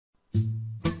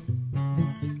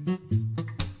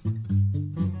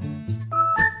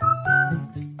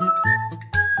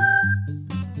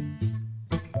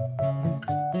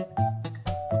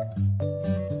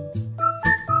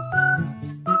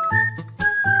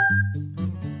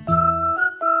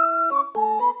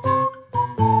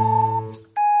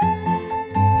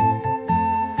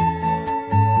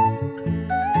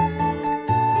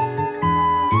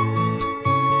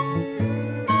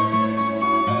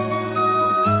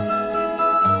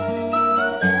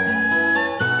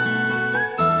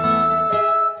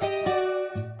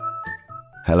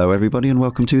Hello everybody and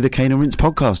welcome to the Cane and Rinse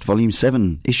podcast, volume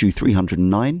 7, issue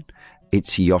 309.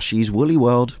 It's Yoshi's Woolly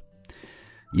World.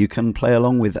 You can play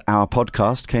along with our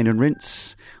podcast, Cane and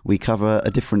Rinse. We cover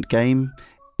a different game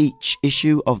each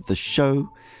issue of the show,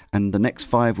 and the next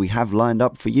 5 we have lined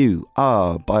up for you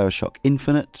are BioShock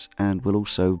Infinite, and we'll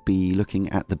also be looking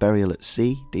at the Burial at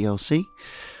Sea DLC.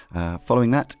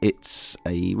 Following that, it's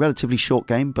a relatively short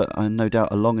game, but no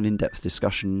doubt a long and in-depth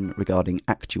discussion regarding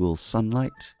Actual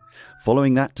Sunlight.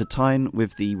 Following that, to tie in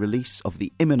with the release of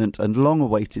the imminent and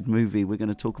long-awaited movie, we're going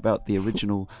to talk about the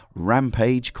original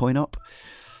Rampage coin-op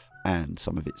and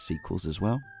some of its sequels as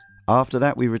well. After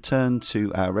that, we return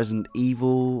to our Resident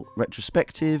Evil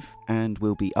retrospective, and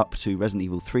we'll be up to Resident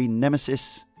Evil 3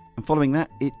 Nemesis. And following that,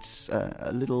 it's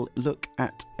a little look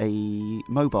at a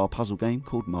mobile puzzle game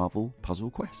called Marvel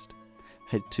Puzzle Quest.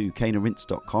 Head to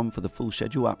caneandrinse.com for the full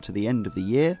schedule up to the end of the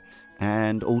year,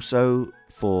 and also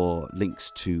for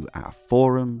links to our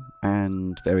forum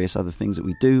and various other things that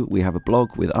we do. We have a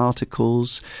blog with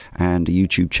articles and a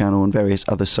YouTube channel and various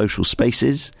other social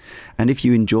spaces. And if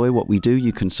you enjoy what we do,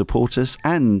 you can support us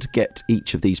and get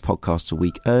each of these podcasts a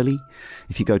week early.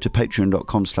 If you go to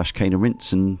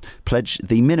patreon.com/caneandrinse and pledge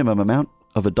the minimum amount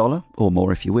of $1 or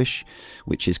more if you wish,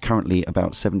 which is currently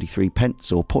about 73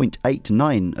 pence or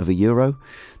 0.89 of a euro.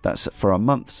 That's for a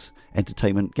month's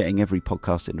entertainment, getting every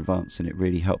podcast in advance, and it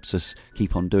really helps us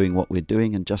keep on doing what we're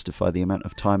doing and justify the amount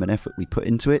of time and effort we put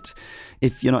into it.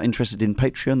 If you're not interested in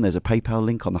Patreon, there's a PayPal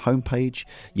link on the homepage.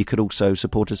 You could also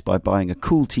support us by buying a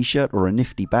cool t-shirt or a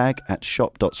nifty bag at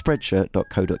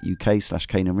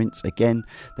shop.spreadshirt.co.uk/caneandrinse. Again,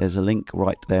 there's a link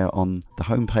right there on the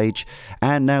homepage.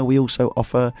 And now we also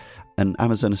offer an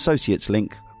Amazon Associates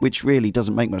link, which really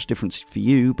doesn't make much difference for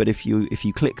you, but if you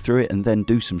click through it and then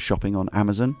do some shopping on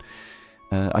Amazon,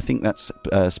 I think that's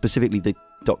specifically the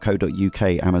 .co.uk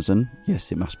Amazon.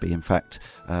 Yes, it must be, in fact.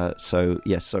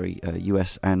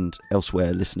 US and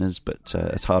elsewhere listeners, but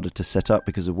it's harder to set up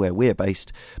because of where we're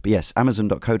based. But yes,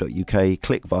 amazon.co.uk,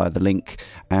 click via the link,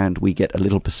 and we get a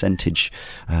little percentage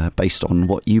based on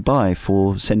what you buy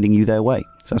for sending you their way.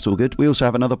 So that's all good. We also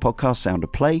have another podcast, Sound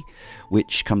of Play,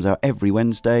 which comes out every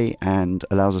Wednesday and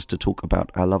allows us to talk about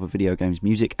our love of video games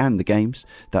music and the games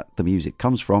that the music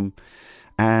comes from.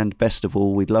 And best of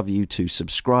all, we'd love you to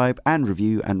subscribe and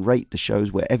review and rate the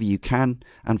shows wherever you can,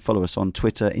 and follow us on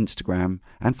Twitter, Instagram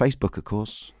and Facebook, of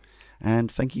course.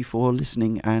 And thank you for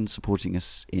listening and supporting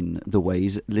us in the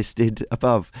ways listed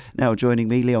above. Now joining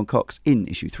me, Leon Cox, in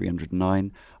issue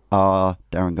 309 are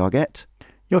Darren Gargett.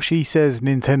 Yoshi says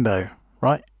Nintendo,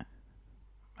 right?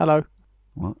 Hello.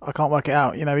 What? I can't work it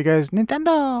out. You know, he goes,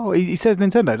 Nintendo. He says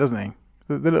Nintendo, doesn't he?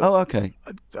 Oh, okay.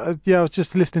 Yeah, I was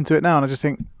just listening to it now and I just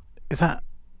think, is that...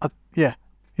 yeah,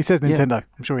 he says Nintendo. Yeah.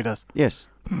 I'm sure he does. Yes.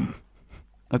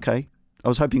 Okay. I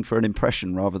was hoping for an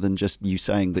impression rather than just you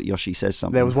saying that Yoshi says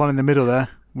something. There was one in the middle there.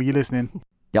 Were you listening?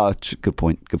 Yeah, good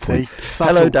point. Good point. See?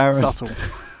 Subtle, hello, Darren. Subtle.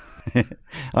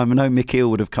 I know McKeel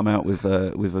would have come out with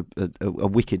a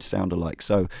wicked sound alike.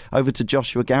 So over to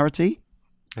Joshua Garrity.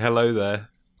 Hello there.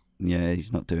 Yeah,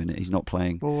 he's not doing it. He's not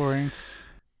playing. Boring.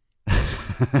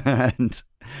 and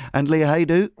Leah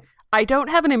Haydu. I don't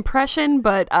have an impression,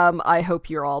 but I hope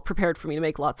you're all prepared for me to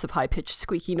make lots of high-pitched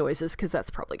squeaky noises, because that's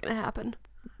probably going to happen.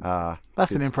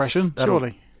 That's good. An impression,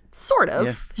 surely. Sort of,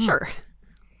 yeah. Sure.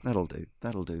 That'll do.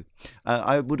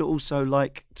 I would also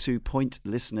like to point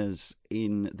listeners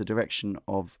in the direction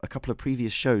of a couple of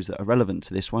previous shows that are relevant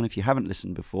to this one. If you haven't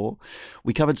listened before,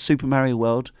 we covered Super Mario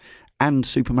World and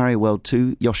Super Mario World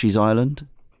 2, Yoshi's Island,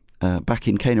 back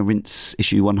in Cane and Rinse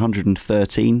issue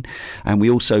 113, and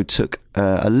we also took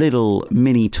a little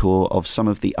mini tour of some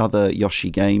of the other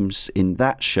Yoshi games in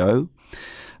that show.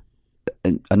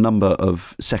 A number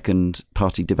of second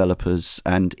party developers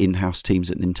and in-house teams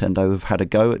at Nintendo have had a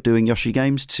go at doing Yoshi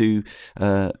games to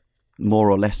more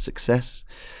or less success,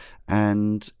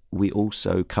 and we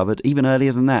also covered, even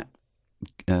earlier than that,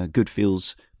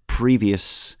 Goodfield's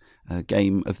previous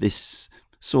game of this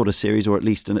sort of series, or at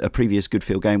least a previous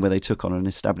Goodfield game where they took on an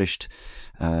established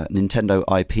Nintendo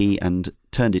IP and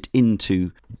turned it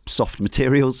into soft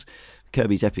materials.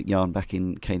 Kirby's Epic Yarn back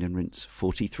in Cane and Rinse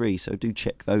 43. So do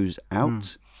check those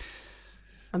out.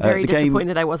 I'm very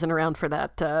disappointed I wasn't around for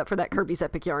that Kirby's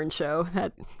Epic Yarn show.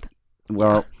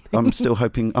 Well, I'm still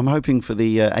hoping. I'm hoping for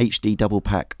the HD double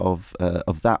pack of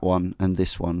that one and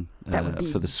this one that would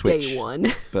be for the Switch. Day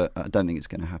one. But I don't think it's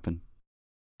going to happen.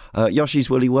 Yoshi's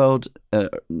Woolly World,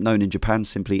 known in Japan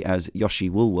simply as Yoshi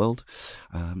Wool World.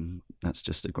 That's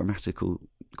just a grammatical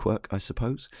quirk, I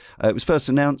suppose. It was first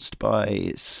announced by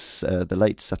the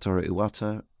late Satoru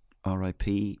Iwata,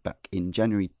 RIP, back in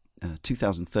January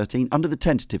 2013 under the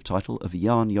tentative title of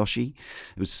Yarn Yoshi.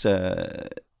 It was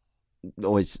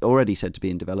already said to be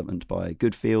in development by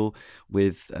Goodfeel,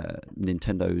 with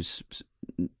Nintendo's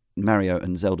Mario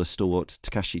and Zelda stalwart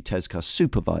Takashi Tezuka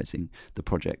supervising the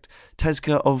project.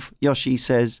 Tezuka of Yoshi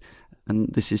says,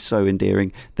 and this is so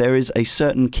endearing, there is a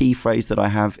certain key phrase that I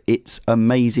have: it's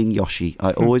amazing Yoshi.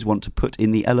 I always want to put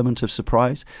in the element of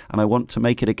surprise, and I want to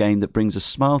make it a game that brings a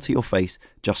smile to your face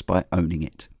just by owning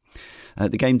it.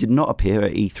 The game did not appear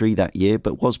at E3 that year,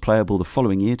 but was playable the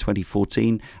following year,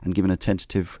 2014, and given a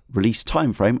tentative release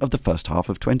timeframe of the first half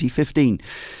of 2015.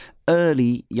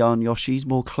 Early Yarn Yoshis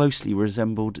more closely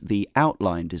resembled the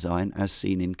outline design as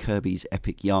seen in Kirby's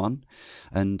Epic Yarn,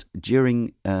 and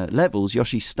during levels,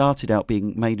 Yoshi started out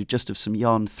being made just of some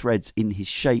yarn threads in his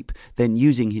shape. Then,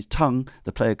 using his tongue,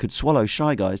 the player could swallow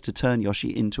Shy Guys to turn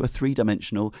Yoshi into a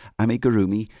three-dimensional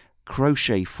amigurumi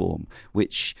crochet form,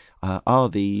 which are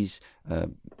these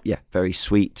very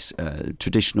sweet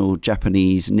traditional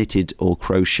Japanese knitted or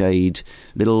crocheted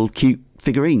little cute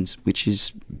figurines, which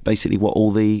is basically what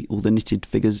all the knitted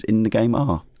figures in the game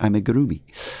are, amigurumi.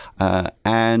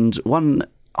 And one,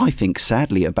 I think,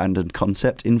 sadly abandoned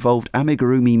concept involved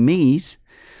amigurumi Miis.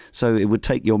 So it would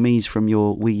take your Miis from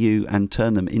your Wii U and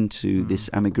turn them into this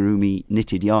amigurumi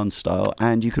knitted yarn style,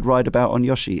 and you could ride about on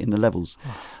Yoshi in the levels.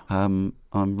 I'm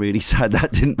really sad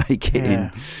that didn't make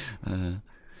it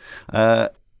in.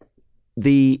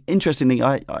 Interestingly,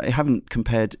 I haven't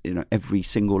compared every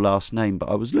single last name, but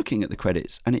I was looking at the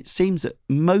credits, and it seems that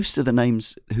most of the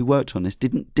names who worked on this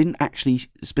didn't actually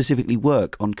specifically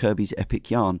work on Kirby's Epic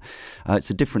Yarn. It's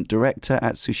a different director,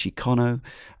 Atsushi Kono,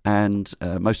 and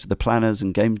most of the planners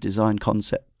and game design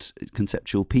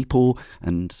conceptual people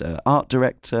and art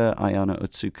director Ayano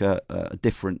Otsuka are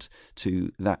different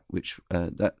to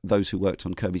those who worked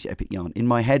on Kirby's Epic Yarn. In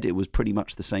my head, it was pretty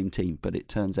much the same team, but it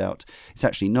turns out it's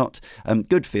actually not.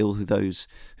 Goodfeel, who those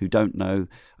who don't know,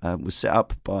 was set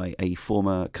up by a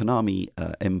former Konami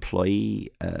employee,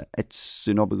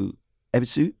 Etsunobu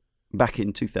Ebisu, back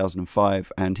in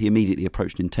 2005, and he immediately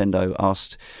approached Nintendo,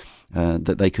 asked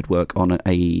that they could work on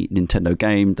a Nintendo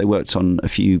game. They worked on a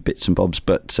few bits and bobs,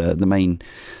 but the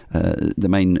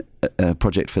main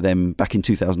project for them back in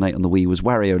 2008 on the Wii was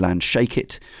Wario Land Shake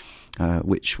It,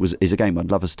 which is a game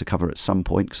I'd love us to cover at some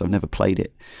point because I've never played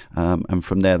it. And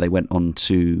from there they went on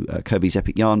to Kirby's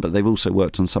Epic Yarn, but they've also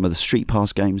worked on some of the Street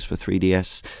Pass games for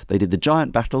 3DS. They did the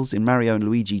giant battles in Mario and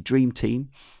Luigi Dream Team.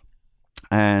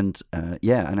 And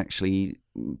and actually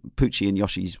Poochie and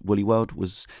Yoshi's Woolly World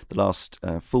was the last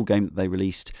full game that they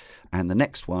released, and the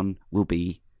next one will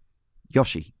be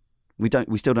Yoshi. We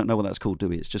still don't know what that's called, do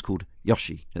we? It's just called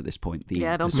Yoshi at this point.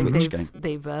 I don't think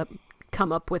they've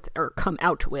come up with or come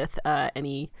out with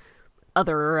any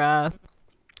other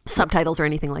subtitles or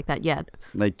anything like that yet.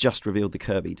 They just revealed the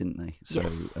Kirby, didn't they? So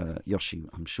yes. Yoshi,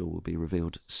 I'm sure, will be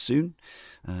revealed soon,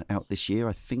 out this year,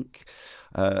 I think.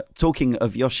 Talking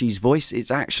of Yoshi's voice,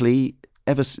 it's actually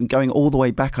going all the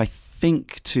way back, I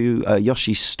think, to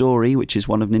Yoshi's Story, which is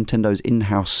one of Nintendo's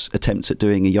in-house attempts at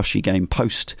doing a Yoshi game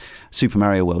post Super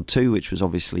Mario World 2, which was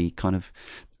obviously kind of,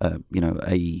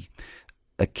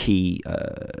 a key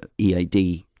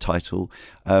EAD title.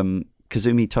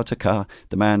 Kazumi Totaka,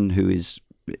 the man who is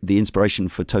the inspiration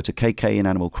for Totokeke in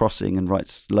Animal Crossing and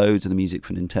writes loads of the music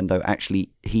for Nintendo, actually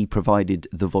he provided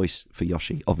the voice for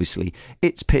Yoshi. Obviously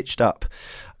it's pitched up,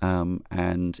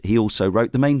 and he also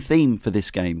wrote the main theme for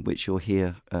this game, which you'll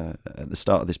hear at the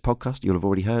start of this podcast, you'll have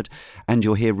already heard, and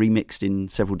you'll hear remixed in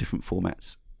several different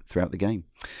formats throughout the game.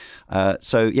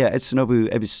 Etsunobu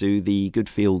Ebisu, the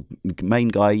Goodfeel main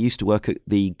guy, used to work at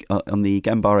on the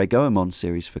Gambare Goemon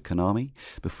series for Konami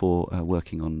before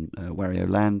working on Wario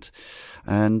Land,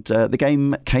 and the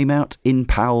game came out in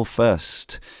PAL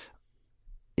first.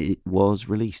 It was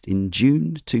released in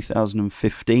June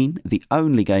 2015, the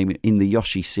only game in the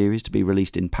Yoshi series to be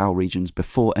released in PAL regions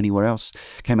before anywhere else.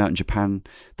 Came out in Japan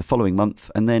the following month,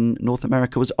 and then North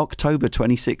America was October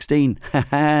 2016.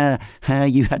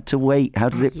 You had to wait. How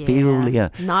does it feel,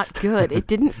 Leah? Not good. It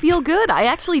didn't feel good. I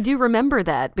actually do remember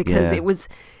that because it was...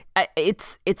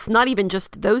 It's not even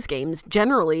just those games.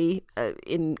 Generally,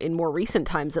 in more recent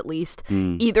times at least,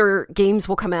 either games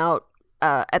will come out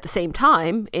at the same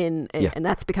time, and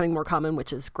that's becoming more common,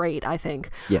 which is great, I think.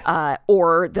 Yes.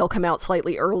 Or they'll come out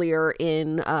slightly earlier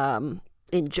in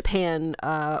Japan,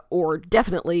 or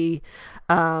definitely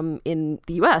in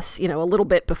the US. A little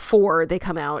bit before they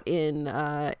come out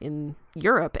in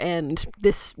Europe. And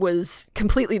this was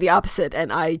completely the opposite,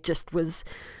 and I just was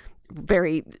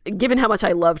given how much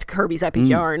I loved Kirby's Epic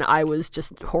Yarn, I was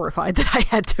just horrified that I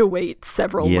had to wait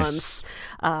several months.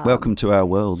 Welcome to our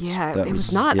worlds. Yeah, it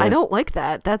was not. Yeah. I don't like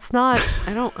that. That's not.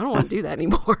 I don't want to do that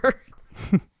anymore.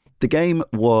 The game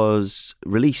was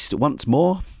released once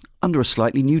more under a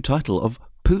slightly new title of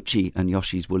Poochie and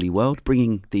Yoshi's Woolly World,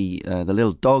 bringing the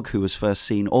little dog who was first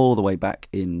seen all the way back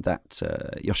in that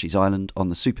Yoshi's Island on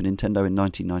the Super Nintendo in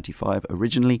 1995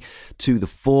 originally to the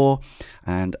fore,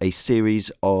 and a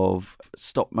series of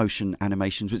stop-motion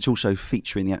animations which also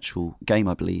feature in the actual game,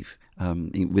 I believe,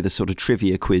 with a sort of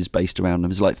trivia quiz based around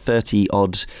them. It's like 30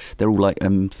 odd, they're all like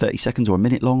 30 seconds or a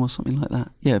minute long or something like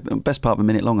that. Yeah, best part of a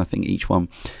minute long, I think, each one.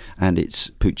 And it's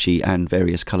Poochie and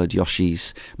various coloured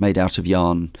Yoshis made out of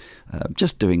yarn,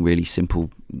 just doing really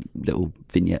simple little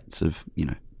vignettes of,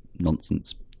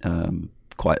 nonsense.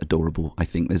 Quite adorable, I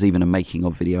think. There's even a making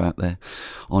of video out there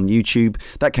on YouTube.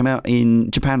 That came out in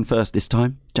Japan first this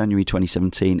time, January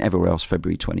 2017, everywhere else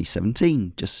February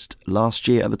 2017, just last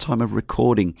year at the time of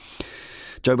recording.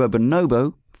 Jobo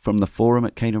Bonobo from the forum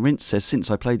at Cane and Rinse says, since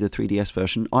I played the 3DS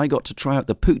version, I got to try out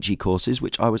the Poochie courses,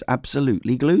 which I was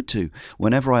absolutely glued to.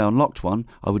 Whenever I unlocked one,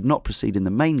 I would not proceed in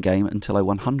the main game until I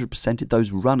 100%ed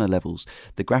those runner levels.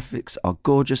 The graphics are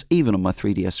gorgeous, even on my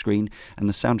 3DS screen, and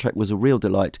the soundtrack was a real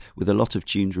delight, with a lot of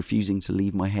tunes refusing to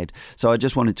leave my head. So I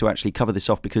just wanted to actually cover this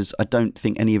off because I don't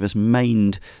think any of us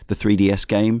mained the 3DS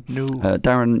game. No.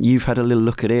 Darren, you've had a little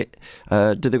look at it.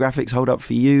 Do the graphics hold up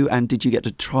for you? And did you get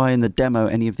to try in the demo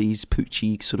any of these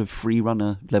Poochie sort of free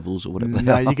runner levels or whatever?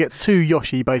 No, you get 2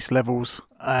 Yoshi based levels,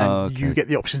 and you get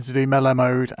the option to do mellow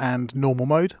mode and normal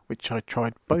mode, which I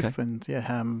tried both. Okay. And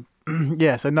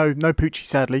so no Poochie,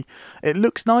 sadly. It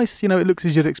looks nice, it looks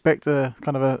as you'd expect, a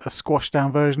kind of a squashed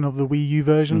down version of the Wii U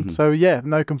version. So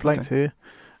no complaints here.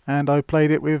 And I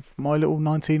played it with my little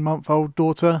 19-month-old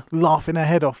daughter laughing her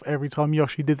head off every time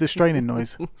Yoshi did the straining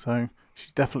noise. So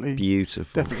she's definitely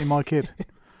beautiful, definitely my kid.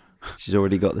 She's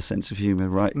already got the sense of humour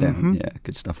right down. Yeah,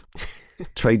 good stuff.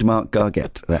 Trademark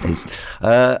Gargette, that is.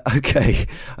 Okay.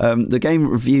 The game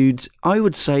reviewed, I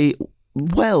would say,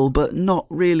 well, but not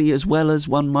really as well as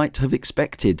one might have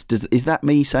expected. Is that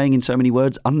me saying in so many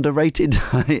words underrated?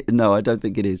 No, I don't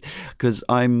think it is, because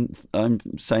I'm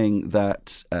saying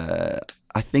that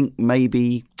I think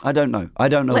maybe, I don't know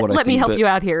what I think. Let me help you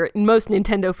out here. Most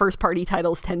Nintendo first-party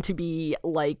titles tend to be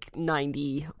like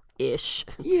 90-ish.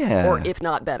 Yeah. Or if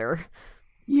not better.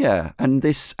 Yeah, and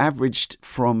this averaged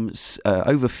from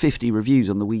over 50 reviews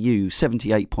on the Wii U,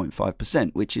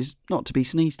 78.5%, which is not to be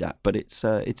sneezed at, but it's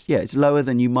lower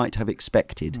than you might have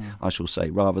expected, I shall say,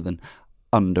 rather than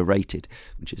underrated,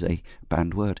 which is a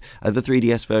banned word. The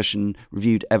 3DS version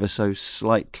reviewed ever so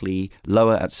slightly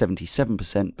lower at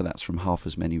 77%, but that's from half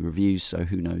as many reviews, so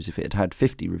who knows, if it had had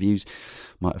 50 reviews,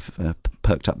 might have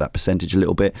perked up that percentage a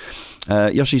little bit.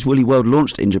 Yoshi's Woolly World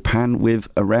launched in Japan with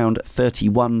around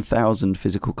 31,000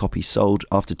 physical copies sold.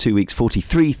 After 2 weeks,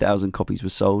 43,000 copies were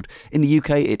sold. In the UK,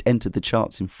 it entered the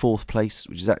charts in 4th place,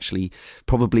 which is actually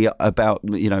probably about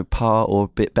par or a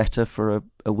bit better for a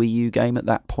Wii U game at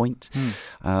that point.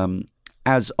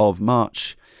 As of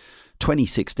March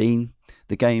 2016,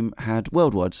 the game had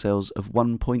worldwide sales of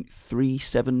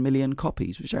 1.37 million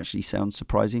copies, which actually sounds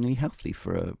surprisingly healthy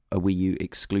for a Wii U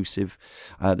exclusive.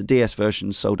 The DS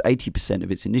version sold 80%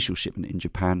 of its initial shipment in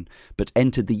Japan, but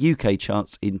entered the UK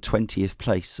charts in 20th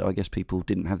place. So I guess people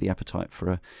didn't have the appetite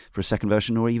for a second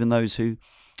version, or even those who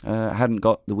hadn't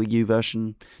got the Wii U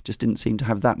version just didn't seem to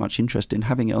have that much interest in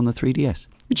having it on the 3DS,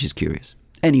 which is curious.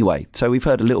 Anyway, so we've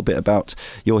heard a little bit about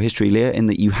your history, Leah, in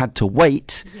that you had to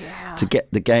wait to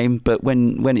get the game, but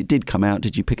when it did come out,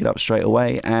 did you pick it up straight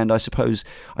away? And I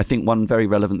think one very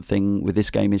relevant thing with this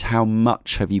game is how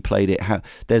much have you played it?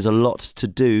 There's a lot to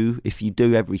do if you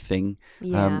do everything.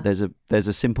 Yeah. There's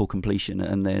a simple completion,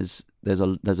 and there's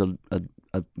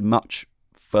a much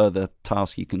further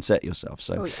task you can set yourself.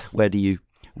 So where do you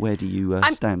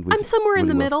stand with I'm somewhere in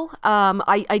the Woolly middle.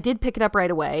 I did pick it up right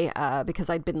away because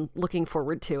I'd been looking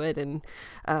forward to it, and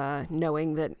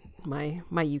knowing that my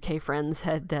UK friends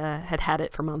had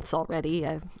it for months already.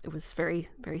 It was very,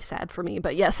 very sad for me.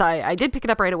 But yes, I did pick it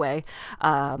up right away,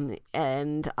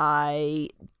 and I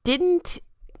didn't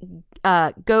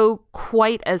go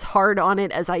quite as hard on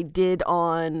it as I did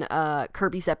on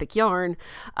Kirby's Epic Yarn,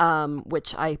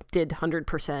 which I did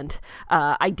 100%.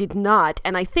 I did not,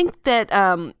 and I think that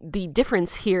the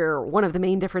difference here, one of the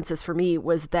main differences for me,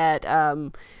 was that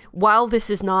while this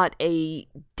is not a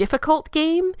difficult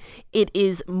game, it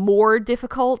is more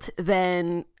difficult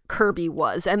than Kirby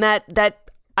was, and that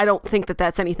I don't think that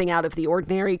that's anything out of the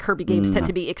ordinary. Kirby games tend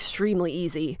to be extremely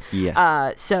easy.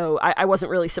 Yes. So I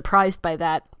wasn't really surprised by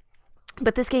that.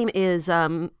 But this game is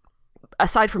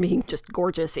aside from being just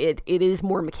gorgeous, it is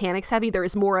more mechanics heavy. There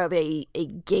is more of a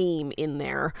game in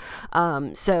there.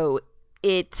 So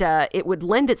it would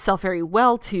lend itself very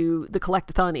well to the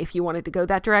collectathon if you wanted to go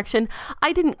that direction.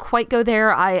 I didn't quite go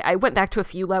there. I went back to a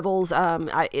few levels.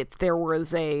 If there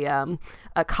was a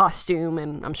costume,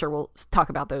 and I'm sure we'll talk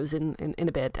about those in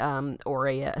a bit, or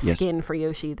a skin for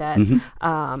Yoshi that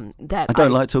that I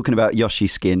don't like talking about Yoshi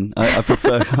skin. I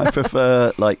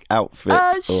prefer like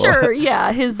outfit. Sure,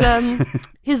 yeah, his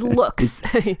looks.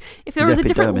 If there was a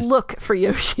different look for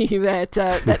Yoshi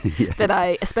that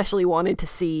I especially wanted to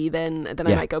see, then I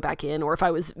might go back in. Or if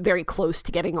I was very close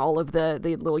to getting all of the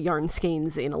little yarn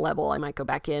skeins in a level, I might go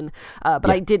back in. But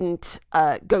I didn't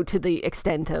go to the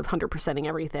extent of 100%ing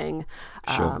everything.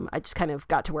 Sure. I just kind of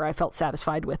got to where I felt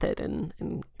satisfied with it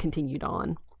and continued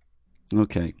on.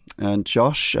 Okay. And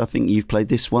Josh, I think you've played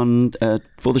this one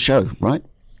for the show, right?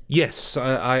 Yes,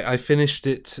 I finished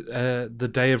it the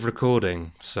day of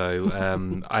recording.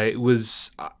 So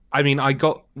I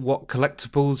got what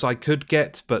collectibles I could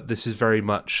get, but this is very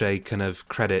much a kind of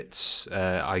credits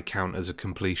I count as a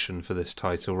completion for this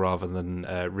title rather than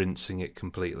rinsing it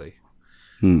completely.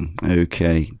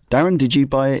 Okay. Darren, did you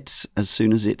buy it as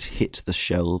soon as it hit the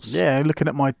shelves? Yeah, looking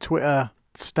at my Twitter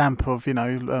stamp of,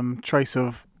 trace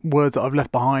of words that I've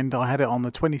left behind, I had it on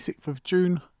the 26th of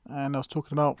June, and I was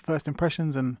talking about first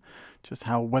impressions and just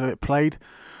how well it played.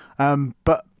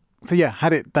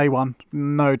 Had it day one,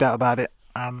 no doubt about it.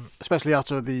 Especially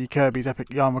after the Kirby's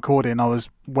Epic Yarn recording, I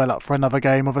was well up for another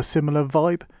game of a similar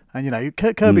vibe. And,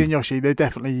 Kirby and Yoshi, they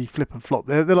definitely flip and flop.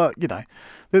 They're like,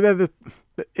 they're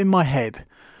in my head,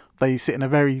 they sit in a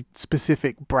very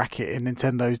specific bracket in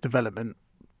Nintendo's development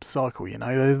cycle.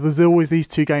 There's always these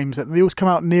two games that they always come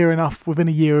out near enough within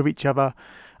a year of each other,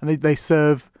 and they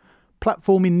serve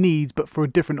platforming needs, but for a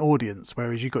different audience.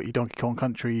 Whereas you've got your Donkey Kong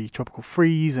Country, Tropical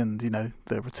Freeze, and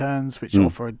the Returns, which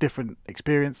offer a different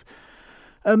experience.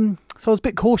 So I was a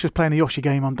bit cautious playing a Yoshi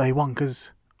game on day one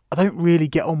because I don't really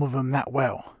get on with them that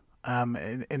well.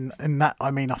 In that,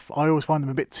 I mean, I always find them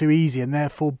a bit too easy and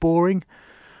therefore boring.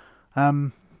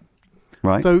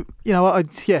 Right. So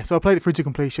so I played it through to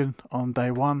completion on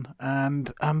day one,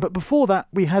 and but before that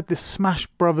we had this Smash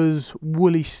Brothers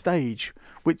Woolly stage,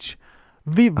 which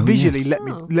visually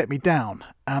let me down,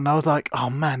 and I was like, oh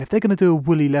man, if they're going to do a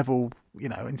Woolly level,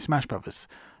 in Smash Brothers,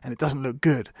 and it doesn't look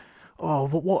good,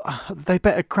 what they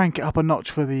better crank it up a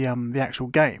notch for the actual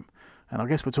game. And I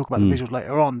guess we'll talk about the visuals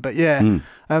later on. But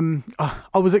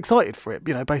I was excited for it,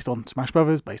 based on Smash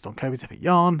Brothers, based on Kirby's Epic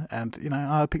Yarn. And,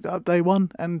 I picked it up day one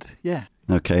and yeah.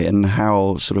 Okay, and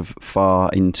how sort of far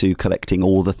into collecting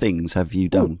all the things have you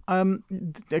done?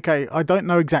 Okay, I don't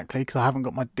know exactly because I haven't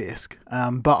got my disc.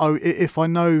 But if I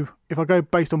go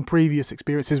based on previous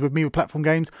experiences with me with platform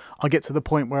games, I get to the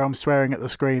point where I'm swearing at the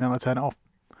screen and I turn it off.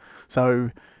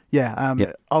 So...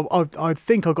 I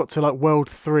think I got to like World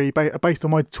 3 based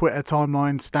on my Twitter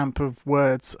timeline stamp of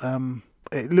words.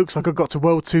 It looks like I got to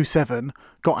World 2.7,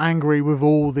 got angry with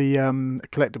all the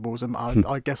collectibles, and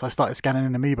I guess I started scanning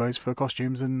in amiibos for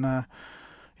costumes, and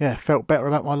felt better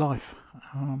about my life.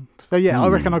 I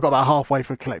reckon I got about halfway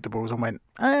for collectibles and went,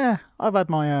 I've had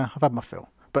my fill,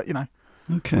 but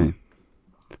Okay.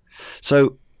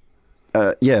 So,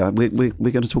 we're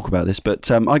going to talk about this,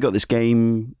 but I got this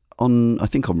game on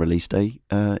release day.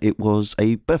 It was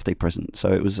a birthday present.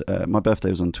 So it was my birthday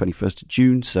was on 21st of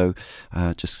June, so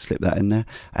just slip that in there.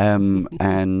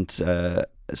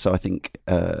 So I think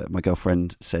my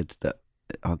girlfriend said that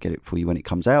I'll get it for you when it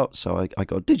comes out. So I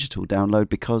got a digital download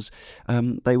because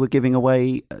they were giving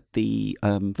away the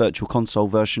virtual console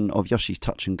version of Yoshi's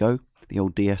Touch and Go, the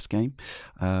old DS game,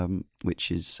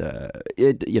 which is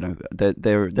there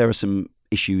are some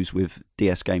issues with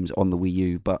DS games on the Wii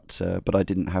U, but I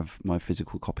didn't have my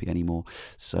physical copy anymore,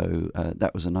 so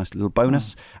that was a nice little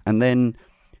bonus. And then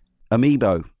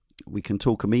Amiibo. We can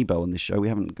talk Amiibo on this show. We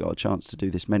haven't got a chance to do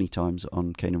this many times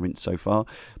on Cane and Rinse so far,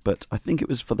 but I think it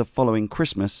was for the following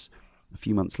Christmas, a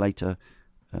few months later,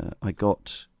 I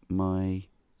got my...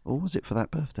 Or was it for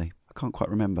that birthday? I can't quite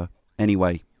remember.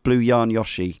 Anyway, Blue Yarn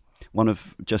Yoshi, one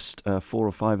of just 4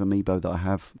 or 5 Amiibo that I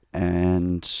have.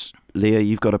 And Leah,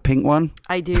 you've got a pink one?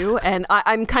 I do, and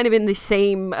I'm kind of in the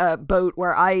same boat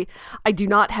where I do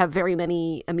not have very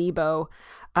many Amiibo.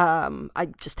 I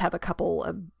just have a couple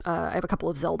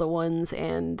of Zelda ones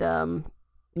and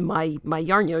my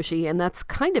Yarn Yoshi, and that's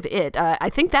kind of it. I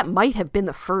think that might have been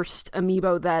the first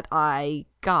Amiibo that I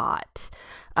got,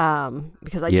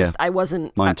 because I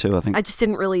wasn't... Mine too, I think. I just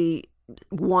didn't really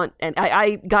want... And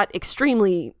I got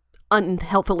extremely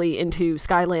unhealthily into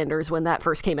Skylanders when that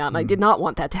first came out, and I did not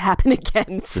want that to happen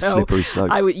again. The slippery slope.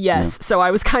 So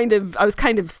I was kind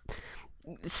of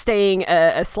staying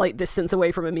a slight distance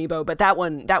away from Amiibo, but that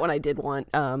one I did want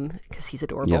because he's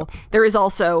adorable. Yeah. There is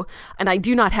also, and I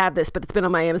do not have this, but it's been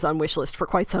on my Amazon wishlist for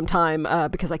quite some time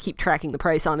because I keep tracking the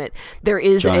price on it. There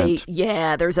is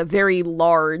there's a very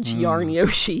large yarn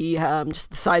Yoshi,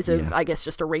 just the size of I guess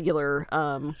just a regular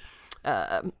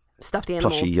stuffed animal.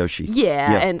 Plushy Yoshi.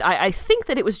 Yeah, and I think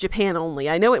that it was Japan only.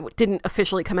 I know it didn't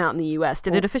officially come out in the US.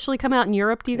 Did it officially come out in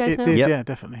Europe? Do you guys know? It did, yeah,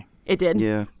 definitely. It did?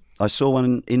 Yeah. I saw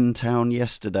one in town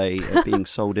yesterday being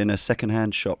sold in a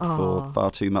second-hand shop for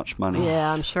far too much money.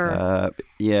 Yeah, I'm sure.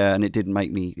 And it did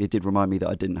remind me that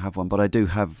I didn't have one, but I do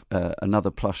have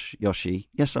another plush Yoshi.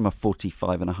 Yes, I'm a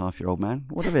 45-and-a-half-year-old man.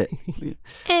 What of it?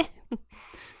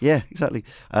 Yeah, exactly.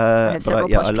 I have several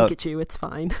plush Pikachu. It's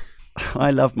fine.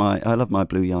 I love my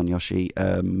blue yarn Yoshi,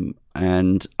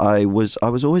 and I was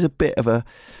always a bit of a.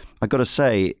 I got to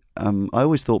say, I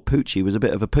always thought Poochie was a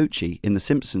bit of a Poochie in the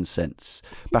Simpsons sense.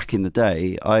 Back in the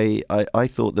day, I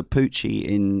thought that Poochie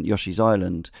in Yoshi's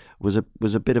Island was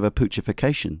a bit of a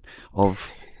Poochification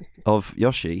of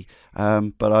Yoshi.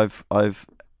 But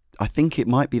I think it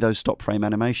might be those stop frame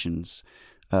animations.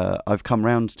 I've come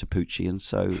round to Poochie, and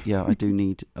so yeah, I do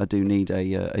need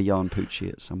a yarn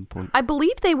Poochie at some point. I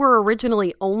believe they were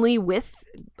originally only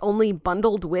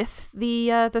bundled with the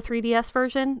 3DS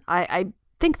version. I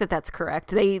think that's correct.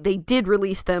 They did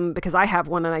release them because I have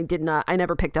one and I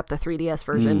never picked up the 3DS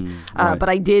version. Right. But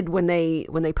I did when they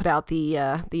put out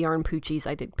the yarn Poochies.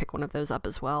 I did pick one of those up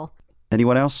as well.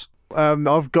 Anyone else?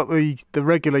 I've got the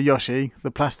regular Yoshi,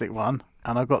 the plastic one,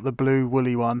 and I've got the blue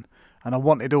woolly one. And I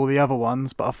wanted all the other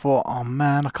ones, but I thought, oh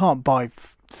man, I can't buy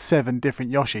 7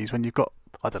 different Yoshis when you've got,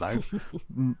 I don't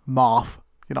know, Marth.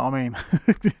 You know what I mean?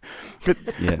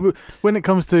 But when it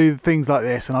comes to things like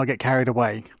this, and I get carried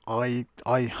away, I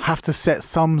have to set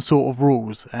some sort of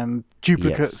rules, and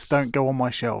duplicates don't go on my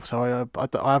shelf. So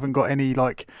I haven't got any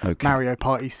Mario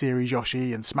Party series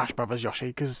Yoshi and Smash Brothers Yoshi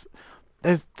because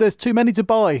there's too many to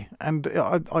buy, and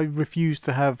I refuse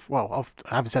to have. Well,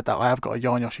 having said that, I have got a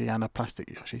yarn Yoshi and a plastic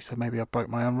Yoshi, so maybe I broke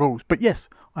my own rules. But yes,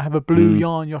 I have a blue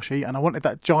yarn Yoshi, and I wanted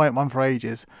that giant one for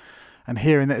ages. And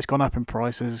hearing that it's gone up in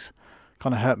prices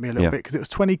kind of hurt me a little bit because it was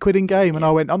 20 quid in game, and I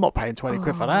went, I'm not paying 20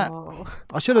 quid for that.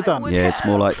 I should have done. Yeah, it's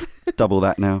more like double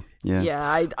that now. Yeah.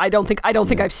 Yeah, I don't think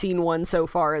I've seen one so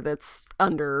far that's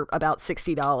under about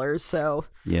 $60. So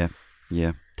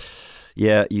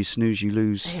Yeah, you snooze, you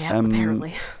lose. Yeah,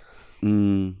 apparently.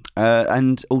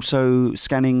 And also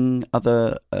scanning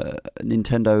other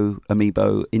Nintendo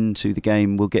Amiibo into the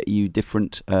game will get you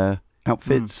different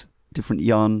outfits, different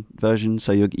yarn versions,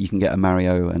 so you can get a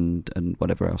Mario and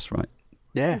whatever else, right?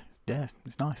 Yeah,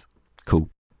 it's nice. Cool.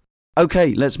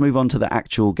 Okay, let's move on to the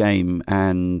actual game,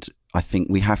 and I think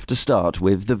we have to start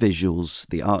with the visuals,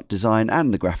 the art design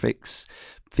and the graphics.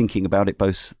 Thinking about it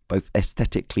both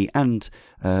aesthetically and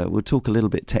we'll talk a little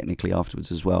bit technically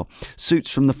afterwards as well. Suits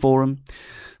from the forum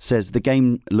says the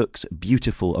game looks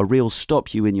beautiful, a real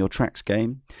stop you in your tracks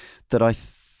game that I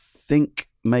think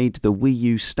made the Wii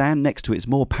U stand next to its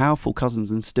more powerful cousins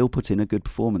and still put in a good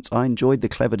performance. I enjoyed the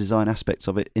clever design aspects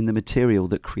of it in the material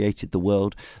that created the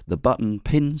world. The button,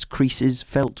 pins, creases,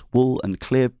 felt, wool and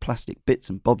clear plastic bits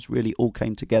and bobs really all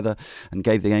came together and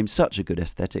gave the game such a good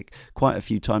aesthetic. Quite a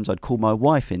few times I'd call my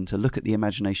wife in to look at the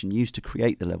imagination used to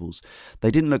create the levels.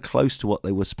 They didn't look close to what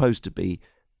they were supposed to be.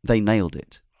 They nailed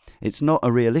it. It's not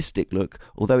a realistic look,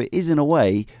 although it is in a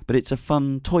way, but it's a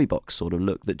fun toy box sort of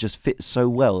look that just fits so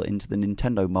well into the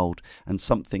Nintendo mold and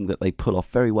something that they pull off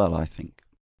very well, I think.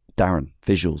 Darren,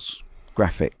 visuals,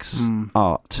 graphics,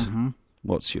 art. Mm-hmm.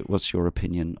 What's your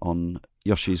opinion on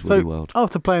Yoshi's Woolly World?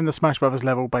 After playing the Smash Brothers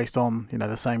level based on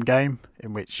the same game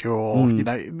in which you're in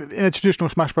a traditional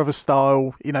Smash Brothers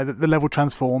style, the level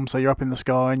transforms, so you're up in the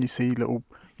sky and you see little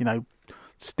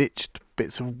stitched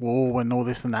bits of wall and all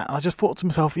this and that. And I just thought to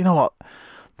myself, you know what?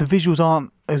 The visuals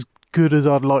aren't as good as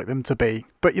I'd like them to be.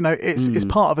 But, it's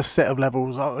part of a set of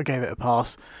levels. I gave it a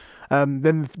pass.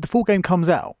 Then the full game comes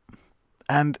out.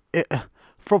 And it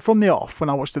from the off, when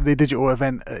I watched the digital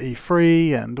event at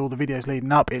E3 and all the videos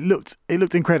leading up, it looked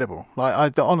incredible.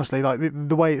 Like, honestly, like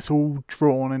the way it's all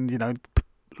drawn and,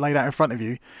 laid out in front of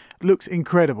you, looks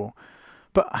incredible.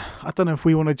 But I don't know if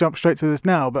we want to jump straight to this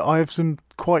now, but I have some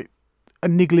quite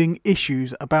niggling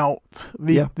issues about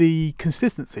the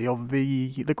consistency of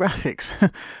the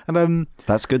graphics. And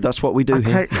that's good. That's what we do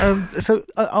here. So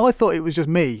I thought it was just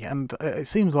me, and it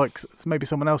seems like maybe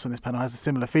someone else on this panel has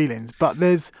similar feelings. But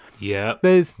there is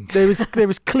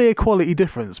clear quality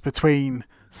difference between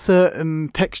certain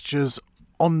textures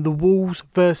on the walls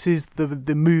versus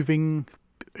the moving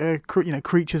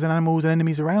creatures and animals and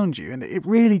enemies around you, and it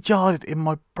really jarred in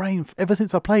my brain ever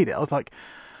since I played it. I was like,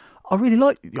 I really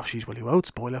liked Yoshi's Woolly World,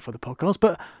 spoiler for the podcast,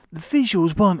 but the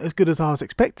visuals weren't as good as I was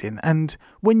expecting. And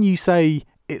when you say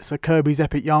it's a Kirby's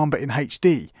Epic Yarn but in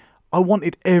HD, I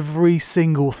wanted every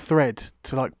single thread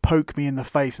to like poke me in the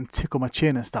face and tickle my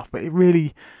chin and stuff, but it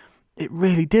really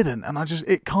didn't. And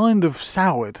it kind of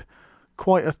soured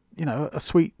quite a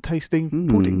sweet tasting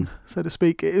pudding, so to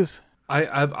speak. It is.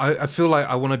 I feel like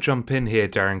I want to jump in here,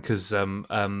 Darren, because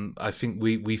I think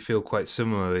we feel quite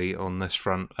similarly on this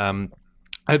front.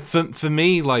 For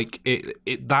me, like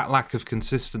that lack of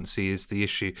consistency is the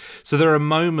issue. So there are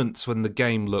moments when the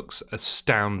game looks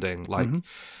astounding, like.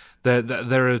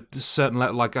 There are certain,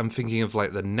 like I'm thinking of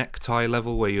like the necktie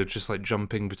level where you're just like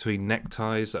jumping between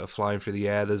neckties that are flying through the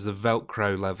air. There's the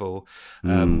Velcro level,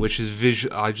 which is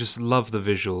visual. I just love the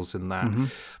visuals in that.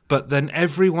 But then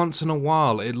every once in a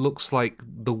while, it looks like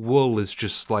the wool is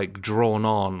just like drawn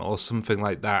on or something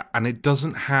like that, and it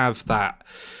doesn't have that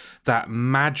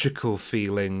magical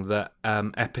feeling that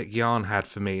Epic Yarn had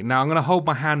for me. Now I'm going to hold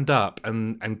my hand up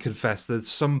and confess there's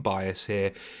some bias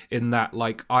here in that,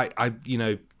 like I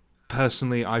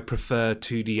personally, I prefer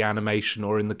 2D animation,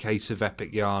 or in the case of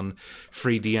Epic Yarn,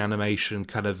 3D animation,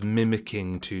 kind of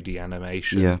mimicking 2D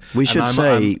animation. Yeah, we should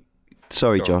say,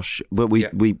 sorry, Josh, but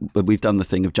we've done the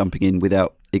thing of jumping in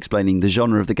without explaining the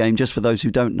genre of the game, just for those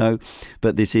who don't know.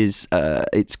 But this is,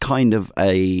 it's kind of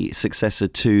a successor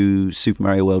to Super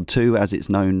Mario World 2, as it's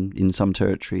known in some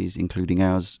territories, including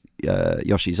ours,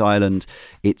 Yoshi's Island.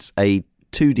 It's a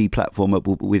 2D platformer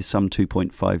with some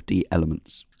 2.5D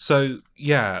elements. So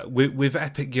yeah, with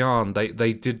Epic Yarn,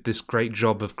 they did this great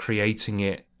job of creating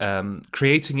it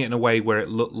in a way where it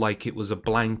looked like it was a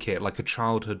blanket, like a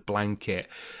childhood blanket,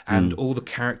 and all the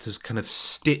characters kind of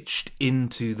stitched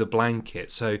into the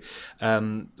blanket. So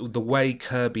the way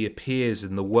Kirby appears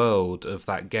in the world of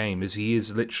that game is he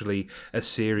is literally a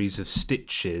series of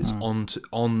stitches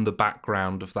on the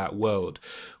background of that world,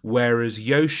 whereas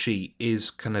Yoshi is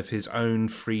kind of his own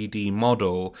 3D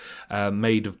model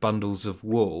made of bundles of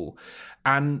wool.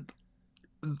 And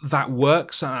that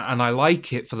works, and I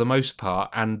like it for the most part,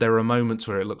 and there are moments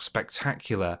where it looks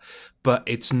spectacular, but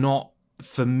it's not,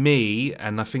 for me,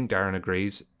 and I think Darren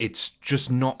agrees, it's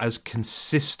just not as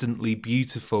consistently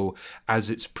beautiful as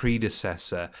its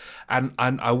predecessor. And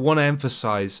I want to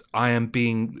emphasize, and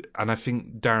I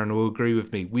think Darren will agree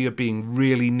with me, we are being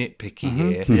really nitpicky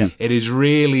here. Yeah. It is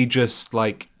really just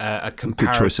like a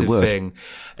comparative thing.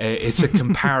 It's a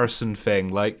comparison thing.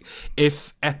 Like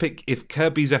if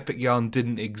Kirby's Epic Yarn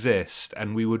didn't exist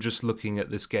and we were just looking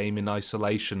at this game in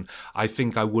isolation, I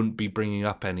think I wouldn't be bringing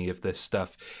up any of this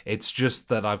stuff. It's just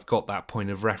that I've got that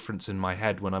point of reference in my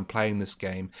head when I'm playing this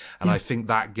game, and I think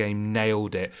that game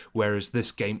nailed it, whereas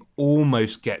this game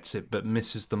almost gets it but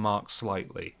misses the mark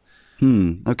slightly.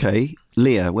 Okay.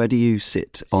 Leah, where do you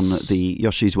sit on the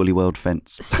Yoshi's Woolly World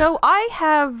fence? So I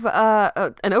have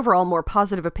an overall more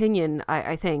positive opinion,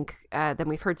 I think, than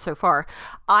we've heard so far.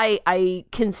 I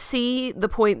can see the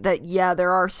point that, yeah,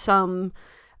 there are some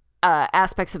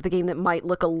aspects of the game that might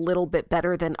look a little bit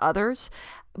better than others,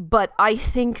 but I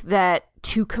think that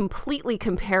to completely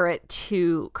compare it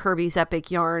to Kirby's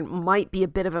Epic Yarn might be a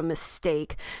bit of a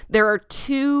mistake. There are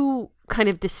two kind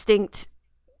of distinct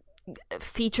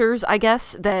features, I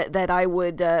guess, that I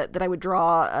would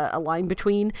draw a line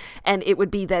between, and it would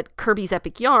be that Kirby's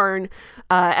Epic Yarn,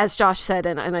 as Josh said,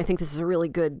 and I think this is a really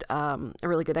good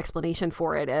explanation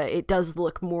for it. It does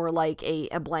look more like a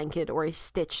blanket or a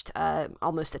stitched,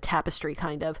 almost a tapestry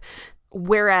kind of,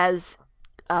 whereas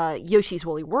Yoshi's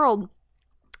Woolly World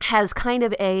has kind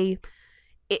of I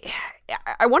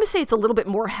want to say it's a little bit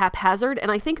more haphazard,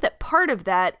 and I think that part of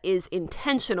that is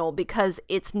intentional because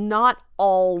it's not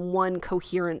all one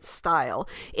coherent style.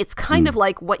 It's kind of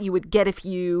like what you would get if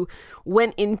you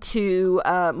went into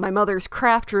my mother's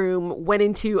craft room, went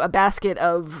into a basket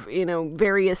of,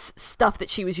 various stuff that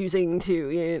she was using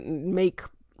to make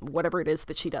whatever it is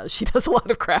that she does. She does a lot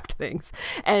of craft things,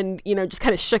 and just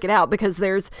kind of shook it out, because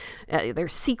there's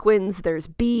sequins, there's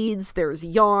beads, there's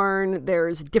yarn,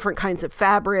 there's different kinds of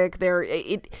fabric.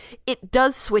 It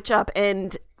does switch up,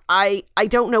 and I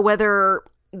don't know whether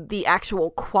the actual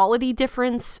quality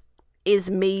difference is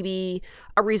maybe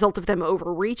a result of them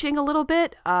overreaching a little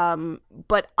bit,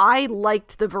 but I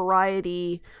liked the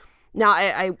variety. Now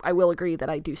I will agree that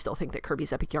I do still think that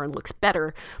Kirby's Epic Yarn looks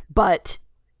better, but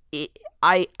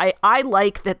I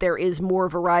like that there is more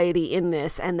variety in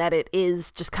this, and that it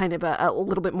is just kind of a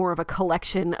little bit more of a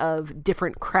collection of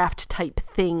different craft type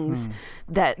things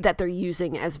that they're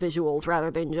using as visuals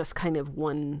rather than just kind of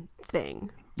one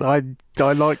thing. I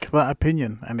like that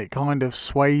opinion, and it kind of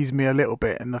sways me a little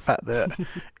bit in the fact that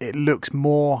it looks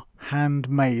more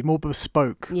handmade, more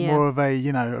bespoke, more of a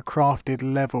a crafted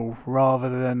level rather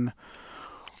than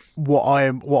what I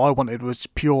wanted was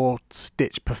pure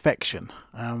stitch perfection.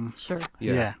 Sure.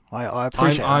 Yeah, I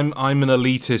appreciate. I'm an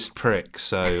elitist prick,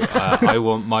 so I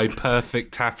want my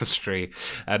perfect tapestry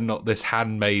and not this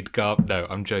handmade garb. No,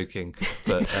 I'm joking,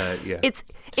 but yeah,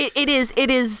 it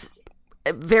is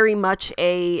very much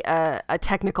a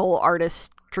technical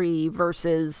artistry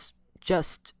versus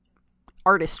just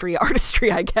artistry,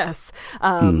 I guess.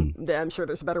 I'm sure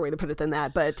there's a better way to put it than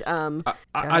that, but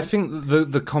I think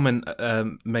the comment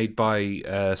made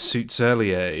by Suits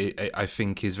earlier, I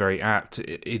think, is very apt.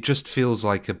 It just feels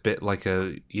like a bit like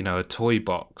a toy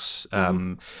box,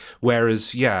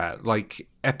 whereas like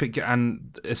Epic,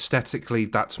 and aesthetically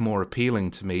that's more appealing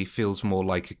to me, feels more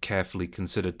like a carefully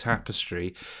considered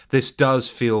tapestry. This does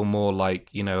feel more like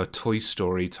a Toy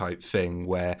Story type thing,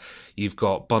 where you've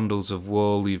got bundles of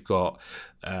wool, you've got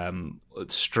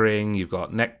string, you've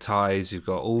got neckties, you've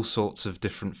got all sorts of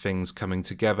different things coming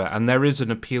together, and there is an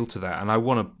appeal to that. And I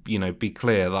want to be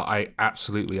clear that I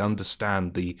absolutely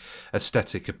understand the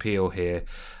aesthetic appeal here.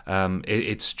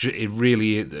 It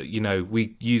really,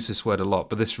 we use this word a lot,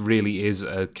 but this really is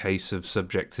a case of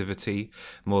subjectivity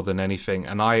more than anything.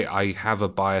 And I have a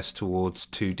bias towards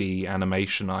 2D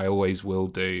animation. I always will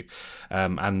do.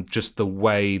 And just the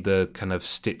way the kind of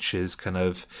stitches kind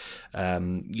of,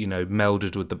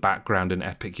 melded with the background in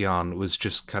Epic Yarn was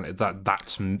just kind of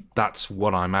that's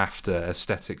what I'm after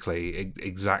aesthetically.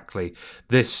 Exactly.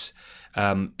 This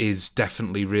is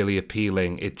definitely really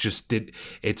appealing.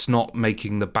 It's not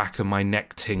making the back of my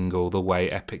neck tingle the way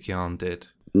Epic Yarn did.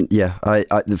 Yeah, I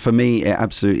for me, it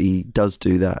absolutely does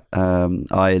do that.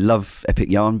 I love Epic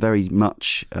Yarn very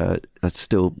much. It's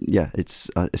still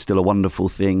a wonderful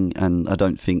thing, and I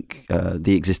don't think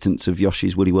the existence of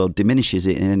Yoshi's Woolly World diminishes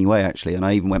it in any way, actually. And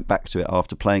I even went back to it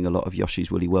after playing a lot of Yoshi's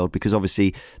Woolly World, because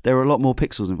obviously there are a lot more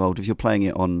pixels involved. If you're playing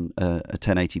it on a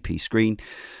 1080p screen,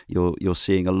 you're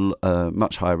seeing a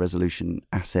much higher resolution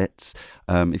assets.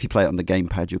 If you play it on the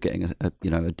gamepad, you're getting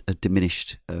a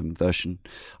diminished version,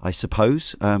 I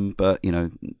suppose. But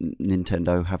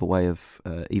Nintendo have a way of,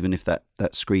 even if that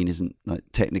screen isn't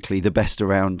technically the best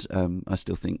around, I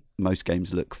still think most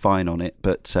games look fine on it.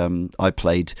 But I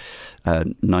played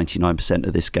 99%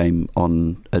 of this game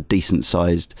on a decent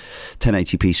sized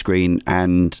 1080p screen,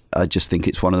 and I just think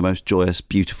it's one of the most joyous,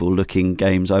 beautiful looking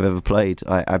games I've ever played.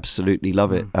 I absolutely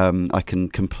love it. I can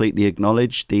completely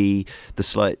acknowledge the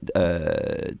slight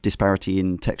disparity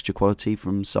in texture quality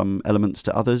from some elements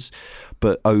to others,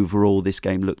 but overall this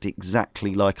game looked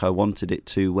exactly like I wanted it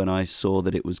to when I saw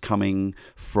that it was coming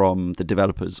from the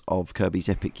developers of Kirby's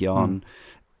Epic Yarn.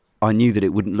 I knew that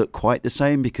it wouldn't look quite the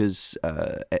same, because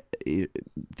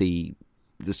the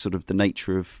sort of the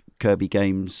nature of Kirby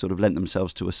games sort of lent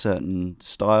themselves to a certain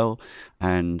style,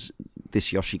 and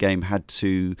this Yoshi game had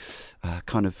to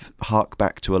kind of hark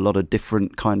back to a lot of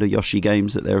different kind of Yoshi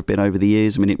games that there have been over the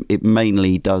years. I mean, it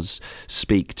mainly does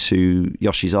speak to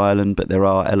Yoshi's Island, but there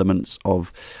are elements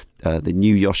of the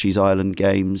new Yoshi's Island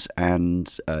games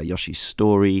and Yoshi's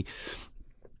Story,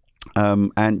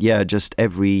 and just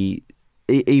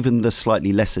even the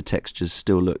slightly lesser textures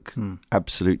still look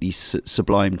absolutely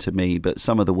sublime to me. But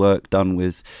some of the work done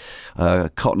with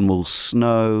cotton wool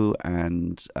snow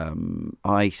and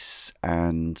ice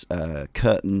and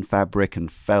curtain fabric and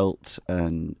felt,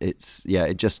 and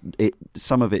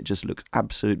some of it just looks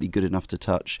absolutely good enough to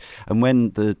touch. And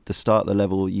when the start of the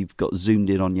level, you've got zoomed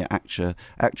in on your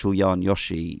actual Yarn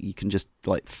Yoshi, you can just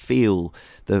like feel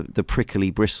the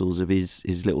prickly bristles of his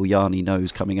little yarny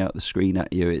nose coming out the screen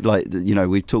at you.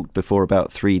 We've talked before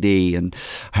about 3D and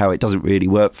how it doesn't really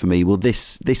work for me. Well,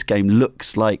 this game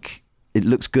looks like it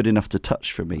looks good enough to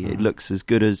touch for me. It looks as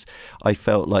good as I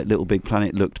felt like Little Big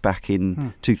Planet looked back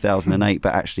in 2008,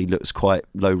 but actually looks quite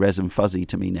low res and fuzzy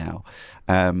to me now.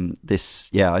 I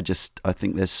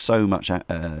think there's so much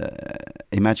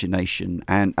imagination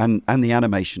and the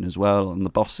animation as well on the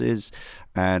bosses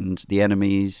and the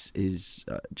enemies is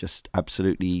just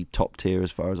absolutely top tier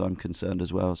as far as I'm concerned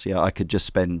as well. So I could just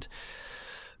spend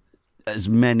as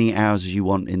many hours as you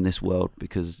want in this world,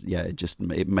 because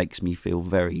it makes me feel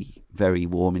very, very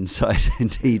warm inside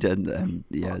indeed, and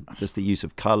just the use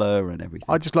of colour and everything.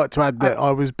 I'd just like to add that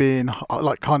I was being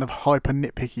kind of hyper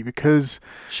nitpicky, because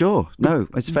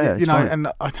it's fair, and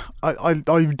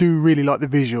I do really like the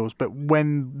visuals, but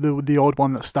when the odd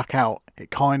one that stuck out,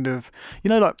 it kind of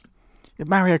like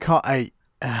Mario Kart 8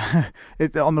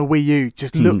 on the Wii U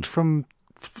just looked from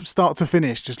start to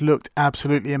finish, just looked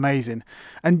absolutely amazing.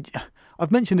 And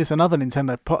I've mentioned this in other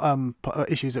Nintendo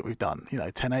issues that we've done,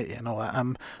 1080 and all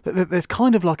that. There's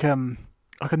kind of like a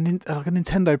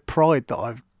Nintendo pride that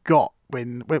I've got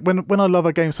when I love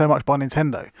a game so much by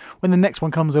Nintendo. When the next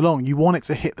one comes along, you want it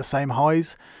to hit the same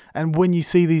highs, and when you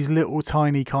see these little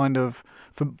tiny kind of,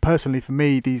 personally for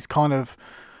me, these kind of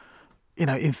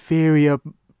inferior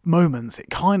moments, it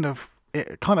kind of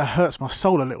hurts my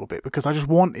soul a little bit, because I just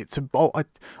want it to.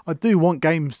 I do want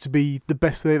games to be the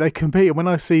best they can be. And when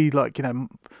I see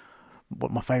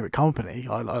what my favourite company,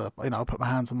 I put my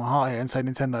hands on my heart here and say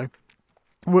Nintendo.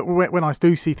 When I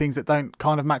do see things that don't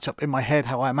kind of match up in my head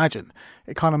how I imagine,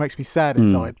 it kind of makes me sad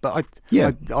inside. But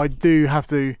I do have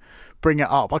to bring it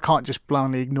up. I can't just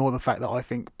blindly ignore the fact that I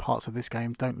think parts of this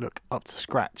game don't look up to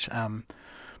scratch.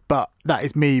 But that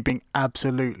is me being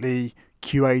absolutely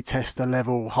QA tester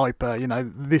level hyper.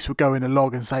 This would go in a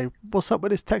log and say, "What's up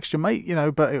with this texture, mate?"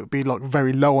 But it would be like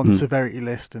very low on the severity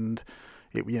list, and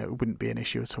it wouldn't be an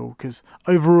issue at all, because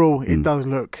overall it does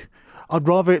look. I'd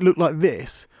rather it look like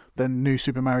this than New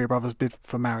Super Mario Brothers did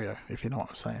for Mario, if you know what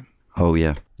I'm saying. Oh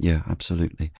yeah,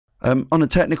 absolutely. On a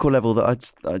technical level,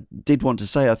 that I did want to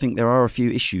say, I think there are a few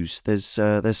issues. There's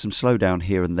some slowdown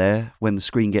here and there when the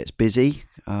screen gets busy.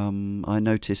 I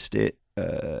noticed it.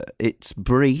 It's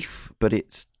brief, but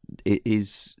it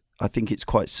is. I think it's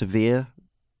quite severe.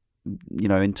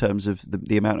 In terms of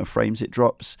the amount of frames it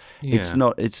drops. Yeah.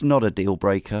 It's not a deal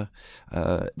breaker.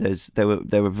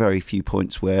 There were very few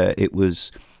points where it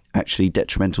was actually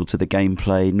detrimental to the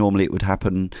gameplay. Normally it would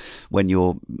happen when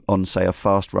you're on, say, a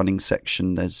fast running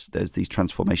section. There's these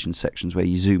transformation sections where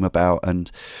you zoom about, and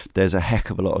there's a heck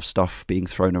of a lot of stuff being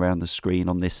thrown around the screen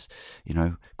on this,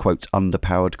 quotes,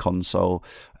 underpowered console.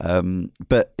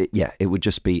 But it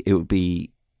would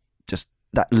be just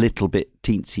that little bit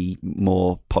teensy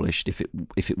more polished if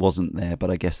it wasn't there. But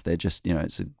I guess they're just,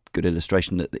 it's a good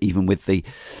illustration that even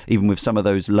with some of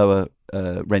those lower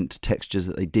rent textures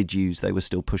that they did use, they were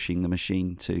still pushing the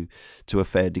machine to a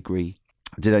fair degree.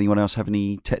 Did anyone else have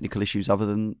any technical issues other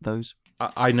than those?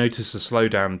 I noticed a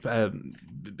slowdown,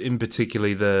 in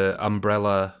particularly the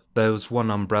umbrella. There was one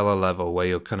umbrella level where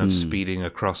you're kind of speeding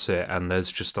across it, and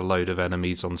there's just a load of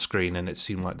enemies on screen, and it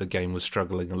seemed like the game was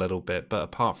struggling a little bit. But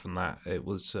apart from that, it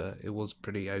was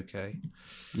pretty okay.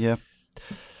 Yeah.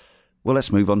 Well,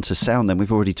 let's move on to sound then.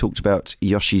 We've already talked about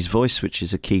Yoshi's voice, which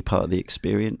is a key part of the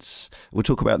experience. We'll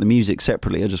talk about the music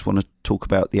separately. I just want to talk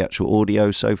about the actual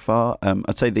audio so far.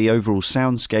 I'd say the overall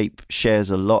soundscape shares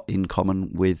a lot in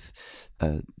common with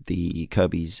the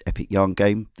Kirby's Epic Yarn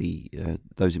game.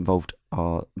 Those involved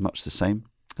are much the same,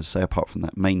 as I say, apart from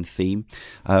that main theme.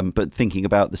 But thinking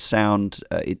about the sound,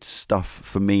 it's stuff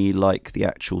for me like the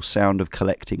actual sound of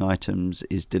collecting items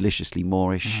is deliciously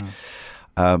Moorish.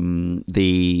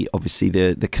 The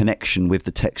connection with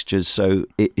the textures. So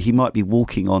he might be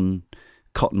walking on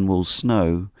cotton wool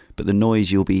snow, but the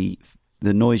noise you'll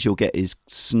get is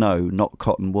snow, not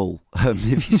cotton wool.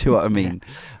 If you see what I mean,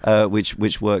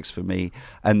 which works for me.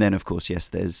 And then, of course, yes,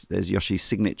 there's Yoshi's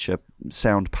signature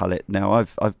sound palette. Now,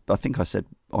 I think I said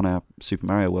on our Super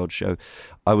Mario World show,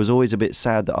 I was always a bit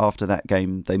sad that after that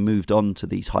game they moved on to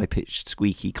these high-pitched,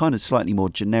 squeaky, kind of slightly more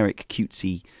generic,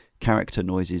 cutesy character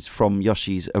noises from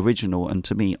Yoshi's original and,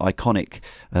 to me, iconic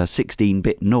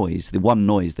 16-bit noise, the one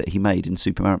noise that he made in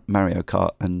Super Mario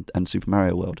Kart and Super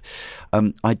Mario World.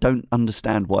 I don't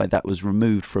understand why that was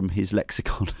removed from his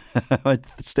lexicon. I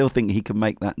still think he can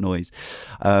make that noise,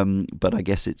 but I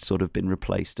guess it's sort of been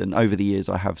replaced. And over the years,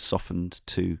 I have softened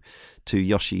to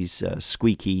Yoshi's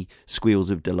squeaky squeals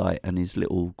of delight and his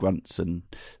little grunts and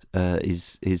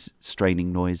his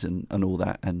straining noise and all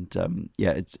that. And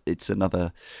it's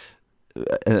another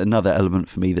element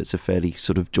for me that's a fairly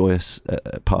sort of joyous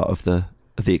part of the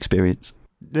experience.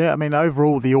 Yeah, I mean,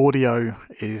 overall the audio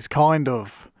is kind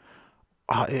of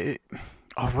I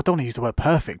don't want to use the word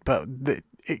perfect, but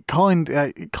it kind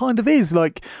of is.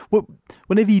 Like,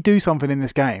 whenever you do something in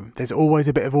this game, there's always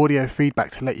a bit of audio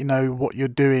feedback to let you know what you're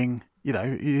doing.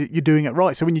 You're doing it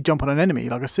right. So when you jump on an enemy,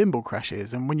 like a cymbal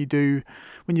crashes, and when you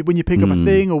pick up a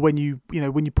thing, or when you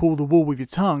pull the wall with your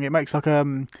tongue, it makes like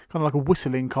kind of like a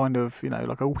whistling kind of,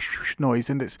 like a whoosh noise.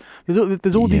 And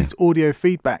there's all these audio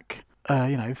feedback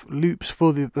loops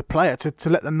for the player to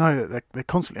let them know that they're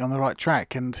constantly on the right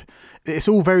track. And it's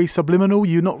all very subliminal.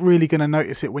 You're not really going to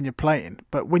notice it when you're playing,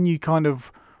 but when you kind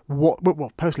of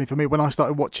personally for me, when I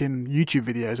started watching YouTube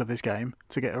videos of this game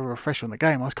to get a refresher on the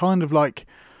game, I was kind of like,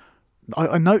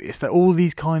 I noticed that all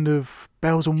these kind of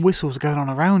bells and whistles going on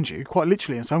around you, quite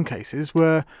literally in some cases,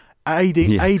 were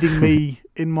aiding me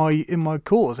in my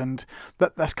cause. And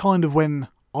that's kind of when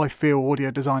I feel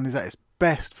audio design is at its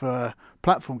best for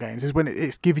platform games is when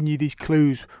it's giving you these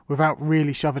clues without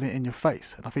really shoving it in your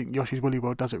face. And I think Yoshi's Woolly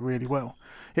World does it really well.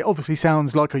 It obviously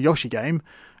sounds like a Yoshi game,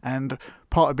 and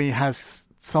part of me has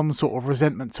some sort of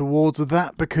resentment towards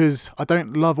that because I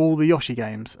don't love all the Yoshi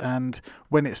games, and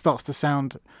when it starts to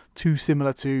sound too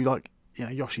similar to like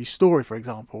Yoshi's Story, for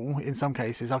example, in some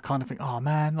cases I kind of think, oh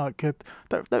man, like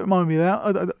don't remind me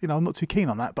of that. I'm not too keen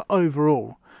on that. But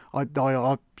overall, I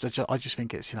just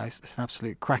think it's it's an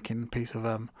absolute cracking piece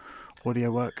of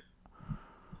audio work.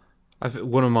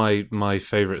 One of my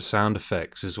favourite sound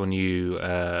effects is when you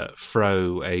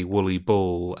throw a woolly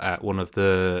ball at one of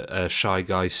the Shy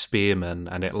Guy spearmen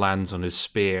and it lands on his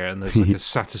spear, and there's like a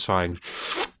satisfying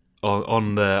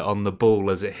on the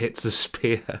ball as it hits the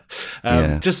spear.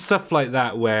 Just stuff like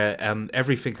that where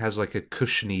everything has like a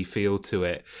cushiony feel to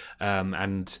it,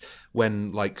 and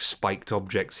when like spiked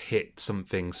objects hit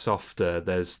something softer,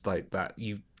 there's like that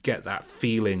you get that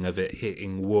feeling of it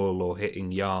hitting wool or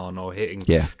hitting yarn or hitting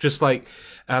just like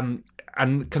and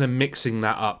kind of mixing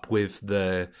that up with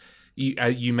the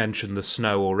you mentioned the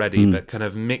snow already, but kind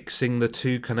of mixing the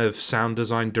two kind of sound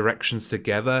design directions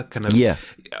together, kind of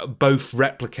both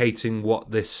replicating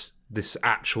what this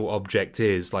actual object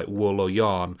is, like wool or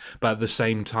yarn, but at the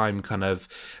same time kind of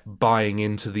buying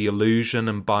into the illusion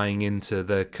and buying into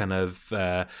the kind of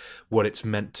what it's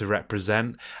meant to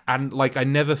represent. And like I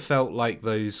never felt like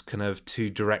those kind of two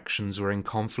directions were in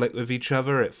conflict with each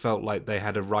other. It felt like they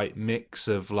had a right mix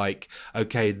of like,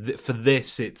 okay, for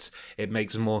this it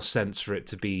makes more sense for it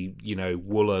to be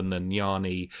woolen and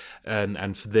yarny,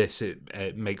 and for this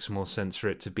it makes more sense for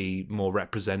it to be more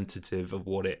representative of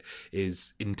what it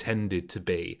is intended to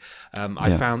be.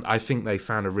 I think they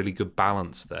found a really good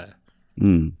balance there.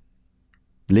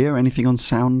 Leah, anything on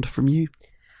sound from you?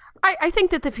 I think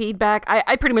that the feedback,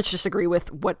 I pretty much just agree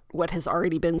with what has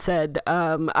already been said.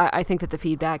 I think that the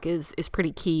feedback is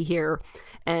pretty key here,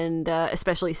 and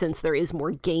especially since there is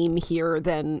more game here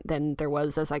than there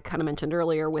was, as I kind of mentioned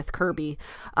earlier, with Kirby.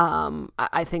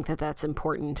 I think that that's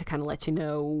important to kind of let you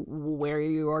know where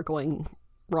you are going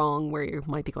wrong, where you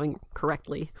might be going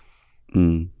correctly.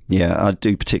 Yeah, I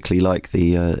do particularly like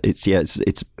the it's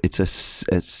a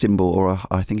cymbal, or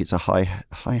I think it's a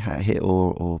hi-hat hit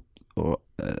or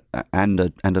and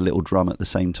a little drum at the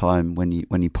same time when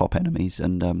you pop enemies,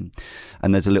 and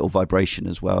there's a little vibration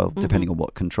as well, depending on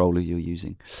what controller you're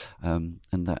using, and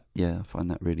that I find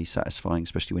that really satisfying,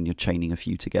 especially when you're chaining a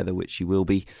few together, which you will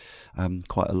be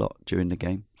quite a lot during the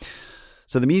game.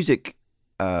 So the music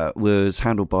was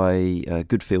handled by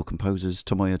good field composers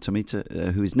Tomoya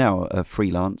Tomita, who is now a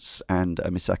freelance, and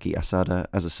Misaki Asada,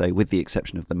 as I say, with the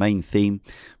exception of the main theme,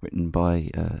 written by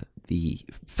the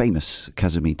famous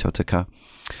Kazumi Totaka.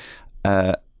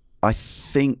 I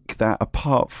think that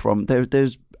apart from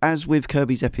there's as with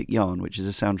Kirby's Epic Yarn, which is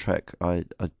a soundtrack I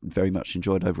very much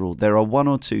enjoyed overall, there are one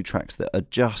or two tracks that are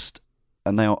just,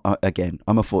 and now again,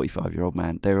 I'm a 45-year-old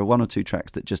man, there are one or two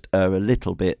tracks that just are a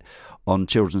little bit on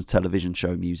children's television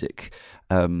show music,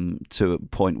 to a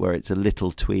point where it's a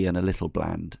little twee and a little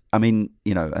bland. I mean,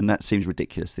 and that seems a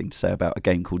ridiculous thing to say about a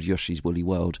game called Yoshi's Woolly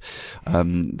World,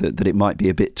 that it might be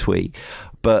a bit twee,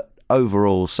 but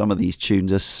overall, some of these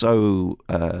tunes are so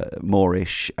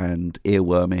Moorish and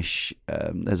earwormish.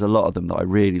 There's a lot of them that I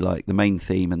really like. The main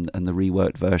theme and the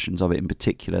reworked versions of it in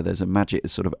particular. There's a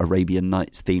sort of Arabian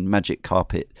Nights theme, magic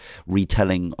carpet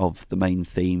retelling of the main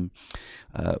theme,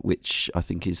 which I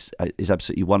think is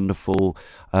absolutely wonderful.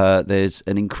 There's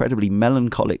an incredibly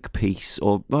melancholic piece,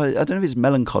 or I don't know if it's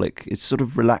melancholic. It's sort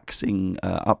of relaxing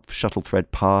up Shuttle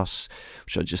Thread Pass,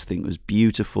 which I just think was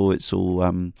beautiful. It's all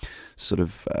sort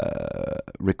of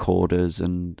recorders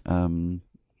and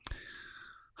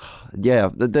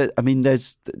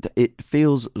it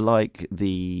feels like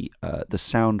the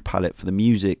sound palette for the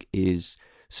music is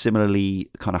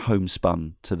similarly kind of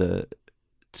homespun to the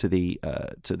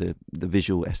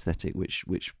visual aesthetic,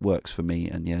 which works for me.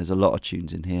 And there's a lot of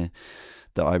tunes in here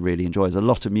that I really enjoy. There's a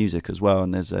lot of music as well,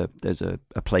 and there's a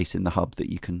place in the hub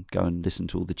that you can go and listen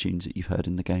to all the tunes that you've heard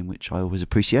in the game, which I always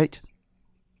appreciate.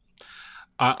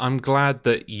 I'm glad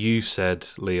that you said,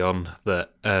 Leon, that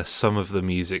some of the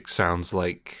music sounds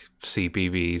like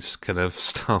CBBS kind of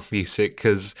style music,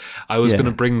 because I was going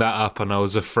to bring that up and I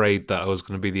was afraid that I was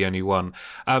going to be the only one.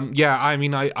 I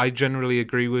mean, I generally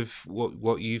agree with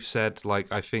what you've said.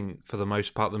 Like, I think for the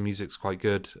most part the music's quite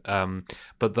good,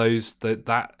 but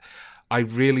that I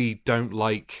really don't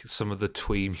like some of the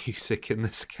twee music in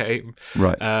this game.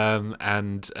 Right.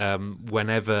 And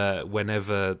whenever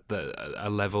a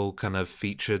level kind of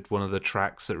featured one of the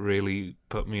tracks that really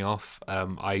put me off,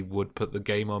 I would put the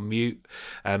game on mute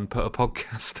and put a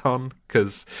podcast on,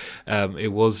 because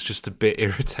it was just a bit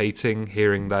irritating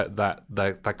hearing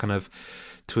that kind of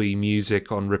twee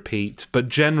music on repeat. But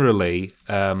generally,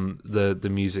 the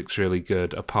music's really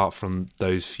good, apart from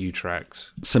those few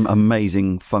tracks. Some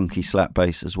amazing funky slap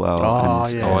bass as well. Oh,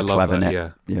 and, yeah. I love clavinet.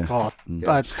 that, yeah. Oh,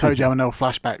 I had Toe Jam and Earl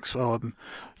flashbacks on,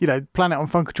 Planet on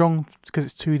Funkatron, because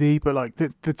it's 2D, but like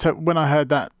when I heard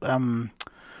that, I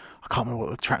can't remember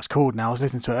what the track's called now. I was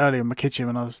listening to it earlier in my kitchen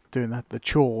when I was doing the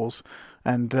chores,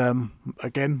 and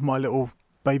again, my little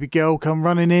baby girl come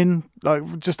running in,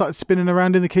 like just started spinning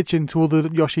around in the kitchen to all the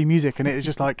Yoshi music, and it was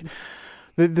just like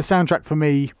the soundtrack for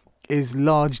me is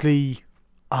largely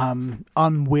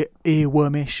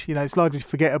earwormish. It's largely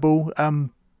forgettable.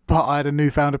 But I had a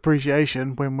newfound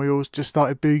appreciation when we all just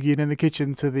started boogieing in the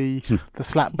kitchen to the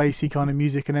slap bassy kind of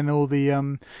music, and then all the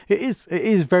it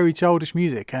is very childish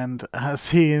music, and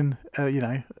seeing a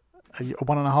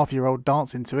 1.5-year-old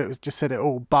dancing to it just said it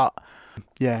all. But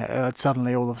yeah,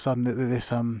 suddenly all of a sudden this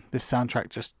soundtrack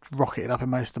just rocketed up in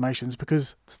my estimations,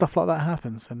 because stuff like that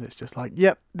happens, and it's just like,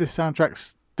 yep, this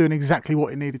soundtrack's doing exactly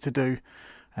what it needed to do,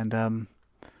 and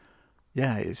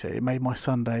it made my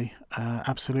Sunday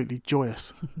absolutely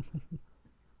joyous.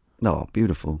 Oh,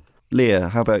 beautiful. Leah,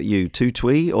 how about you? Too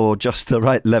twee or just the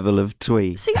right level of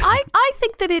twee? See, I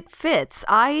think that it fits.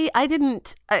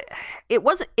 It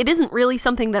isn't really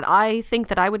something that I think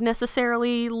that I would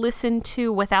necessarily listen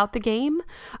to without the game.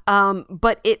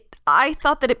 But I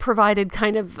thought that it provided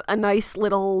kind of a nice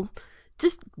little,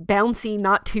 just bouncy,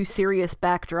 not too serious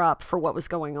backdrop for what was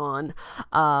going on.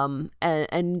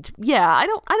 And yeah, I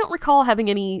don't recall having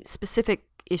any specific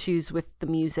issues with the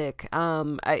music.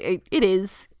 It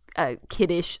is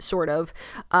kiddish, sort of,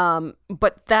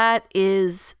 but that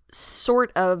is sort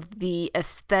of the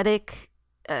aesthetic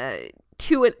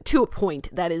to a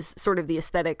point. That is sort of the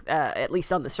aesthetic, at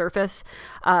least on the surface,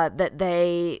 that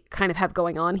they kind of have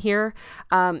going on here.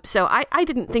 So I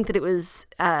didn't think that it was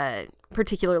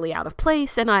particularly out of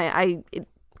place, and it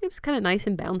was kind of nice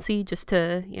and bouncy just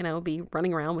to be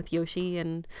running around with Yoshi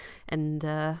and in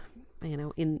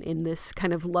this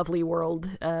kind of lovely world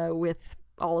with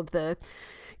all of the.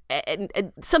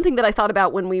 And something that I thought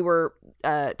about when we were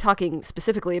talking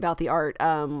specifically about the art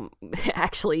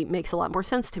actually makes a lot more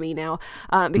sense to me now,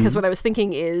 because what I was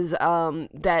thinking is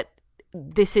that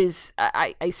this is,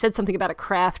 I said something about a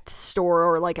craft store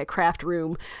or like a craft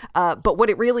room, but what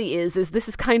it really is this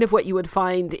is kind of what you would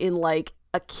find in like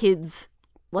a kid's,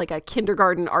 like a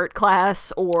kindergarten art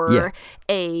class, or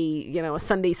a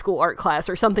Sunday school art class,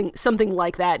 or something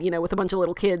like that, with a bunch of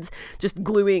little kids just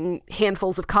gluing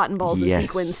handfuls of cotton balls and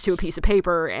sequins to a piece of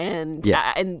paper, and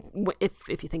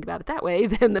if you think about it that way,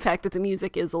 then the fact that the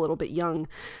music is a little bit young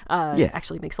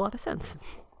actually makes a lot of sense.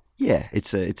 Yeah,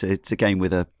 it's a game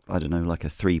with a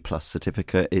 3+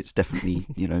 certificate. It's definitely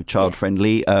child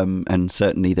friendly, and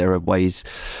certainly there are ways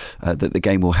that the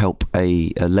game will help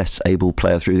a less able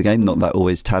player through the game. Not that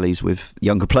always tallies with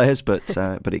younger players, but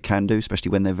it can do, especially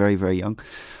when they're very, very young.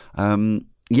 The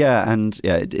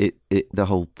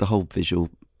whole visual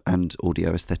and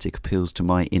audio aesthetic appeals to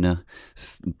my inner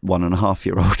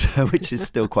 1.5-year-old, which is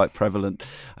still quite prevalent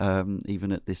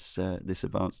even at this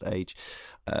advanced age.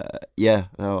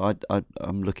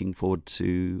 I'm looking forward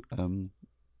to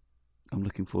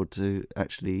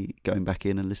actually going back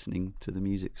in and listening to the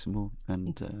music some more.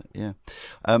 And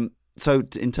so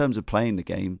in terms of playing the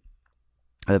game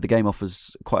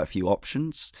offers quite a few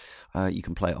options. You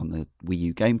can play it on the Wii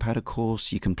U gamepad, of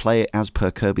course. You can play it as per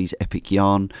Kirby's Epic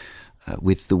Yarn,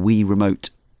 with the Wii remote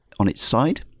on its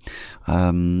side,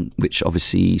 which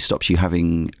obviously stops you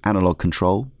having analog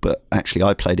control, but actually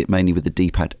I played it mainly with the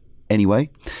D-pad anyway.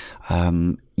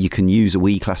 You can use a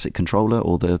Wii Classic controller,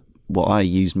 or what I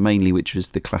used mainly, which was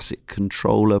the Classic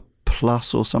Controller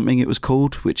Plus or something it was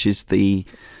called, which is the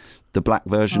black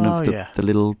version of the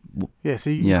little... Yeah, so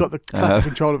you've got the Classic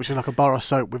Controller, which is like a bar of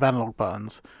soap with analog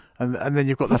buttons, and then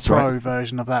you've got the Pro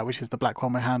version of that, which is the black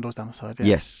one with handles down the side. Yeah.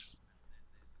 Yes.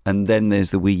 And then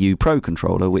there's the Wii U Pro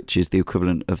controller, which is the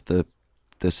equivalent of the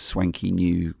swanky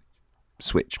new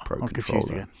Switch Pro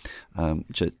controller.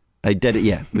 Which it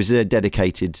was a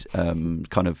dedicated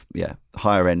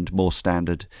higher end, more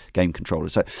standard game controller.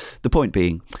 So the point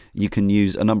being, you can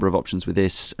use a number of options with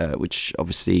this, which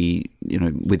obviously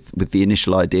with the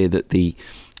initial idea that the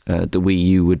Wii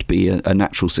U would be a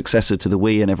natural successor to the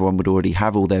Wii, and everyone would already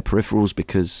have all their peripherals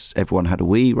because everyone had a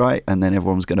Wii, right? And then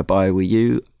everyone was going to buy a Wii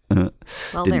U.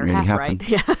 Well, Didn't they're really half happen. right.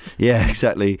 Yeah. Yeah,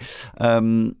 exactly.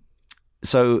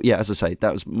 So, yeah, as I say,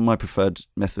 that was my preferred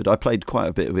method. I played quite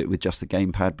a bit of it with just the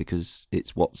gamepad because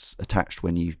it's what's attached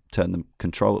when you turn the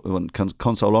console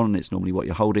on, and it's normally what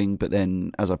you're holding. But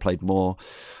then as I played more,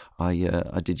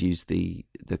 I did use the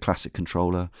classic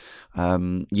controller.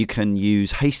 You can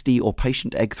use hasty or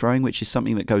patient egg throwing, which is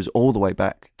something that goes all the way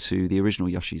back to the original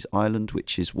Yoshi's Island,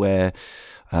 which is where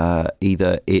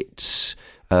either it's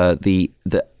the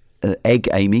egg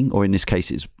aiming, or in this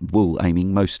case it's wool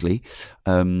aiming mostly,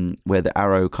 where the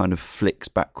arrow kind of flicks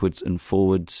backwards and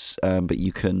forwards, but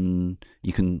you can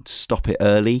stop it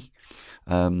early.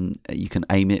 You can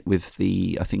aim it with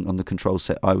I think on the control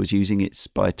set I was using, it's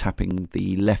by tapping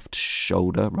the left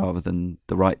shoulder rather than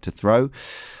the right to throw.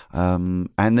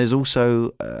 And there's also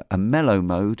a mellow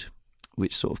mode,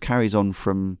 which sort of carries on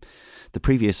from the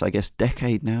previous, I guess,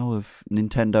 decade now of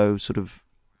Nintendo sort of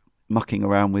mucking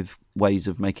around with ways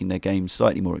of making their games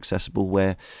slightly more accessible,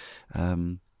 where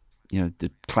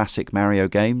the classic Mario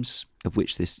games, of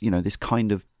which this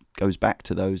kind of goes back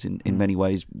to those in many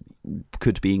ways,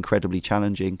 could be incredibly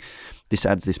challenging. This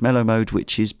adds this mellow mode,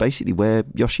 which is basically where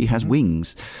Yoshi has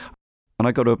wings. And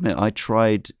I got to admit, I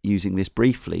tried using this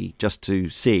briefly just to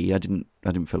see. I didn't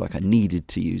feel like I needed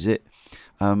to use it.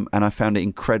 And I found it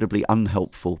incredibly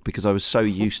unhelpful because I was so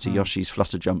used to Yoshi's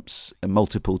flutter jumps and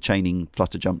multiple chaining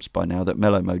flutter jumps by now that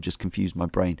mellow mode just confused my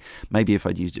brain. Maybe if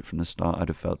I'd used it from the start, I'd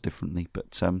have felt differently.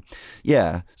 But so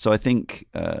I think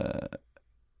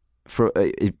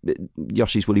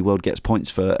Yoshi's Woolly World gets points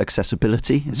for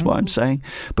accessibility, is what I'm saying.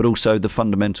 But also the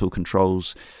fundamental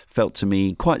controls felt to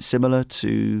me quite similar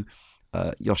to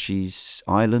Yoshi's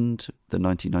Island, the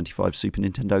 1995 Super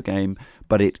Nintendo game,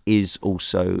 but it is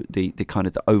also the kind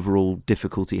of the overall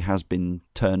difficulty has been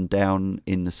turned down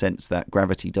in the sense that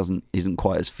gravity isn't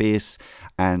quite as fierce,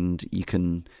 and you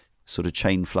can sort of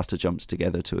chain flutter jumps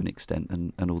together to an extent,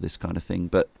 and all this kind of thing.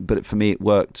 But for me, it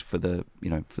worked for the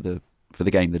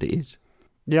game that it is.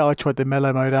 Yeah, I tried the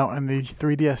mellow mode out in the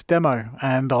 3DS demo,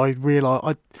 and I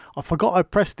realised I forgot I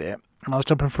pressed it, and I was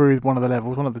jumping through one of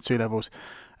the two levels,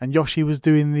 and Yoshi was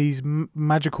doing these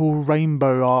magical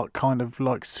rainbow art kind of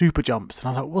like super jumps,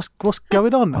 and I was like, what's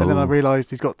going on? And then I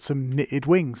realised he's got some knitted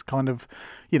wings, kind of,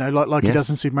 like he does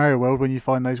in Super Mario World when you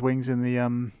find those wings in the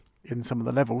in some of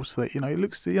the levels. So that it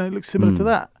looks similar to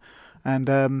that, and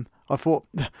I thought,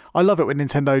 I love it when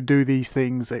Nintendo do these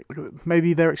things.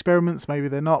 Maybe they're experiments, maybe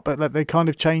they're not, but they kind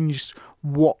of changed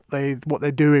what they're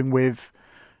doing with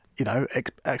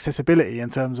accessibility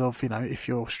in terms of if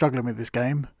you're struggling with this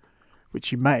game,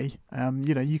 which you may,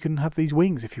 you can have these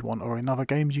wings if you want, or in other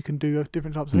games you can do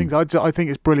different types of things. I think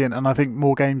it's brilliant, and I think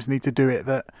more games need to do it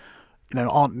that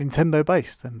aren't Nintendo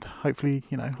based, and hopefully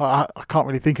I can't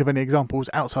really think of any examples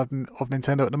outside of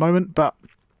Nintendo at the moment, but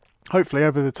hopefully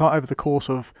over the course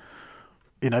of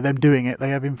them doing it, they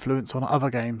have influence on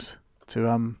other games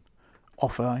to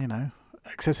offer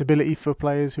accessibility for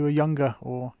players who are younger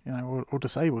or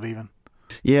disabled even.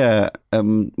 Yeah,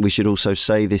 we should also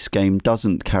say this game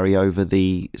doesn't carry over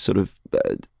the sort of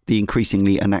the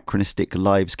increasingly anachronistic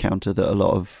lives counter that a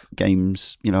lot of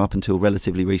games, up until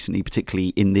relatively recently, particularly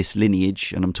in this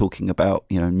lineage, and I'm talking about,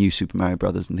 new Super Mario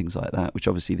Brothers and things like that, which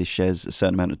obviously this shares a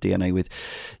certain amount of DNA with.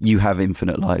 You have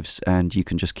infinite lives, and you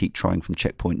can just keep trying from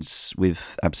checkpoints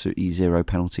with absolutely zero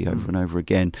penalty over and over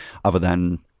again, other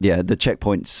than the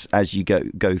checkpoints as you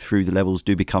go through the levels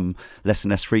do become less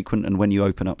and less frequent, and when you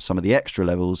open up some of the extra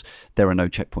levels, there are no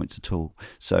checkpoints at all.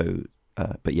 So,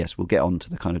 but yes, we'll get on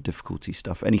to the kind of difficulty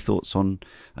stuff. Any thoughts on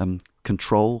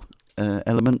control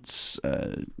elements?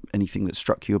 Anything that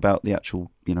struck you about the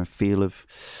actual, feel of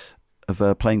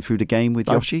playing through the game with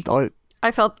Yoshi?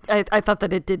 I thought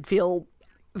that it did feel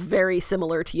very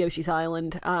similar to Yoshi's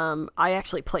Island. I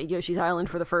actually played Yoshi's Island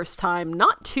for the first time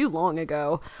not too long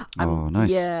ago. Nice.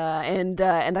 Yeah, and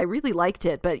I really liked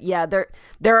it. But yeah,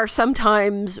 there are some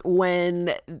times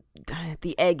when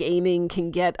the egg aiming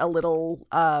can get a little.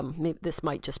 Maybe this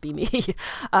might just be me,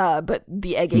 but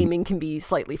the egg aiming can be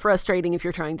slightly frustrating if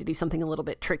you're trying to do something a little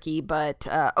bit tricky. But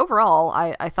overall,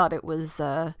 I thought it was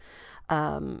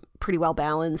pretty well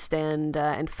balanced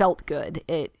and felt good.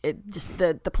 It just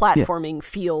the platforming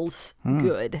feels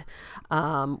good,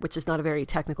 which is not a very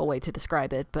technical way to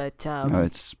describe it, but no,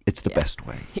 it's the best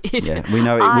way. We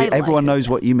know it. Everyone knows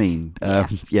what you mean.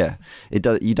 It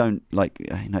does. You don't like.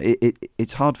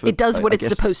 It's hard for. It does what it's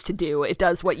supposed to do. It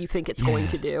does what you think it's going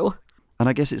to do. And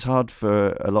I guess it's hard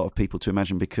for a lot of people to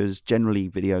imagine because generally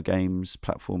video games,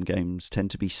 platform games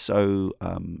tend to be so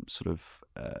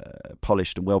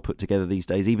polished and well put together these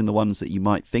days. Even the ones that you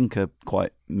might think are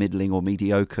quite middling or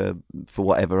mediocre for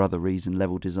whatever other reason,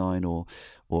 level design or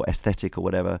aesthetic or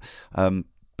whatever.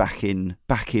 Back in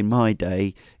my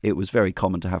day, it was very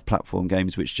common to have platform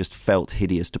games which just felt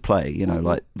hideous to play. You know,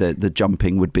 like the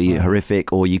jumping would be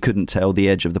horrific, or you couldn't tell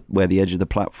where the edge of the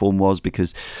platform was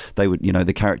because they would,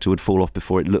 the character would fall off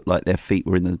before it looked like their feet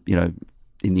were in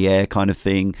the air kind of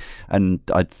thing. And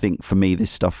I think for me, this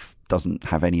stuff doesn't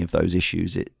have any of those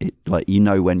issues. It like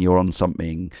when you're on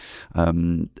something,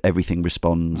 everything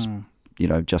responds.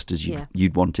 Just as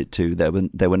you'd want it to.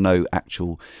 There were no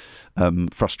actual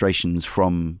frustrations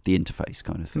from the interface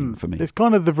kind of thing for me. It's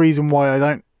kind of the reason why I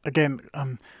don't, again,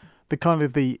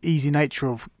 the easy nature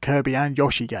of Kirby and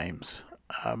Yoshi games,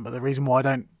 but the reason why I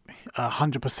don't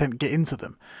 100% get into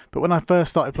them. But when I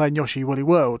first started playing Yoshi Woolly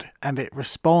World, and it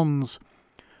responds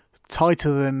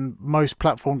tighter than most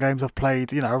platform games I've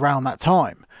played, around that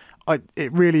time,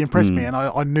 it really impressed me, and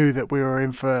I knew that we were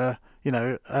in for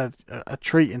a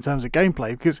treat in terms of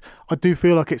gameplay, because I do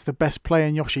feel like it's the best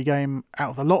playing Yoshi game out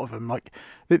of a lot of them. Like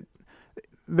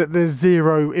there's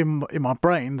zero in my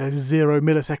brain. There's 0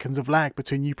 milliseconds of lag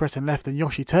between you pressing left and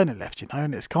Yoshi turning left.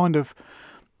 And it's kind of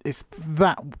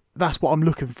that's what I'm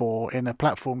looking for in a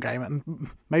platform game,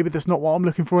 and maybe that's not what I'm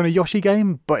looking for in a Yoshi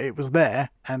game, but it was there,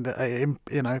 and it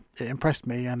impressed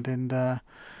me, and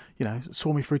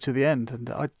saw me through to the end.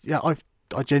 And I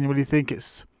genuinely think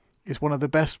it's one of the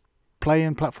best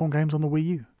playing platform games on the Wii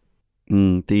U.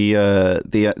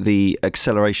 The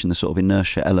acceleration, the sort of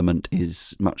inertia element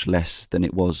is much less than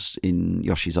it was in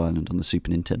Yoshi's Island on the Super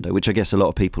Nintendo, which I guess a lot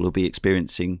of people will be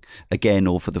experiencing again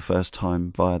or for the first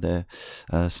time via their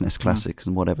SNES Classics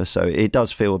and whatever. So it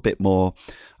does feel a bit more,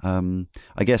 I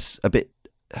guess, a bit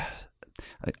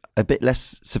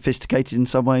less sophisticated in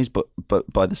some ways, but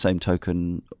by the same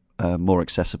token, more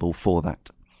accessible for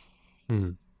that.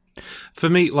 For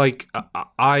me, like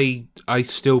I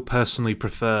still personally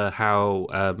prefer how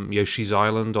Yoshi's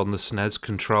Island on the SNES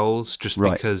controls, just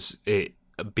because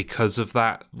of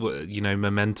that,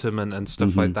 momentum and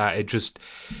stuff like that.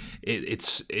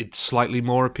 It's slightly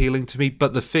more appealing to me.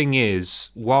 But the thing is,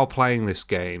 while playing this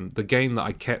game, the game that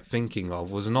I kept thinking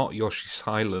of was not Yoshi's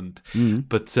Island,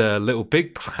 but Little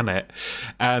Big Planet,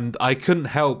 and I couldn't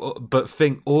help but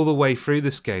think all the way through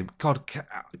this game, God,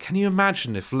 can you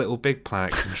imagine if Little Big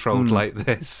Planet controlled like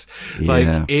this?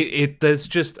 Like there's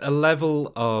just a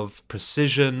level of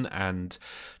precision and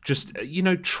just,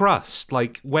 trust.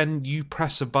 Like when you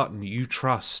press a button, you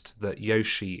trust that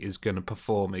Yoshi is going to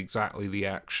perform exactly the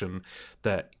action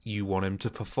that you want him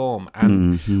to perform.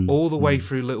 And all the way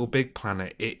through Little Big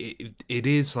Planet, it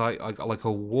is like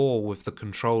a war with the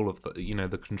control of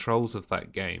the controls of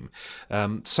that game.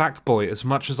 Sackboy, as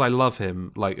much as I love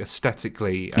him, like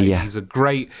aesthetically, he's a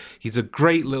great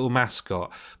little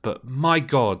mascot, but my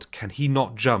God, can he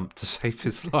not jump to save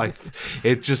his life?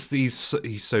 It just, he's so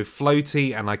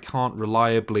floaty, and I can't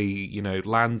reliably,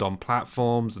 land on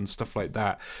platforms and stuff like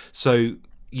that. So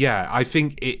yeah, I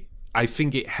think it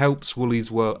helps Woolly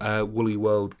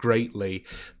World greatly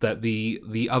that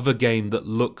the other game that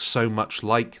looks so much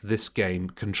like this game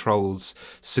controls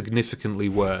significantly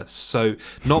worse. So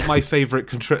not my favorite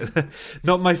controlling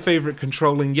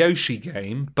Yoshi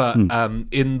game, but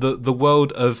in the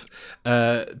world of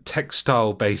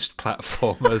textile based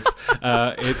platformers,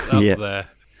 it's up there.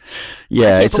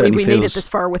 Yeah, I can't believe we made it this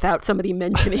far without somebody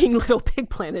mentioning Little Big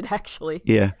Planet, actually.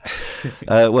 Yeah.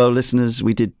 Well, listeners,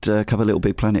 we did cover Little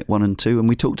Big Planet 1 and 2, and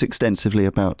we talked extensively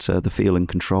about the feel and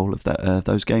control of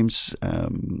those games.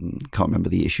 Can't remember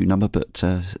the issue number, but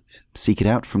seek it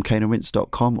out from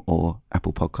caneandrinse.com or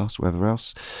Apple Podcasts, wherever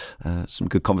else. Some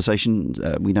good conversation.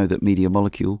 We know that Media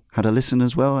Molecule had a listen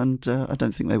as well, and I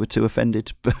don't think they were too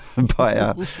offended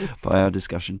by our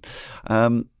discussion.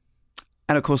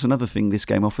 And of course, another thing this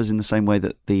game offers, in the same way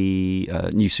that the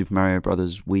new Super Mario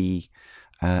Brothers Wii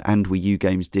and Wii U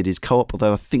games did, is co-op.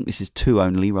 Although I think this is two player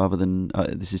only rather than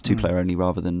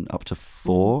up to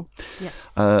 4.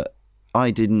 Yes.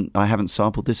 I haven't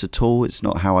sampled this at all. It's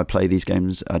not how I play these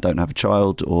games. I don't have a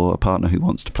child or a partner who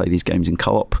wants to play these games in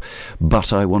co-op,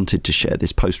 but I wanted to share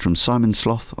this post from Simon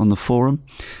Sloth on the forum,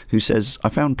 who says, I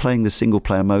found playing the single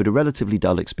player mode a relatively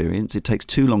dull experience. It takes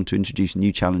too long to introduce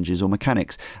new challenges or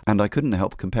mechanics, and I couldn't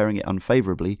help comparing it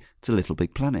unfavourably to Little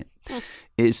Big Planet.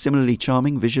 It is similarly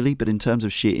charming visually, but in terms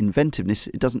of sheer inventiveness,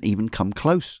 it doesn't even come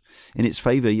close. In its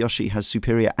favour, Yoshi has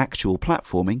superior actual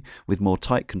platforming, with more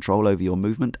tight control over your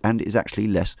movement, and is actually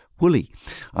less woolly.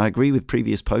 I agree with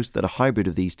previous posts that a hybrid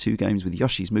of these two games with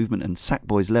Yoshi's movement and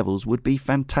Sackboy's levels would be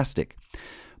fantastic.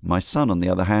 My son, on the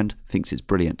other hand, thinks it's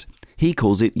brilliant. He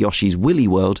calls it Yoshi's Willy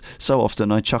World. So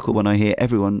often I chuckle when I hear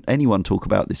anyone talk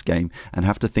about this game and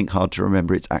have to think hard to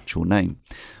remember its actual name.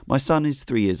 My son is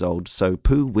 3 years old, so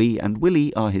Pooh, Wee and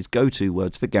Willy are his go-to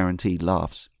words for guaranteed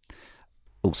laughs.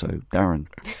 Also, Darren.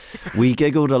 We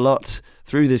giggled a lot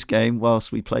through this game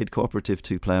whilst we played cooperative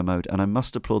 2-player mode, and I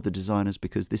must applaud the designers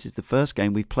because this is the first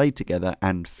game we've played together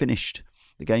and finished.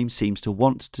 The game seems to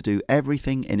want to do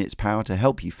everything in its power to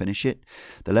help you finish it.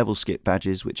 The level skip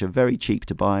badges, which are very cheap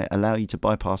to buy, allow you to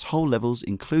bypass whole levels,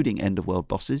 including end-of-world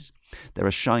bosses. There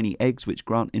are shiny eggs which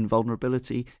grant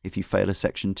invulnerability if you fail a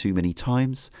section too many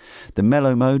times. The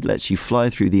mellow mode lets you fly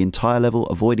through the entire level,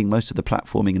 avoiding most of the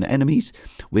platforming and enemies.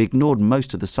 We ignored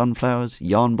most of the sunflowers,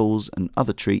 yarn balls and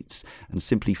other treats, and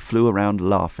simply flew around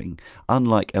laughing,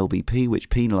 unlike LBP, which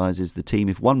penalises the team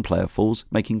if one player falls,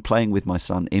 making playing with my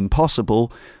son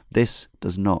impossible. This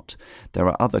does not. There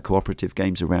are other cooperative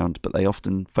games around, but they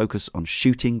often focus on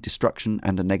shooting, destruction,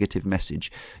 and a negative message.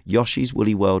 Yoshi's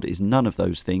Woolly World is none of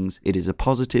those things. It is a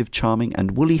positive, charming,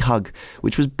 and woolly hug,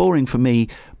 which was boring for me,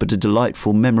 but a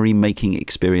delightful memory-making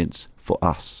experience for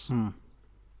us.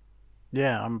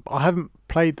 Yeah, I haven't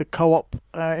played the co-op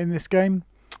in this game,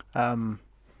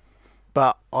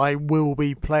 but I will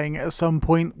be playing it at some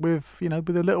point with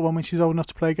the little one when she's old enough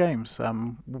to play games.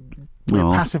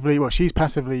 She's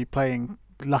passively playing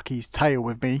Lucky's Tale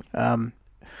with me,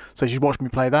 so she's watched me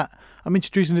play that. I'm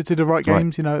introducing her to the right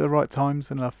games, at the right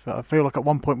times, and I feel like at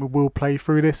one point we will play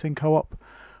through this in co-op.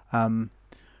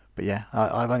 But yeah,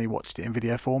 I've only watched it in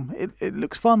video form. It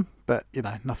looks fun, but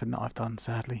nothing that I've done,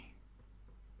 sadly.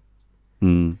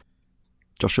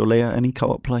 Josh or Leah, any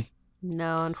co-op play?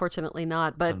 No, unfortunately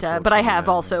not. But I have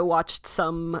also watched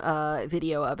some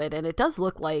video of it, and it does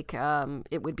look like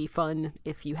it would be fun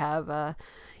if you have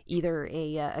either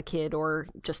a kid or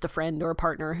just a friend or a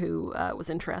partner who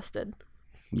was interested.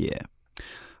 Yeah.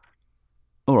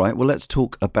 All right, well, let's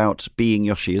talk about being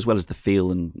Yoshi as well as the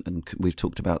feel, and we've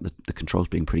talked about the controls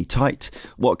being pretty tight.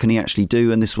 What can he actually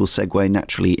do? And this will segue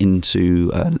naturally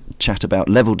into chat about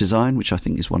level design, which I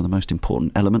think is one of the most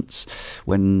important elements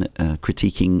when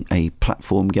critiquing a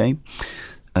platform game.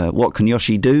 What can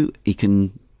Yoshi do? He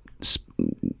can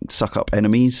suck up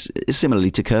enemies, similarly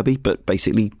to Kirby, but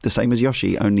basically the same as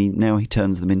Yoshi, only now he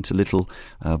turns them into little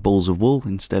balls of wool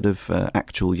instead of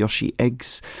actual Yoshi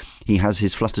eggs. He has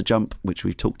his flutter jump, which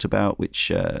we've talked about,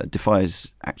 which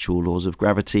defies actual laws of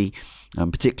gravity,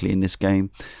 particularly in this game,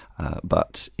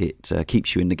 but it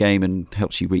keeps you in the game and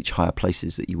helps you reach higher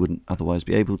places that you wouldn't otherwise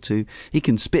be able to. He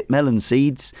can spit melon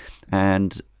seeds,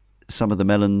 and some of the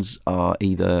melons are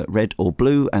either red or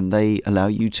blue, and they allow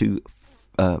you to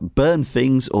burn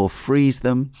things or freeze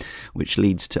them, which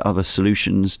leads to other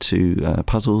solutions to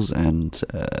puzzles and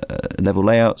level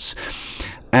layouts.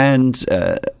 And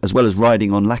as well as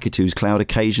riding on Lakitu's Cloud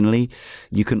occasionally,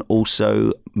 you can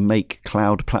also make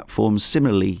cloud platforms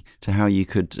similarly to how you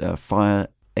could fire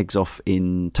eggs off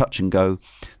in Touch and Go.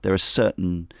 There are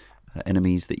certain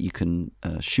enemies that you can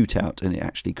shoot out, and it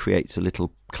actually creates a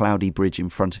little cloudy bridge in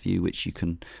front of you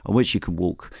on which you can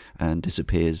walk, and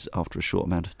disappears after a short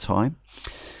amount of time.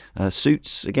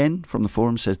 Suits, again, from the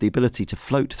forum, says the ability to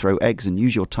float, throw eggs and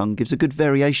use your tongue gives a good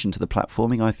variation to the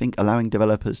platforming, I think, allowing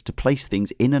developers to place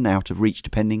things in and out of reach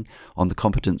depending on the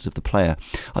competence of the player.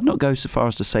 I'd not go so far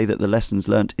as to say that the lessons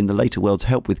learnt in the later worlds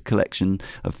help with collection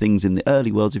of things in the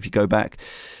early worlds if you go back.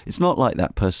 It's not like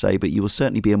that per se, but you will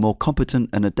certainly be a more competent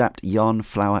and adept yarn,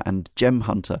 flower and gem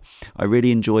hunter. I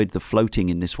really enjoyed the floating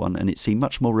in this one, and it seemed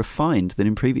much more refined than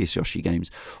in previous Yoshi games,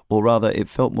 or rather it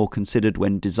felt more considered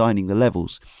when designing the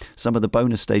levels. Some of the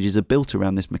bonus stages are built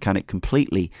around this mechanic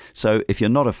completely, so if you're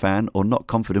not a fan or not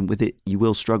confident with it, you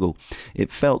will struggle.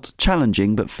 It felt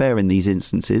challenging but fair in these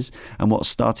instances, and what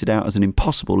started out as an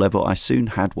impossible level I soon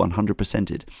had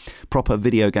 100%ed. Proper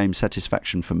video game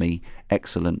satisfaction for me.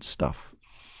 Excellent stuff.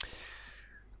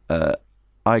 I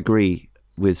agree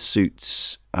with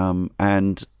Suits,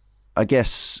 and I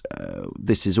guess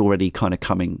this is already kind of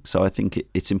coming, so I think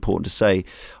it's important to say,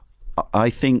 I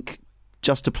think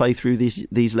just to play through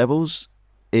these levels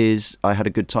I had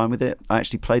a good time with it. I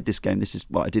actually played this game. This is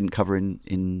what I didn't cover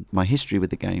in my history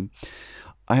with the game.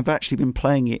 I have actually been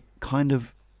playing it kind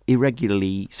of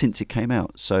irregularly since it came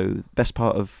out. So best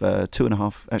part of more than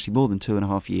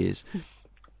 2.5 years.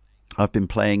 I've been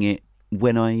playing it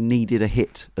when I needed a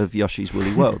hit of Yoshi's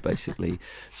Woolly World, basically.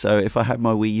 So if I had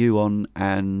my Wii U on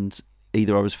and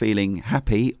either I was feeling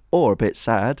happy or a bit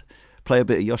sad, play a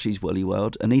bit of Yoshi's Woolly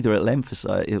World, and either it'll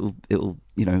emphasize, it'll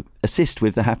assist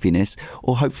with the happiness,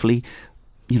 or hopefully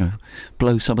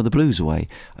blow some of the blues away.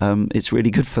 It's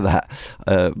really good for that,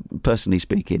 personally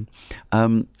speaking.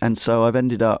 And so I've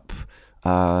ended up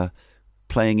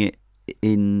playing it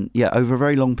over a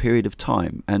very long period of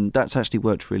time, and that's actually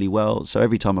worked really well. So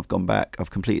every time I've gone back, I've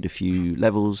completed a few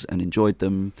levels and enjoyed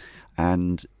them,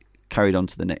 and carried on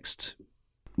to the next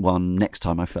one next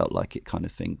time I felt like it, kind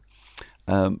of thing.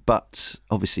 But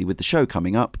obviously with the show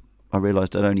coming up, I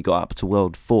realised I'd only got up to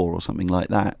World 4 or something like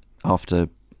that after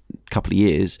couple of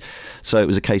years, so it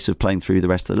was a case of playing through the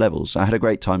rest of the levels. I had a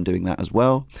great time doing that as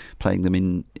well, playing them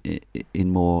in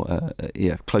more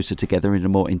closer together in a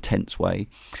more intense way.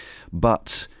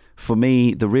 But for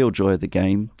me, the real joy of the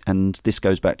game, and this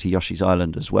goes back to Yoshi's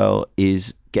Island as well,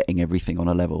 is getting everything on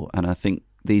a level. And I think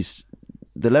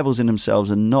the levels in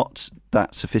themselves are not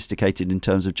that sophisticated in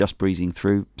terms of just breezing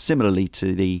through, similarly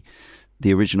to the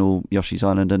original Yoshi's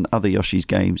Island and other Yoshi's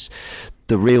games.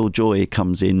 The real joy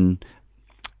comes in,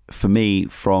 for me,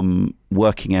 from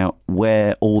working out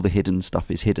where all the hidden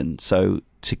stuff is hidden. So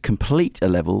to complete a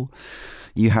level,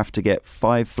 you have to get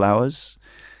 5 flowers,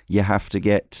 you have to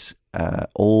get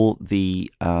all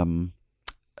the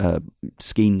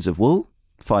skeins of wool,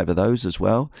 5 of those as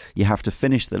well, you have to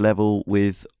finish the level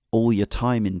with all your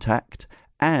time intact,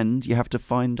 and you have to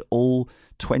find all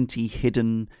 20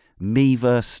 hidden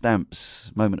Miiverse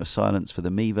stamps. Moment of silence for the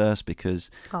Miiverse,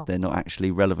 because they're not actually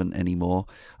relevant anymore.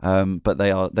 But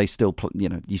they still,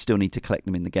 you still need to collect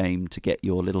them in the game to get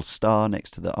your little star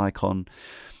next to the icon.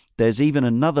 There's even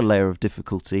another layer of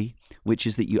difficulty, which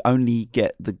is that you only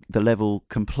get the level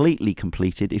completely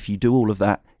completed if you do all of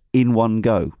that in one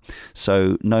go.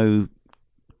 So no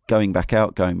going back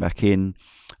out, going back in.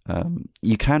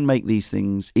 You can make these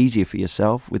things easier for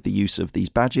yourself with the use of these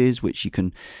badges, which you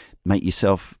can make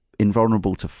yourself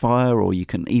invulnerable to fire, or you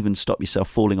can even stop yourself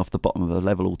falling off the bottom of a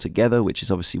level altogether, which is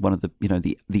obviously one of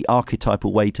the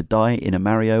archetypal way to die in a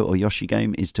Mario or Yoshi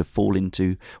game, is to fall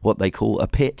into what they call a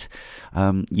pit.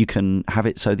 You can have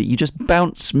it so that you just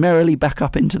bounce merrily back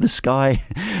up into the sky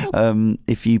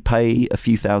if you pay a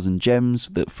few thousand gems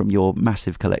from your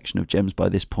massive collection of gems by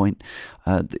this point.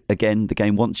 Again, the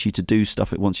game wants you to do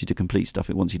stuff, it wants you to complete stuff,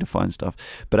 it wants you to find stuff,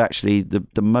 but actually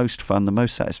the most fun, the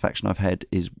most satisfaction I've had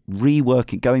is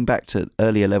going back to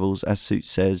earlier levels, as Suit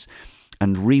says,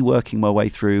 and reworking my way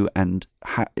through and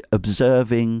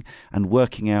observing and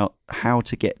working out how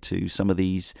to get to some of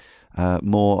these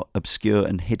more obscure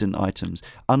and hidden items.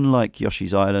 Unlike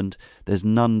Yoshi's Island, there's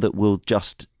none that will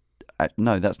just...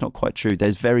 No, that's not quite true.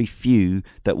 There's very few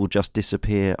that will just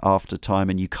disappear after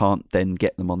time and you can't then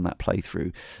get them on that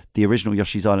playthrough. The original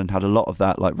Yoshi's Island had a lot of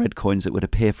that, like red coins that would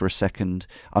appear for a second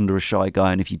under a Shy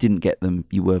Guy, and if you didn't get them,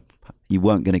 you weren't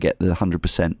going to get the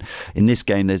 100%. In this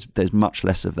game, there's much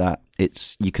less of that.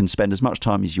 You can spend as much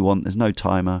time as you want. There's no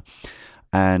timer.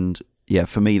 And yeah,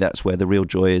 for me, that's where the real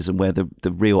joy is, and where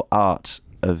the real art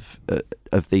of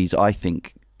these, I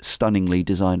think, stunningly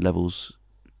designed levels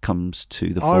comes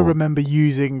to the fore. I remember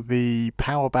using the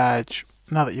power badge,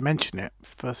 now that you mention it,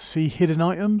 for see hidden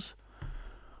items,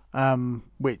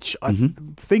 which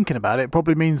thinking about it,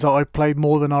 probably means that I played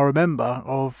more than I remember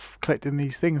of collecting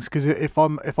these things, because if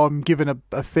I'm given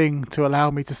a thing to allow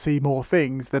me to see more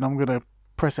things, then I'm going to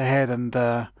press ahead and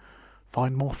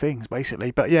find more things,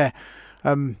 basically. But yeah,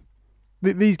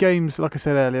 these games, like I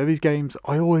said earlier,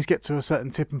 I always get to a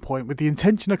certain tipping point with the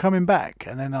intention of coming back,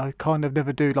 and then I kind of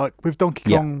never do. Like with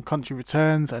Donkey Kong Country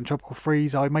Returns and Tropical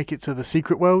Freeze, I make it to the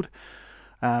secret world,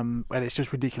 and it's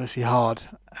just ridiculously hard.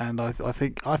 And I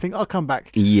think I'll come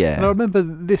back. Yeah. And I remember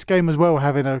this game as well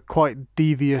having a quite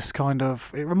devious kind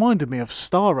of... It reminded me of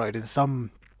Star Road in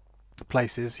some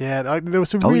places. Yeah, there were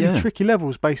some really tricky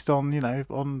levels based on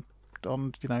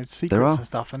secrets and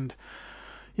stuff. And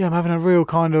yeah, I'm having a real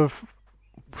kind of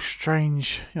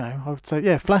strange, I would say,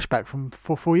 flashback from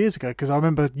 4 years ago, because I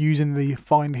remember using the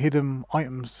find hidden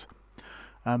items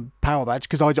power badge,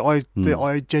 because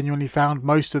I genuinely found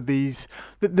most of these,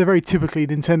 they're very typically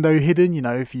Nintendo hidden.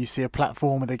 If you see a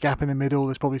platform with a gap in the middle,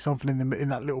 there's probably something in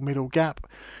that little middle gap.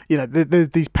 There's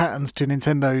these patterns to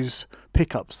Nintendo's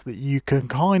pickups that you can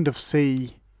kind of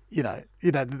see.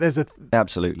 There's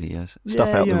absolutely, yes, stuff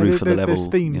out the roof of the level. There's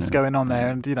themes going on there,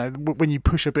 and when you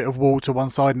push a bit of wall to one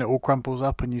side and it all crumples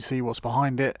up and you see what's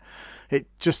behind it,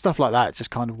 just stuff like that just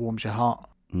kind of warms your heart.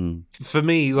 For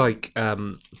me, like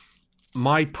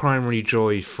my primary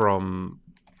joy from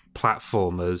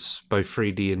platformers, both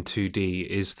 3D and 2D,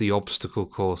 is the obstacle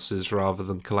courses rather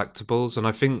than collectibles, and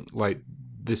I think like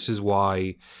this is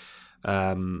why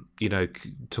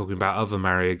talking about other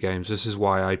Mario games, this is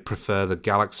why I prefer the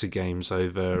Galaxy games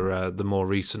over the more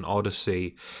recent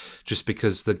Odyssey, just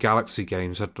because the Galaxy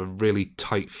games had a really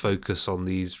tight focus on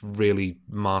these really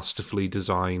masterfully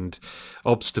designed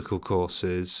obstacle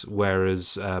courses,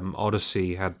 whereas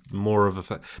Odyssey had more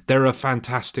of there are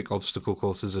fantastic obstacle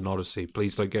courses in Odyssey,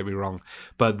 please don't get me wrong,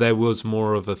 but there was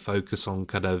more of a focus on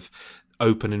kind of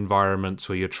open environments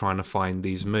where you're trying to find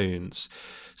these moons.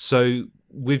 So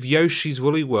with Yoshi's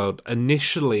Woolly World,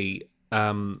 initially,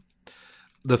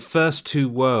 the first two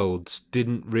worlds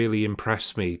didn't really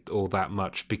impress me all that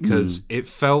much because it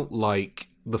felt like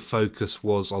the focus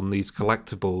was on these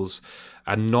collectibles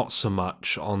and not so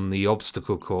much on the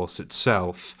obstacle course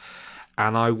itself.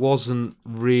 And I wasn't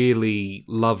really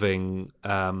loving...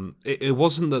 It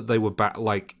wasn't that they were bad,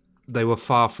 like, they were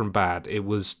far from bad. It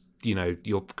was...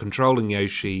 you're controlling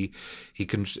Yoshi, he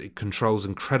controls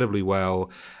incredibly well,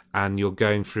 and you're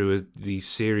going through these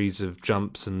series of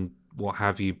jumps and what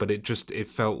have you, but it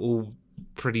felt all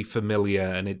pretty familiar,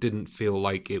 and it didn't feel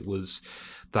like it was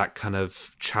that kind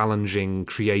of challenging,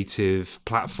 creative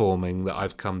platforming that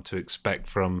I've come to expect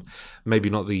from maybe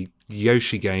not the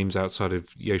Yoshi games outside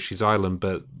of Yoshi's Island,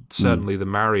 but certainly the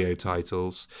Mario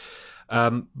titles.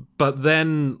 But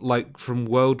then, like, from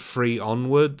World 3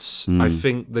 onwards, I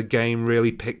think the game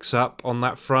really picks up on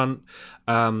that front.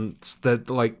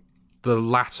 The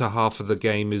latter half of the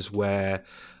game is where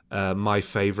my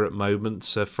favourite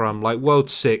moments are from. Like, World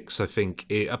 6, I think,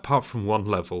 apart from one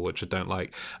level, which I don't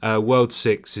like, World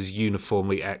 6 is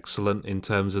uniformly excellent in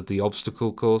terms of the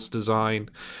obstacle course design.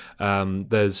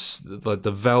 There's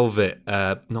the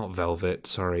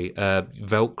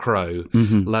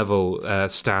Velcro level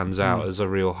stands out as a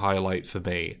real highlight for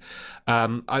me.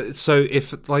 So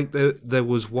if, like, there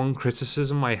was one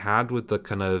criticism I had with the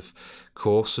kind of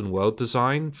course and world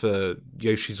design for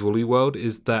Yoshi's Woolly World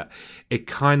is that it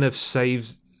kind of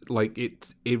saves, like,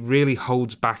 it really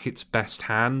holds back its best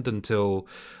hand until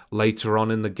later on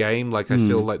in the game. Like, I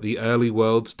feel like the early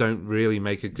worlds don't really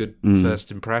make a good first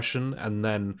impression, and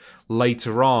then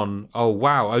later on, oh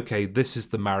wow, okay, this is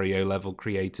the Mario level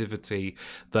creativity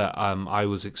that I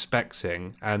was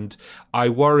expecting. And I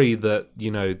worry that,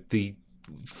 the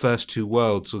first two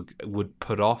worlds would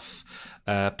put off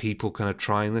people kind of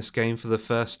trying this game for the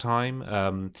first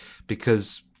time,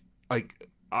 because, like,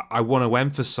 I want to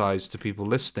emphasize to people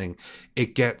listening,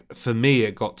 for me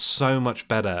it got so much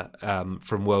better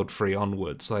from World 3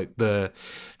 onwards. Like,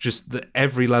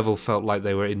 every level felt like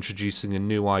they were introducing a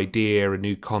new idea, a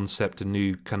new concept, a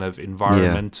new kind of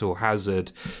environmental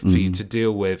hazard for you to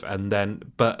deal with, and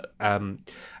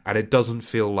it doesn't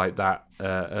feel like that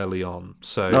early on.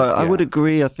 So no, I would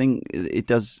agree. I think it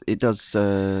does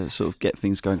sort of get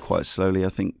things going quite slowly. I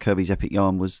think Kirby's Epic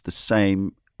Yarn was the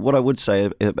same. What I would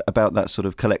say about that sort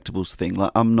of collectibles thing,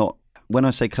 like, when I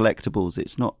say collectibles,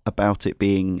 it's not about it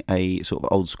being a sort of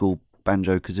old school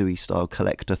Banjo-Kazooie style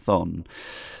collectathon.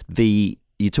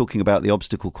 You're talking about the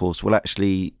obstacle course. Well,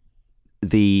 actually,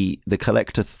 the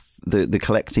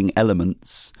collecting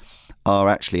elements are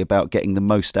actually about getting the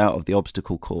most out of the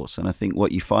obstacle course. And I think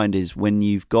what you find is when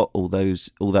you've got all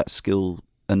that skill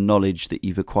and knowledge that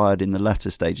you've acquired in the latter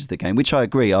stages of the game, which I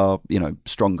agree are,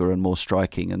 stronger and more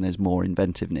striking, and there's more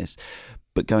inventiveness.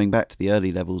 But going back to the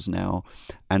early levels now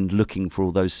and looking for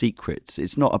all those secrets,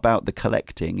 it's not about the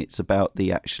collecting, it's about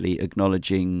the actually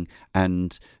acknowledging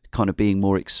and kind of being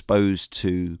more exposed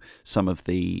to some of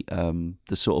the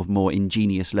sort of more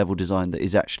ingenious level design that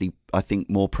is actually, I think,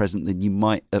 more present than you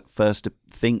might at first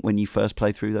think when you first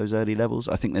play through those early levels.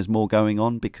 I think there's more going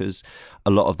on because a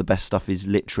lot of the best stuff is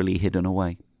literally hidden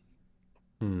away.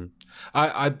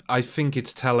 I think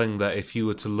it's telling that if you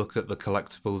were to look at the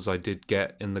collectibles I did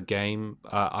get in the game,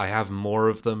 I have more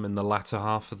of them in the latter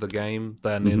half of the game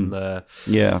than in the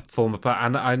former part,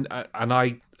 and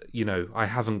I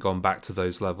haven't gone back to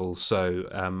those levels, so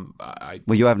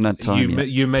well, you haven't had time.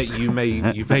 You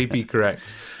may be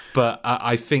correct, but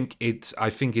I think it's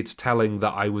telling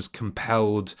that I was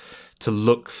compelled to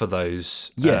look for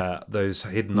those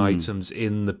hidden items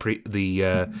in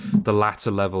the latter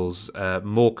levels,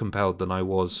 more compelled than I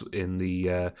was in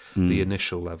the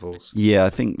initial levels. Yeah,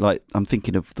 I think, like, I'm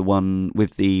thinking of the one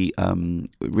with the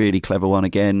really clever one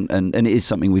again, and it is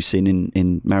something we've seen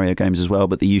in Mario games as well,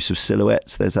 but the use of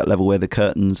silhouettes. There's that level where the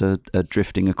curtains are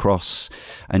drifting across,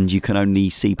 and you can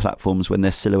only see platforms when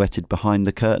they're silhouetted behind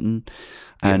the curtain.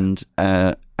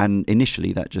 And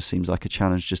initially that just seems like a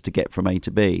challenge just to get from A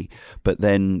to B. But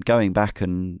then going back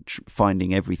and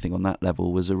finding everything on that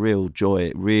level was a real joy.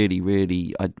 It really,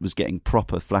 really, I was getting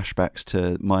proper flashbacks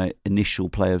to my initial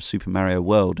play of Super Mario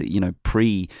World,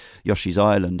 pre Yoshi's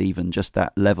Island, even just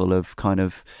that level of kind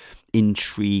of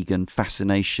intrigue and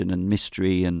fascination and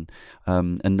mystery and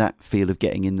that feel of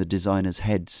getting in the designers'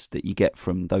 heads that you get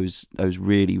from those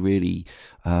really, really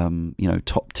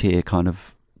top tier kind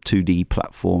of 2D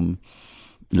platform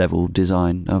level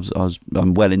design.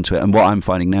 I'm well into it, and what I'm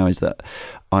finding now is that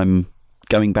I'm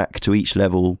going back to each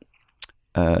level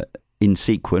in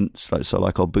sequence.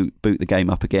 Like I'll boot the game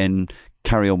up again,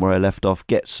 carry on where I left off,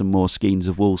 get some more skeins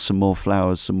of wool, some more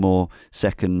flowers, some more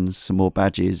seconds, some more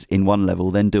badges in one level,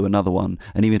 then do another one.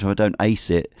 And even if I don't ace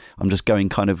it, I'm just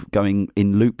going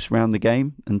in loops around the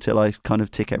game until I kind of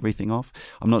tick everything off.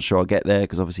 I'm not sure I'll get there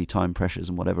because obviously time pressures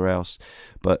and whatever else.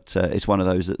 But it's one of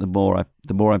those that the more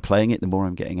I'm playing it, the more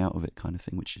I'm getting out of it, kind of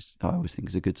thing, which is I always think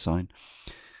is a good sign.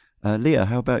 Leah,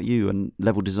 how about you and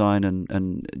level design,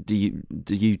 and do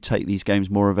you take these games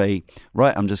more of a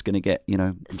right? I'm just going to get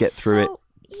through it.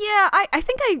 Yeah, I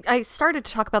think I started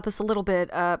to talk about this a little bit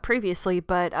previously,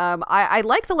 but I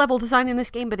like the level design in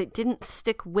this game, but it didn't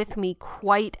stick with me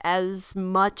quite as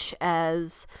much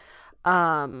as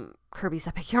Kirby's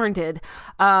Epic Yarn did,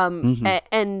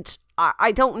 and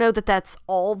I don't know that that's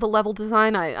all the level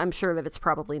design. I'm sure that it's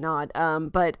probably not.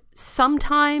 But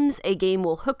sometimes a game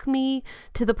will hook me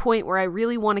to the point where I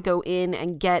really want to go in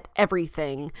and get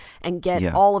everything and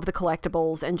get all of the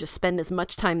collectibles and just spend as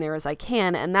much time there as I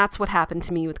can. And that's what happened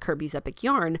to me with Kirby's Epic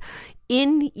Yarn.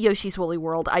 In Yoshi's Woolly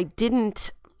World, I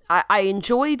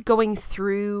enjoyed going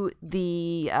through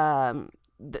the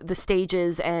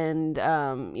stages, and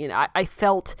I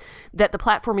felt that the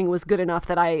platforming was good enough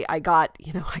that I got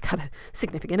a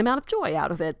significant amount of joy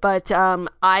out of it, but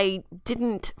I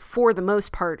didn't for the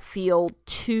most part feel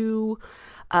too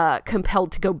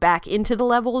compelled to go back into the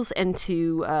levels and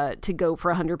to go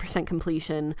for 100%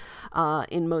 completion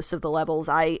in most of the levels.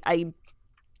 I'm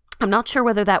not sure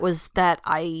whether that was that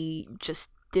I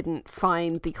just didn't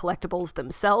find the collectibles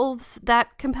themselves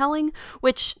that compelling,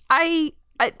 which I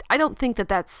don't think that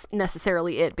that's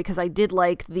necessarily it, because I did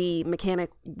like the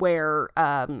mechanic where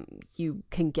you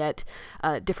can get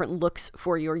different looks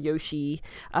for your Yoshi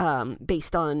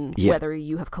based on whether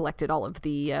you have collected all of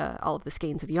the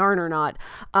skeins of yarn or not.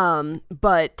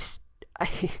 But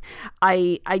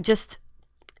I just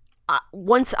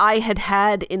once I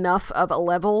had enough of a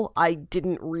level, I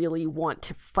didn't really want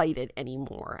to fight it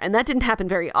anymore, and that didn't happen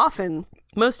very often.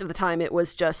 Most of the time it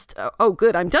was just, oh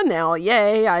good, I'm done now,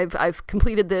 yay, I've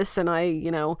completed this, and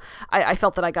I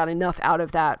felt that I got enough out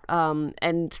of that,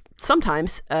 and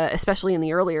sometimes, especially in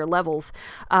the earlier levels,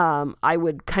 I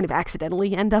would kind of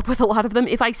accidentally end up with a lot of them.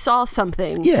 If I saw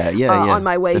something on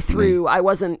my way through, I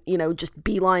wasn't just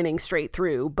beelining straight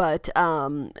through, but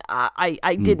I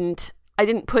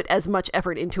didn't put as much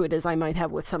effort into it as I might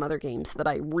have with some other games that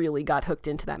I really got hooked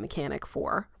into that mechanic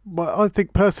for. Well, I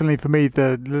think personally for me,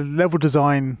 the level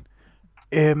design,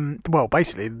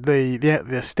 basically the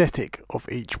aesthetic of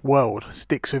each world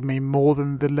sticks with me more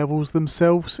than the levels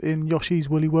themselves in Yoshi's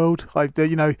Woolly World. I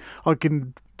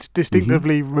can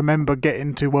distinctively remember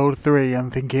getting to World 3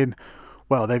 and thinking,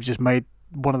 well, they've just made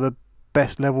one of the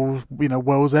best levels,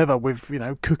 worlds ever with,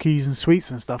 cookies and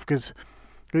sweets and stuff, because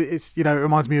it's it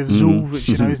reminds me of Zool, which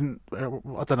isn't I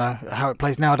don't know how it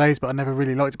plays nowadays, but I never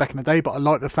really liked it back in the day. But I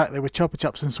like the fact there were Chupa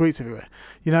Chups and sweets everywhere,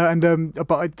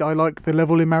 but I like the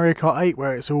level in Mario Kart 8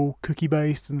 where it's all cookie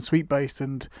based and sweet based,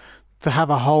 and to have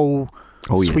a whole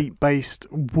sweet based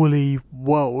woolly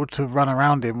world to run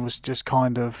around in was just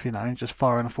kind of just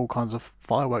firing off all kinds of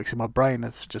fireworks in my brain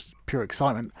of just pure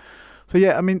excitement. So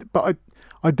yeah, but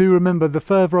I do remember the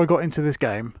further I got into this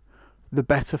game, the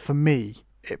better for me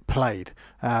it played.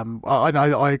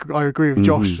 I agree with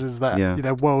Josh, is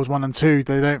that Worlds 1 and 2,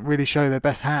 they don't really show their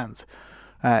best hands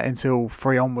until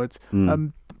 3 onwards.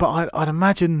 But I'd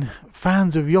imagine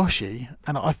fans of Yoshi,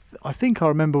 and I think I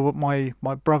remember what my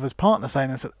brother's partner saying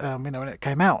is that when it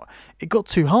came out, it got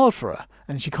too hard for her,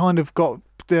 and she kind of got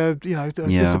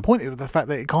disappointed with the fact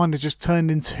that it kind of just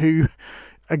turned into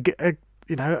a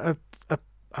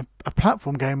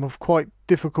platform game of quite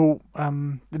difficult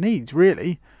needs,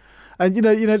 really. And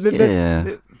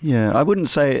I wouldn't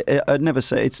say. I'd never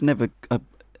say it's never.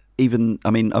 Even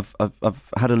I've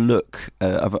had a look.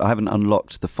 I haven't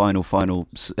unlocked the final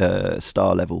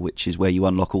star level, which is where you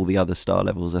unlock all the other star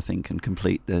levels, I think, and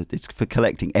complete it's for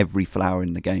collecting every flower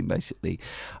in the game, basically.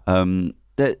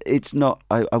 It's not.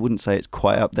 I wouldn't say it's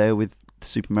quite up there with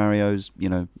Super Mario's.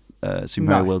 Super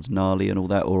Mario World's gnarly and all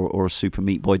that, or a Super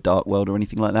Meat Boy Dark World or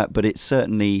anything like that. But it's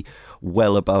certainly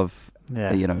well above.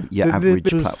 Your average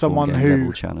this was platform someone game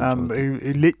level challenge.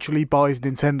 Who literally buys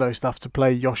Nintendo stuff to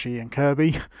play Yoshi and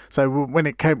Kirby. So when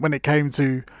it came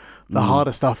to the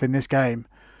harder stuff in this game,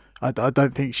 I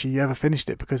don't think she ever finished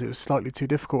it because it was slightly too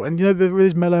difficult. And there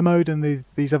is mellow mode and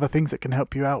these other things that can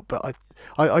help you out. But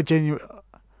I genuinely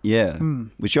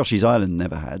which Yoshi's Island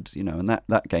never had, and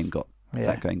that game got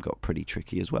pretty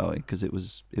tricky as well because it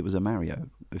was a Mario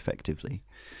effectively.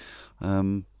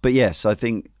 But yes, I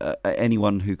think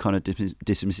anyone who kind of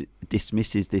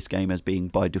dismisses this game as being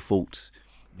by default,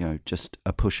 just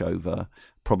a pushover,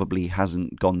 probably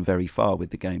hasn't gone very far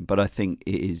with the game. But I think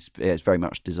it's very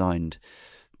much designed.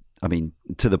 I mean,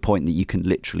 to the point that you can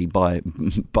literally buy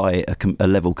a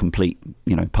level complete,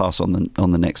 pass on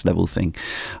the next level thing.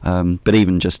 But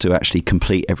even just to actually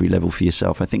complete every level for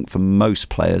yourself, I think for most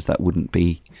players that wouldn't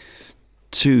be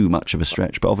too much of a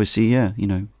stretch. But obviously,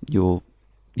 your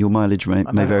mileage may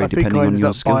vary depending on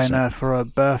your skill set. I think I ended up buying for a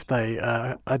birthday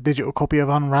a digital copy of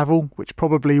Unravel, which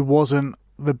probably wasn't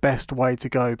the best way to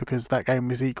go because that game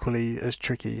was equally as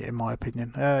tricky in my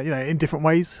opinion, in different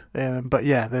ways. But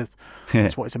yeah, I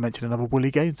just wanted to mention another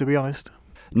Woolly game, to be honest.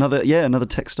 Another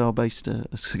textile based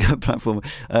platform.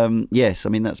 Yes, I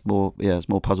mean that's more it's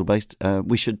more puzzle based.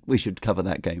 We should cover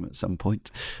that game at some point.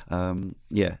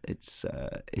 It's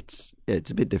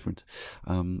a bit different,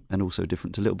 and also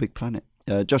different to Little Big Planet.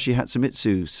 Joshi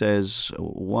Hatsumitsu says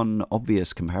one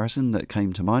obvious comparison that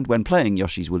came to mind when playing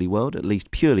Yoshi's Woolly World, at least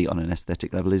purely on an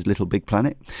aesthetic level, is Little Big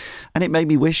Planet, and it made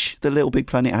me wish that Little Big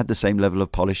Planet had the same level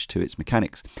of polish to its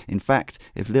mechanics. In fact,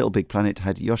 if Little Big Planet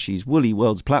had Yoshi's Woolly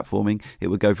World's platforming, it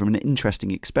would go from an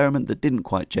interesting experiment that didn't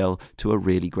quite gel to a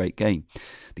really great game.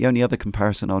 The only other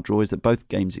comparison I'll draw is that both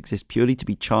games exist purely to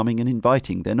be charming and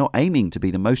inviting. They're not aiming to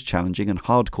be the most challenging and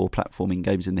hardcore platforming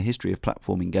games in the history of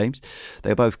platforming games.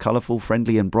 They're both colourful,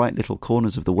 friendly and bright little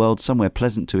corners of the world, somewhere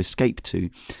pleasant to escape to.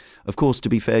 Of course, to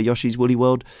be fair, Yoshi's Woolly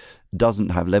World doesn't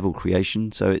have level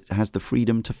creation, so it has the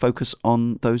freedom to focus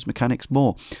on those mechanics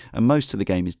more. And most of the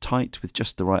game is tight, with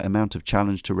just the right amount of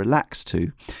challenge to relax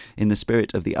to. In the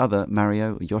spirit of the other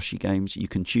Mario or Yoshi games, you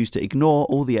can choose to ignore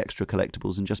all the extra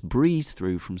collectibles and just breeze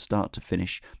through from start to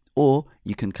finish. Or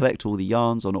you can collect all the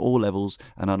yarns on all levels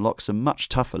and unlock some much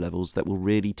tougher levels that will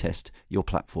really test your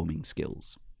platforming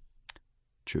skills.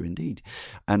 True indeed.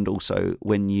 And also,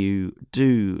 when you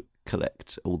do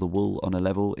collect all the wool on a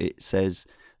level, it says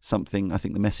something, I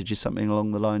think the message is something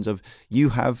along the lines of, you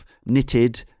have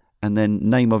knitted and then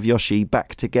name of Yoshi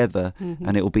back together,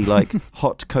 and it will be like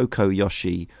Hot Cocoa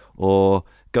Yoshi or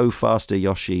Go Faster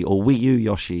Yoshi or Wii U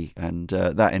Yoshi, and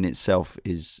that in itself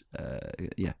is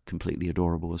completely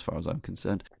adorable as far as I'm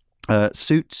concerned.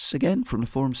 Suits, again, from the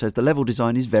forum, says the level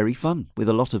design is very fun, with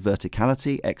a lot of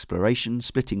verticality, exploration,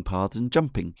 splitting paths and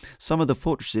jumping. Some of the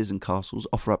fortresses and castles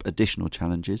offer up additional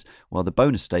challenges, while the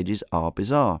bonus stages are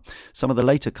bizarre. Some of the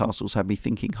later castles had me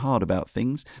thinking hard about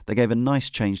things. They gave a nice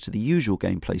change to the usual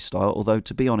gameplay style, although,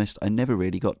 to be honest, I never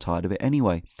really got tired of it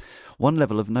anyway. One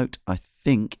level of note, I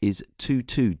think, is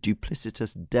 2-2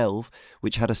 Duplicitous Delve,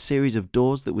 which had a series of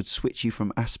doors that would switch you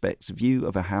from aspects view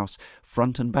of a house,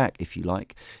 front and back, if you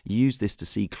like. You use this to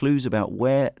see clues about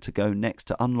where to go next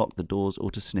to unlock the doors or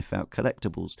to sniff out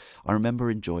collectibles. I remember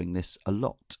enjoying this a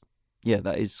lot. Yeah,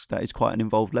 that is quite an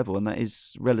involved level, and that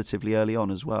is relatively early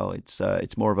on as well.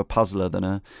 It's more of a puzzler than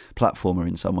a platformer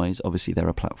in some ways. Obviously, there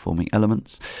are platforming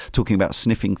elements. Talking about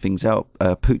sniffing things out,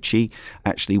 Poochie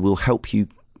actually will help you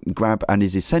grab and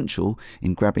is essential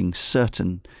in grabbing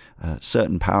certain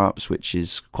power-ups, which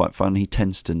is quite fun. He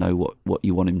tends to know what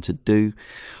you want him to do,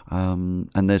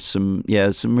 and there's some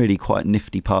really quite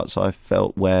nifty parts I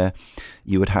felt where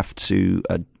you would have to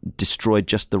destroy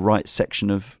just the right section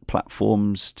of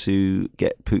platforms to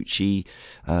get Poochie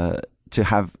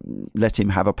to let him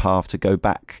have a path to go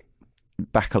back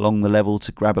along the level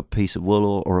to grab a piece of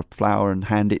wool or a flower and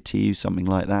hand it to you, something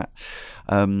like that.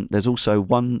 There's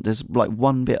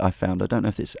one bit I found, I don't know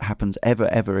if this happens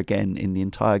ever again in the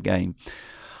entire game.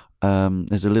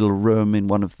 There's a little room in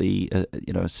one of the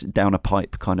down a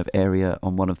pipe kind of area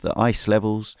on one of the ice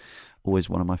levels, always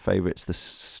one of my favourites, the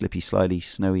slippy, slidey,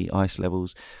 snowy ice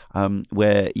levels,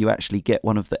 where you actually get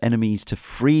one of the enemies to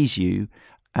freeze you,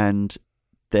 and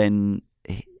then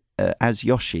as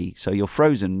Yoshi, so you're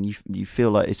frozen, you feel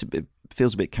like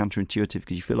feels a bit counterintuitive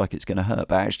because you feel like it's going to hurt,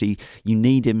 but actually you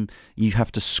need him, you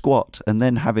have to squat and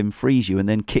then have him freeze you and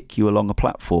then kick you along a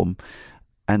platform,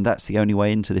 and that's the only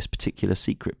way into this particular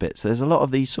secret bit. So there's a lot of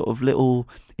these sort of little,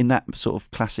 in that sort of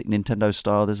classic Nintendo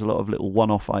style, there's a lot of little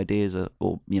one-off ideas,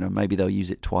 or maybe they'll use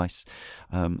it twice,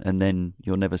 and then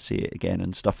you'll never see it again,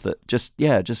 and stuff that just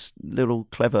little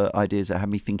clever ideas that have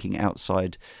me thinking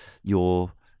outside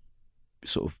your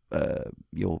sort of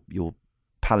your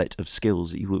palette of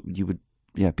skills that you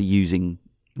would be using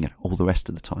all the rest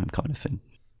of the time, kind of thing.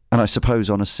 And I suppose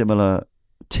on a similar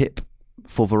tip,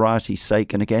 for variety's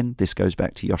sake, and again, this goes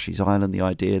back to Yoshi's Island, the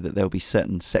idea that there'll be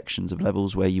certain sections of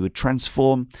levels where you would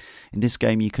transform. In this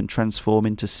game, you can transform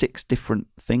into 6 different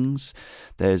things.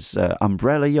 There's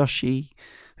Umbrella Yoshi,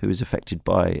 who is affected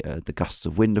by the gusts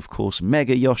of wind, of course.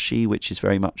 Mega Yoshi, which is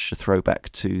very much a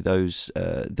throwback to those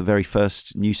the very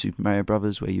first New Super Mario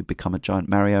Brothers, where you become a giant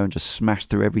Mario and just smash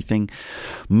through everything.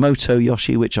 Moto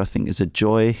Yoshi, which I think is a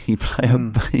joy. He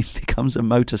becomes a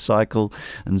motorcycle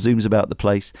and zooms about the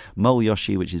place. Mole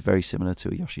Yoshi, which is very similar to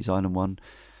a Yoshi's Island one.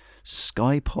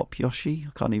 Sky Pop Yoshi,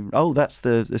 I can't even. Oh, this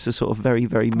is a sort of very,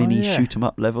 very mini shoot 'em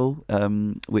up level,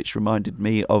 which reminded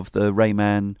me of the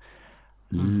Rayman.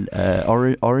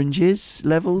 Oranges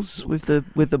levels with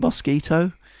the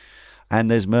mosquito, and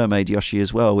there's Mermaid Yoshi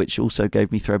as well, which also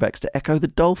gave me throwbacks to Echo the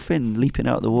Dolphin leaping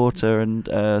out of the water and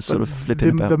sort of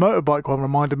flipping about. The motorbike one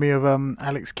reminded me of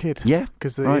Alex Kidd. Yeah,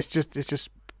 because it's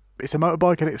a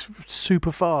motorbike and it's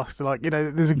super fast. Like,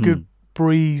 there's a good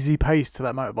breezy pace to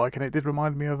that motorbike, and it did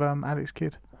remind me of Alex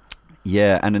Kidd.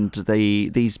 Yeah, and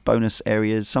these bonus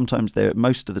areas,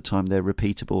 most of the time they're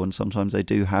repeatable, and sometimes they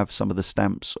do have some of the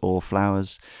stamps or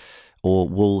flowers or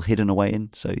wool hidden away in.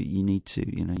 So you need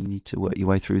to work your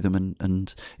way through them,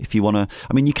 and if you want to,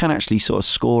 you can actually sort of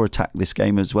score attack this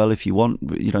game as well if you want.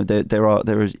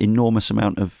 There is enormous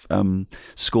amount of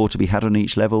score to be had on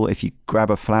each level. If you grab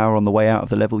a flower on the way out of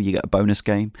the level, you get a bonus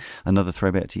game. Another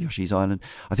throwback to Yoshi's Island.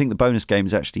 I think the bonus game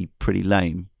is actually pretty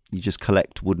lame. You just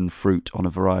collect wooden fruit on a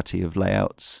variety of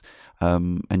layouts,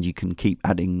 and you can keep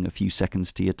adding a few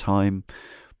seconds to your time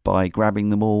by grabbing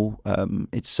them all.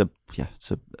 It's a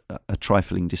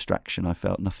trifling distraction. I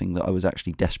felt nothing that I was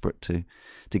actually desperate to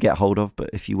get hold of.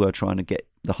 But if you were trying to get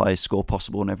the highest score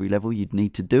possible on every level, you'd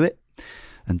need to do it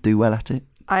and do well at it.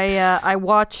 I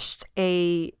watched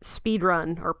a speed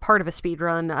run, or part of a speed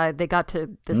run. They got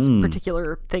to this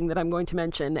particular thing that I'm going to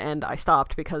mention, and I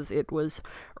stopped because it was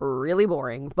really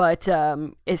boring. But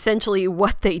essentially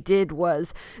what they did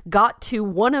was got to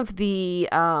one of the,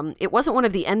 it wasn't one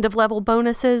of the end of level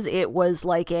bonuses. It was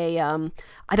like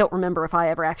I don't remember if I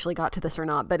ever actually got to this or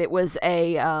not, but it was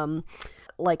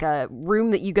like a room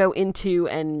that you go into,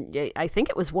 and I think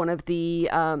it was one of the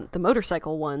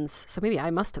motorcycle ones, so maybe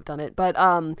I must have done it, but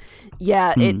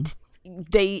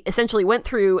they essentially went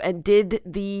through and did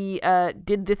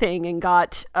the thing and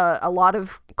got a lot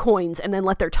of coins, and then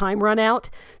let their time run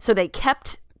out, so they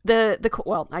kept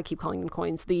well, I keep calling them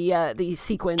coins, the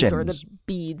sequins, gems, or the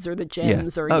beads, or the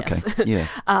gems, or okay. Yes.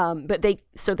 Yeah. But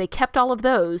they kept all of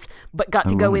those, but got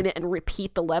to go in it and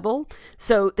repeat the level.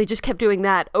 So they just kept doing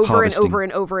that over and over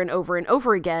and over and over and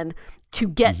over again to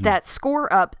get that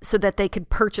score up, so that they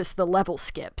could purchase the level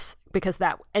skips, because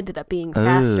that ended up being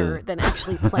faster than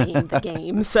actually playing the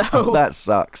game. So that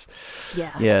sucks.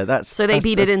 Yeah. So they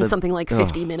beat it in something like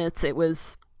 50 minutes. It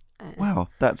was. Wow,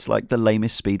 that's like the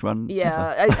lamest speedrun.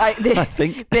 Yeah, I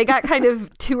think they got kind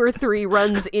of 2 or 3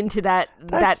 runs into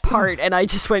that part, and I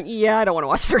just went, I don't want to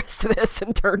watch the rest of this,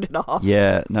 and turned it off.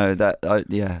 Yeah, no,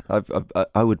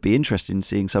 I would be interested in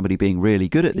seeing somebody being really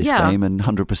good at this game and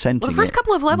 100%ing. Well, the first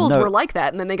couple of levels were like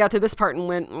that, and then they got to this part and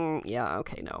went,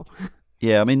 okay, no.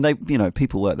 Yeah, they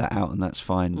people work that out, and that's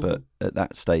fine. But at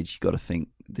that stage, you got to think,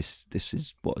 this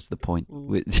is what's the point?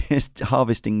 We're just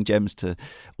harvesting gems to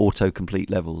auto-complete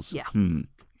levels. Yeah.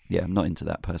 Yeah, I'm not into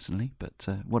that personally, but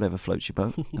whatever floats your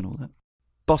boat and all that.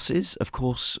 Bosses, of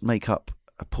course, make up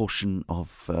a portion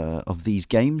of these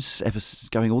games, ever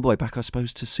going all the way back, I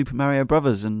suppose, to Super Mario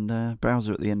Brothers and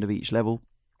Bowser at the end of each level.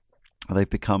 They've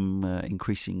become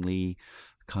increasingly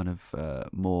kind of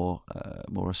more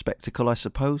a spectacle, I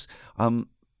suppose.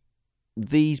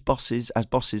 These bosses, as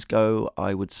bosses go,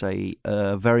 I would say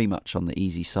very much on the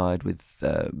easy side, with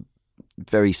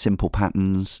very simple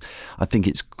patterns. I think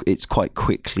it's quite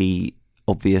quickly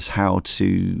obvious how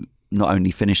to not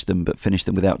only finish them, but finish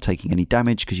them without taking any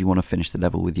damage, because you want to finish the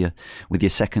level with your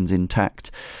seconds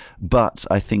intact. But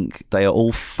I think they are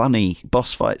all funny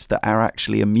boss fights that are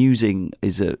actually amusing.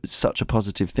 Is such a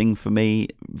positive thing for me,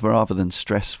 rather than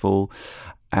stressful.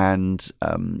 And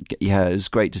it was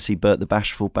great to see Bert the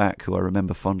Bashful back, who I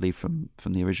remember fondly from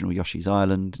the original Yoshi's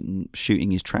Island,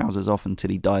 shooting his trousers off until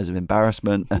he dies of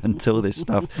embarrassment and all this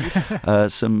stuff.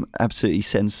 Some absolutely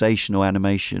sensational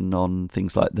animation on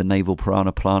things like the naval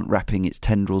piranha plant wrapping its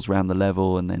tendrils around the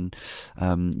level, and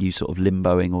then you sort of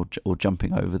limboing or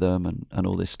jumping over them and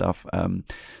all this stuff.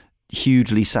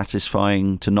 Hugely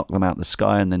satisfying to knock them out the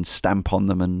sky and then stamp on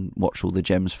them and watch all the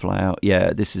gems fly out.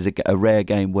 Yeah, this is a rare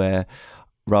game where,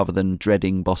 rather than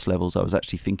dreading boss levels, I was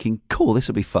actually thinking, cool, this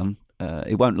will be fun.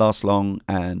 It won't last long,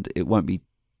 and it won't be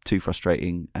too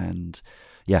frustrating. And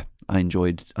yeah, I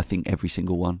enjoyed, I think, every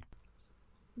single one.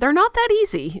 they're not that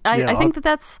easy. I think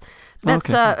that's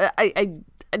okay.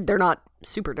 They're not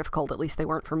super difficult, at least they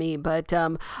weren't for me, but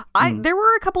there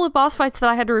were a couple of boss fights that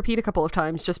I had to repeat a couple of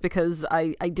times just because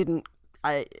I didn't,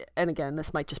 and again,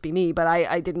 this might just be me, but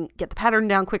I didn't get the pattern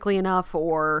down quickly enough,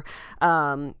 or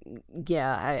I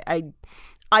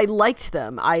liked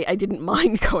them. I didn't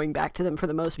mind going back to them for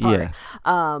the most part.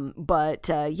 But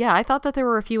I thought that there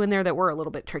were a few in there that were a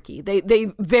little bit tricky.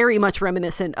 They very much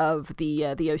reminiscent of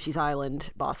the Yoshi's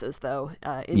Island bosses, though,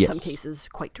 in some cases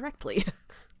quite directly.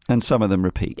 And some of them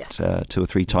repeat 2 or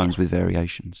 3 times with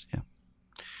variations.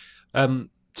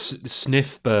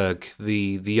 Sniffberg,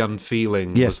 the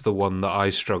unfeeling, was the one that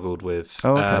I struggled with.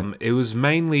 It was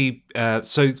mainly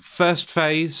so first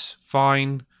phase,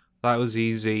 fine, that was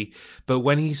easy, but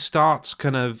when he starts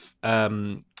kind of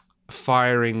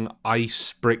firing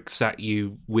ice bricks at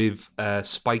you with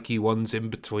spiky ones in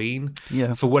between,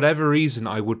 for whatever reason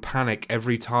I would panic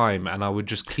every time, and I would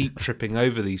just keep tripping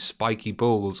over these spiky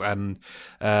balls and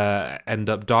end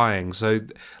up dying. So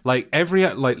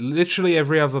literally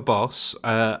every other boss,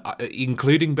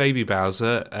 including Baby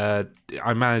Bowser,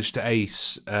 I managed to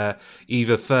ace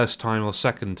either first time or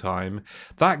second time.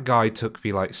 That guy took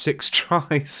me like 6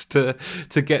 tries to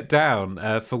get down.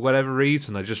 For whatever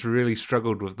reason, I just really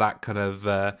struggled with that kind of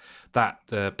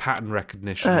pattern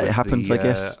recognition. It happens, I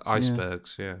guess.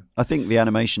 Icebergs, I think the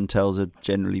animation tells are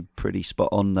generally pretty spot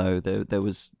on, though. There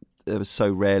was so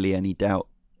rarely any doubt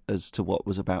as to what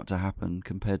was about to happen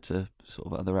compared to sort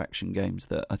of other action games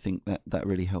that I think that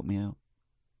really helped me out.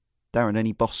 Darren,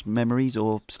 any boss memories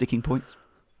or sticking points?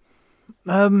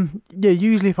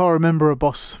 Usually if I remember a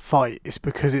boss fight, it's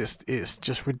because it's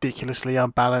just ridiculously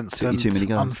unbalanced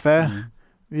and unfair.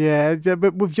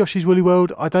 But with Yoshi's Woolly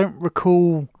World, I don't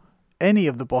recall any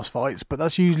of the boss fights, but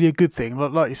that's usually a good thing.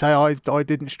 Like you say, I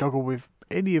didn't struggle with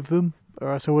any of them,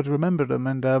 or else I would remember them.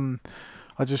 And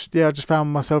I just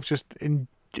found myself just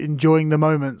enjoying the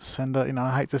moments. And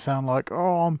I hate to sound like,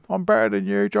 oh, I'm better than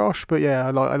you, Josh, but I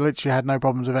literally had no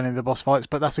problems with any of the boss fights.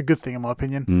 But that's a good thing in my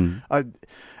opinion.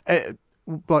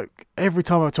 Like every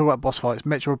time I talk about boss fights,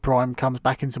 Metroid Prime comes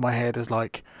back into my head as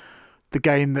like the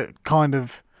game that kind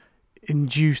of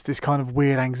induced this kind of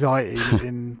weird anxiety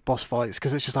in boss fights,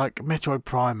 because it's just like Metroid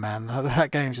Prime, man, that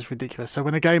game is just ridiculous. So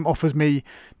when a game offers me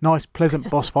nice, pleasant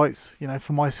boss fights,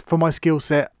 for my skill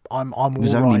set, I'm all right. It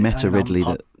was only Meta Ridley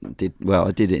that did well.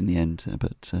 I did it in the end,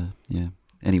 but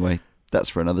Anyway, that's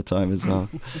for another time as well.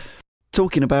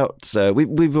 Talking about,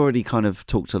 we've already kind of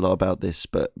talked a lot about this,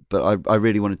 but I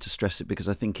really wanted to stress it because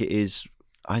I think it is.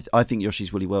 I think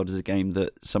Yoshi's Woolly World is a game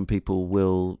that some people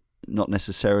will not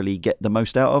necessarily get the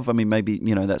most out of. I mean, maybe,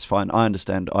 that's fine. I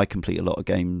understand. I complete a lot of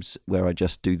games where I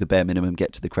just do the bare minimum,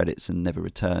 get to the credits and never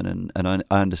return. And I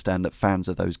understand that fans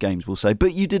of those games will say,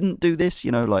 but you didn't do this,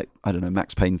 like, I don't know,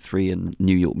 Max Payne 3 and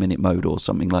New York Minute Mode or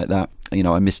something like that.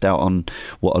 I missed out on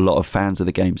what a lot of fans of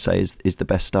the game say is the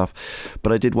best stuff.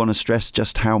 But I did want to stress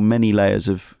just how many layers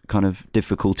of kind of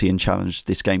difficulty and challenge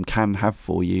this game can have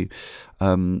for you.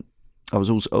 I was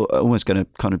also almost going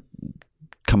to kind of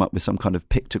come up with some kind of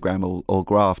pictogram or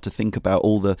graph to think about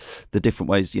all the different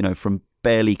ways, from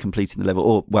barely completing the level,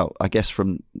 or, well, I guess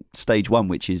from stage 1,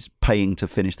 which is paying to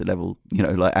finish the level,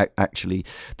 actually.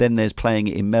 Then there's playing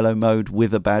it in mellow mode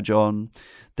with a badge on.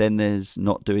 Then there's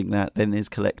not doing that. Then there's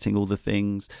collecting all the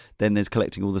things. Then there's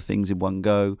collecting all the things in one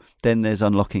go. Then there's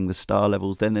unlocking the star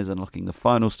levels. Then there's unlocking the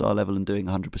final star level and doing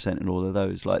 100% in all of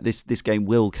those. Like this game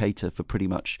will cater for pretty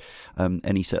much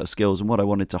any set of skills. And what I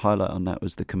wanted to highlight on that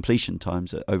was the completion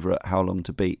times over at How Long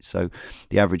to Beat. So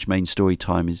the average main story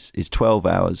time is 12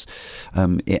 hours.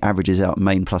 It averages out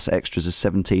main plus extras as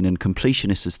 17 and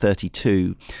completionist as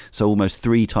 32. So almost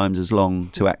 3 times as long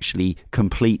to actually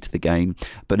complete the game.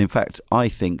 But in fact, I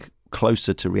think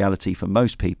closer to reality for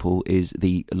most people is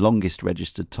the longest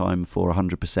registered time for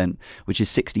 100%, which is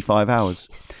 65 hours.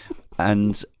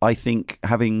 And I think,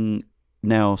 having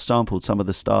now sampled some of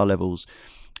the star levels,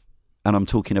 and I'm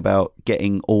talking about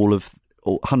getting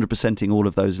 100%ing all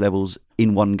of those levels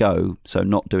in one go, so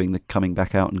not doing the coming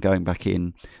back out and going back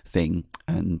in thing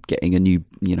and getting a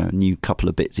new couple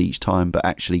of bits each time, but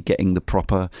actually getting the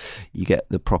proper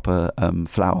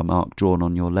flower mark drawn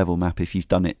on your level map if you've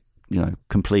done it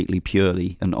completely,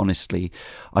 purely and honestly.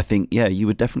 I think, you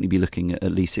would definitely be looking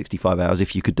at least 65 hours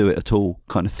if you could do it at all,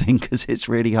 kind of thing, because it's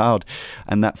really hard.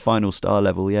 And that final star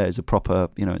level, is a proper,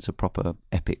 it's a proper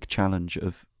epic challenge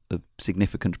of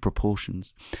significant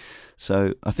proportions.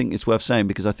 So I think it's worth saying,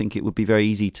 because I think it would be very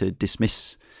easy to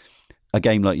dismiss a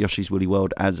game like Yoshi's Woolly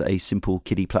World as a simple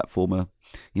kiddie platformer,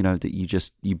 that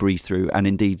you breeze through. And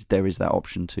indeed, there is that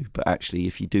option too. But actually,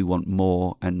 if you do want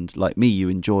more, and like me, you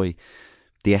enjoy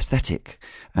the aesthetic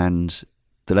and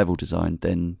the level design,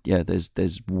 then yeah,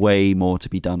 there's way more to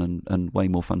be done and way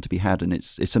more fun to be had. And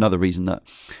it's another reason that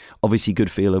obviously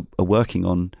Good Feel are working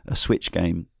on a Switch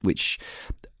game, which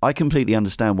I completely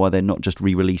understand why they're not just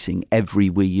re-releasing every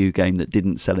Wii U game that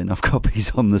didn't sell enough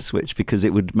copies on the Switch, because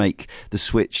it would make the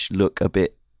Switch look a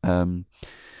bit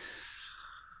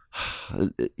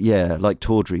like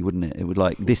tawdry, wouldn't it? It would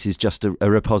this is just a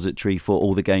repository for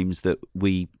all the games that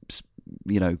we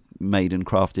made and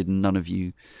crafted and none of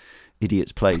you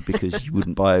idiots played because you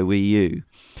wouldn't buy a Wii U.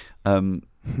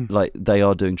 They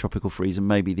are doing Tropical Freeze, and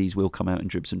maybe these will come out in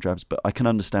dribs and drabs, but I can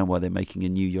understand why they're making a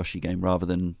new Yoshi game rather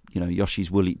than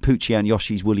Poochie and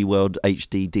Yoshi's Woolly World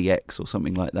HD DX or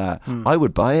something like that. I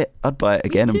would buy it. I'd buy it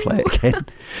again and play it again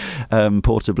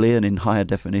portably and in higher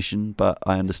definition, but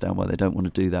I understand why they don't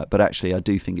want to do that. But actually I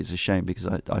do think it's a shame, because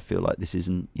I feel like this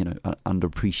isn't an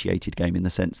underappreciated game in the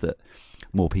sense that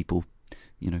more people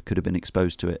could have been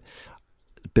exposed to it.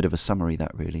 A bit of a summary, that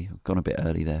really. I've gone a bit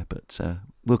early there, but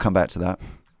we'll come back to that.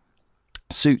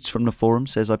 Suits from the forum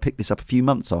says, I picked this up a few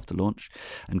months after launch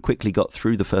and quickly got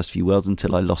through the first few worlds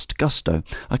until I lost gusto.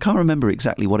 I can't remember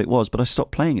exactly what it was, but I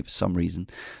stopped playing it for some reason,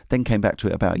 then came back to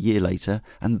it about a year later,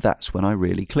 and that's when I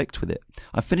really clicked with it.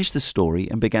 I finished the story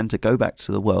and began to go back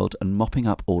to the world and mopping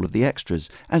up all of the extras,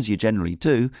 as you generally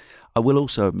do. I will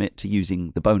also admit to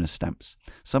using the bonus stamps.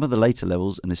 Some of the later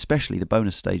levels, and especially the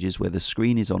bonus stages where the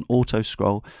screen is on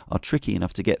auto-scroll, are tricky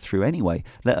enough to get through anyway,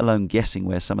 let alone guessing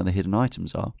where some of the hidden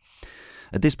items are.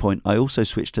 At this point, I also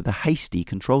switched to the hasty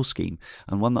control scheme,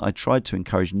 and one that I tried to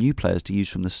encourage new players to use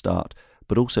from the start,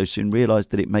 but also soon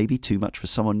realised that it may be too much for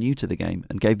someone new to the game,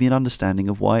 and gave me an understanding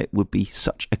of why it would be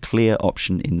such a clear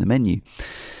option in the menu.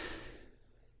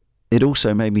 It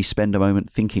also made me spend a moment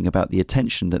thinking about the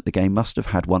attention that the game must have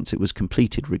had once it was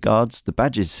completed, regards the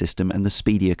badges system and the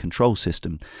speedier control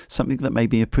system, something that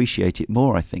made me appreciate it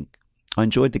more, I think. I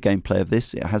enjoyed the gameplay of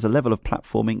this. It has a level of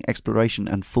platforming, exploration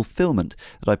and fulfillment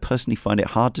that I personally find it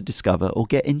hard to discover or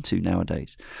get into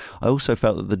nowadays. I also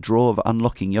felt that the draw of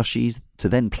unlocking Yoshis to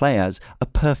then play as a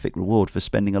perfect reward for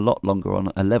spending a lot longer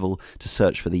on a level to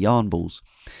search for the yarn balls.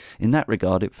 In that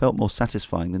regard, it felt more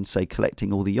satisfying than, say,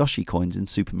 collecting all the Yoshi coins in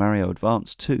Super Mario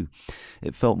Advance 2.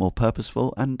 It felt more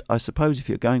purposeful, and I suppose if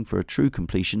you're going for a true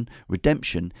completion,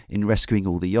 redemption in rescuing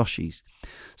all the Yoshis.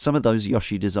 Some of those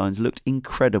Yoshi designs looked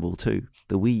incredible too,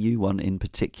 the Wii U one in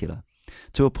particular.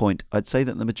 To a point, I'd say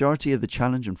that the majority of the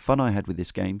challenge and fun I had with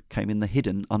this game came in the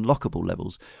hidden, unlockable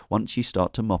levels, once you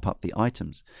start to mop up the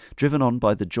items. Driven on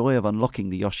by the joy of unlocking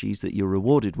the Yoshis that you're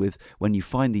rewarded with when you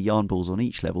find the yarn balls on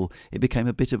each level, it became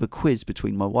a bit of a quiz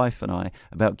between my wife and I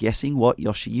about guessing what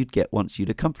Yoshi you'd get once you'd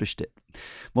accomplished it.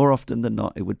 More often than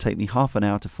not, it would take me half an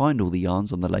hour to find all the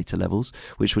yarns on the later levels,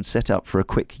 which would set up for a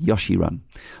quick Yoshi run.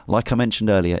 Like I mentioned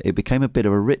earlier, it became a bit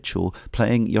of a ritual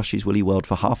playing Yoshi's Woolly World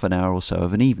for half an hour or so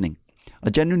of an evening. I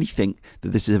genuinely think that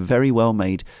this is a very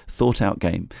well-made, thought-out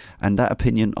game, and that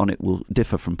opinion on it will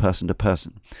differ from person to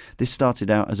person. This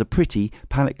started out as a pretty,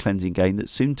 palate-cleansing game that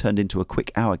soon turned into a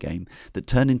quick hour game, that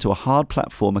turned into a hard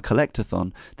platformer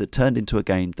collectathon, that turned into a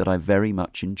game that I very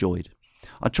much enjoyed.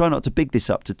 I try not to big this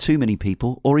up to too many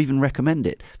people, or even recommend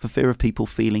it, for fear of people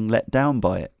feeling let down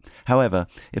by it. However,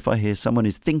 if I hear someone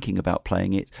is thinking about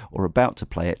playing it, or about to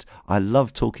play it, I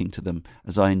love talking to them,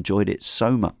 as I enjoyed it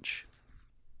so much.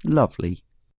 Lovely.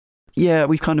 Yeah,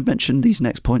 we've kind of mentioned these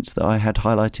next points that I had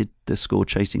highlighted: the score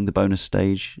chasing, the bonus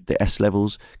stage, the S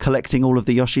levels, collecting all of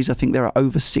the Yoshis. I think there are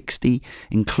over 60,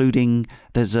 including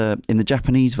in the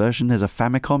Japanese version, there's a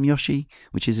Famicom Yoshi,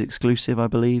 which is exclusive, I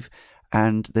believe.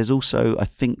 And there's also, I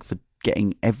think, for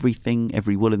getting every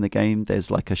wool in the game, there's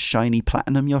like a shiny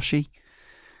platinum Yoshi.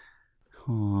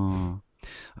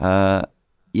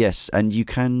 Yes, and you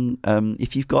can,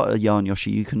 if you've got a yarn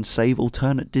Yoshi, you can save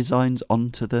alternate designs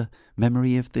onto the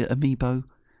memory of the amiibo.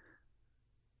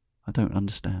 I don't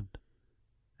understand.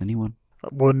 Anyone?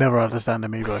 We'll never understand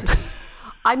amiibo.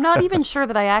 I'm not even sure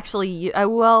that I actually...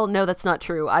 well, no, that's not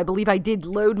true. I believe I did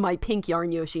load my pink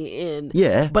yarn Yoshi in.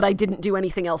 Yeah. But I didn't do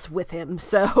anything else with him.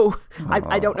 So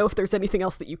I don't know if there's anything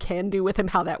else that you can do with him,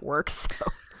 how that works.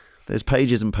 So. There's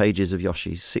pages and pages of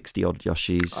Yoshis, 60-odd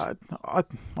Yoshis.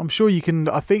 I'm sure you can...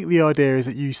 I think the idea is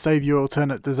that you save your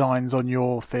alternate designs on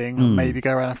your thing, and maybe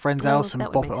go around a friend's house and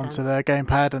bop it onto their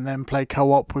gamepad and then play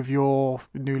co-op with your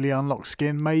newly unlocked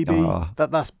skin, maybe.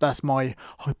 That's my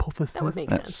hypothesis. That would make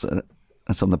sense.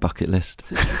 That's on the bucket list.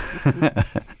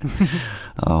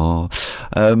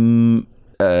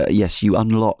 Yes, you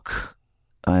unlock...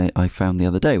 I found the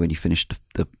other day when you finished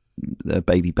the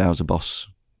baby Bowser boss,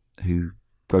 who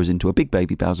grows into a big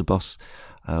baby Bowser boss,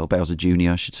 or Bowser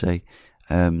Jr., I should say.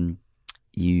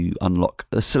 you unlock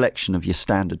a selection of your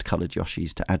standard coloured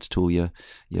Yoshis to add to all your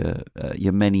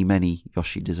many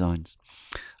Yoshi designs,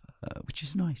 which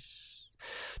is nice.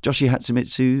 Joshi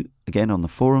Hatsumitsu, again on the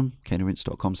forum,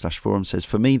 caneandrinse.com/forum, says,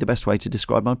 for me, the best way to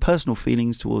describe my personal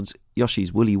feelings towards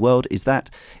Yoshi's Woolly World is that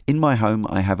in my home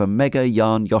I have a Mega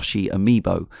Yarn Yoshi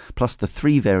amiibo, plus the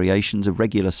 3 variations of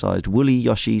regular-sized woolly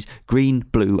Yoshis, green,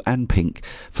 blue and pink,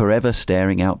 forever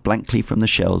staring out blankly from the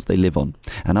shells they live on.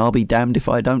 And I'll be damned if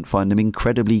I don't find them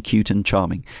incredibly cute and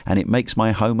charming, and it makes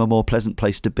my home a more pleasant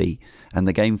place to be, and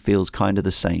the game feels kind of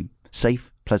the same,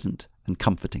 safe, pleasant and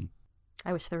comforting.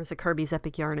 I wish there was a Kirby's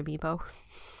Epic Yarn amiibo.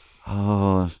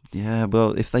 Oh yeah,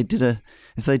 well if they did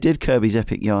Kirby's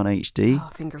Epic Yarn HD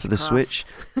for the crossed. Switch,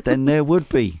 then there would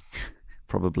be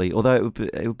probably. Although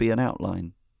it would be an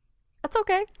outline. That's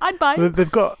okay. I'd buy it.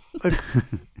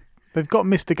 They've got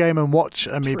Mr. Game & Watch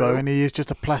amiibo, True. and he is just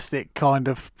a plastic kind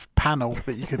of panel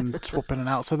that you can swap in and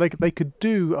out. So they could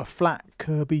do a flat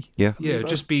Kirby. Yeah, yeah, it'd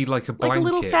just be like a blanket, like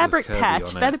a little fabric with Kirby patch.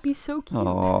 on it. That'd be so cute.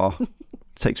 oh,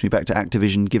 takes me back to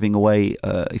Activision giving away.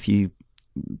 If you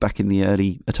back in the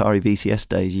early Atari VCS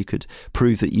days, you could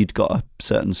prove that you'd got a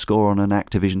certain score on an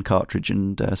Activision cartridge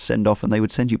and send off, and they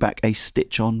would send you back a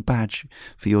stitch-on badge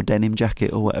for your denim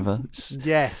jacket or whatever.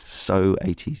 Yes. So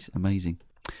 80s, amazing.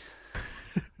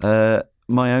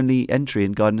 My only entry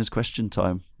in Guidance Question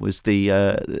Time was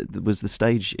the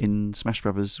stage in Smash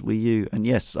Brothers Wii U, and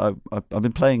yes, I've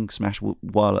been playing Smash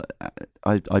while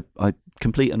I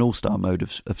complete an all-star mode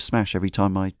of Smash every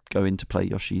time I go in to play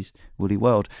Yoshi's Woolly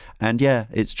World, and yeah,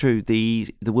 it's true.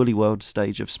 The Woolly World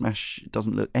stage of Smash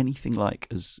doesn't look anything like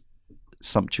as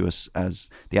sumptuous as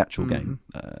the actual game.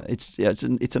 It's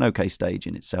an okay stage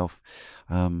in itself.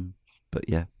 But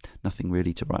yeah, nothing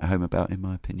really to write home about, in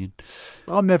my opinion.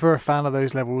 I'm never a fan of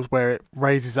those levels where it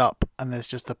raises up and there's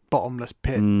just a bottomless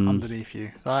pit underneath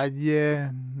you.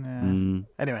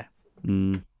 Anyway,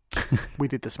 we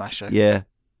did the Smash show. Yeah.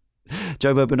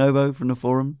 Jobo Bonobo from the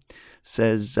forum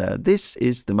says, this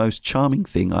is the most charming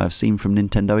thing I have seen from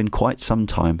Nintendo in quite some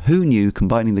time. Who knew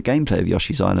combining the gameplay of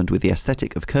Yoshi's Island with the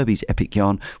aesthetic of Kirby's Epic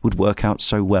Yarn would work out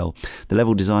so well? The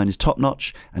level design is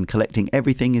top-notch, and collecting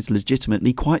everything is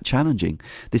legitimately quite challenging.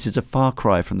 This is a far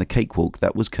cry from the cakewalk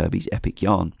that was Kirby's Epic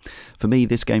Yarn. For me,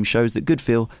 this game shows that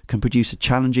Goodfeel can produce a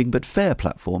challenging but fair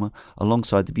platformer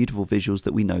alongside the beautiful visuals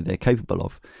that we know they're capable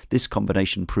of. This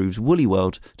combination proves Woolly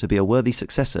World to be a worthy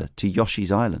successor to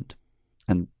Yoshi's Island.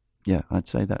 And yeah, I'd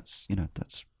say that's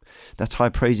high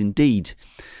praise indeed,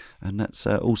 and that's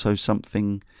also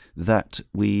something that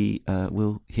we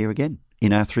will hear again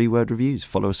in our 3-word reviews.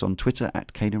 Follow us on Twitter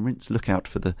at @CaneandRinse. Look out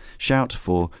for the shout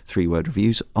for 3-word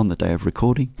reviews on the day of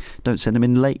recording. Don't send them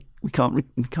in late. We can't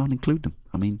include them.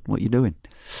 I mean, what are you doing,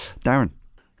 Darren?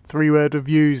 3-word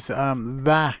reviews.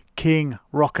 The King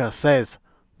Rocker says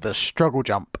the struggle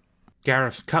jump.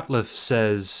 Gareth Cutliff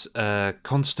says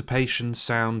constipation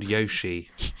sound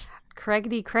Yoshi.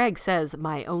 Craigie Craig says,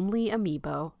 my only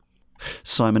amiibo.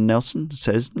 Simon Nelson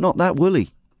says, not that woolly.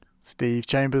 Steve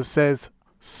Chambers says,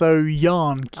 so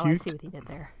yarn cute. Oh, I see what he did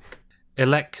there.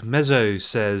 Elec Mezzo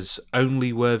says,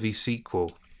 only worthy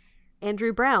sequel.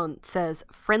 Andrew Brown says,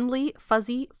 friendly,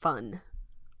 fuzzy, fun.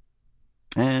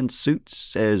 And Suits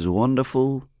says,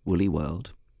 wonderful Woolly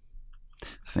World.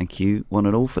 Thank you, one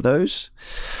and all, for those.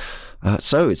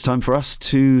 So it's time for us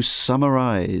to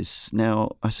summarise.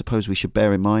 Now, I suppose we should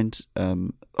bear in mind,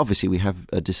 obviously we have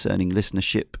a discerning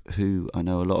listenership who I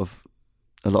know a lot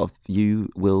of you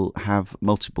will have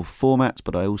multiple formats,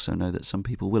 but I also know that some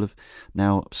people will have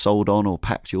now sold on or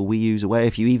packed your Wii U's away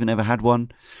if you even ever had one.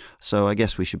 So I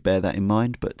guess we should bear that in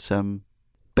mind. But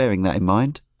bearing that in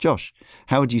mind, Josh,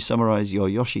 how would you summarise your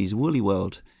Yoshi's Woolly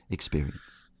World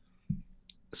experience?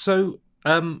 So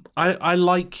I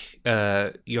like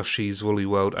Yoshi's Woolly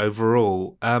World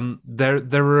overall.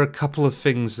 There are a couple of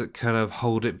things that kind of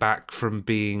hold it back from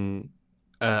being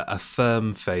a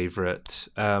firm favourite.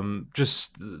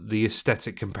 Just the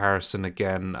aesthetic comparison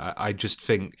again. I just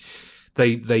think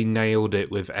they nailed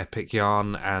it with Epic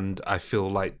Yarn, and I feel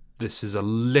like this is a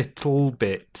little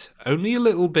bit, only a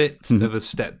little bit of a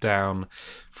step down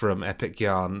from Epic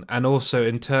Yarn. And also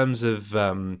in terms of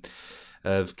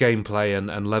gameplay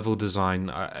and level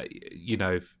design,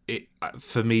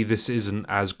 for me this isn't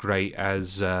as great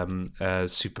as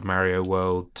Super Mario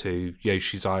World to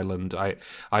Yoshi's Island.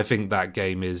 I think that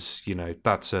game is,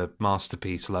 that's a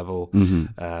masterpiece level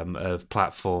of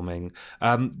platforming.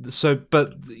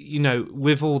 But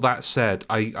with all that said,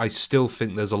 I still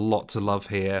think there's a lot to love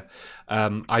here.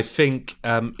 I think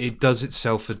it does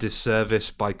itself a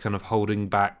disservice by kind of holding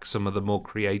back some of the more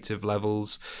creative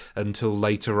levels until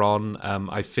later on.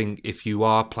 I think if you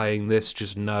are playing this,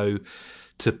 just know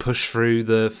to push through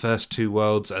the first two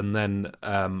worlds, and then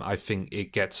I think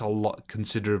it gets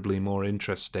considerably more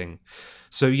interesting.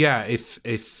 So yeah,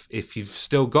 if you've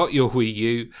still got your Wii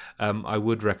U, I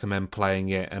would recommend playing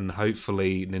it, and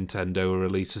hopefully Nintendo will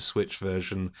release a Switch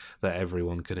version that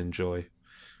everyone can enjoy.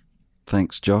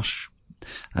 Thanks, Josh.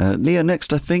 Leah,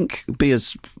 next, I think, be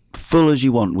as full as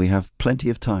you want. We have plenty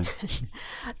of time.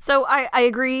 So I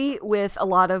agree with a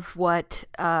lot of what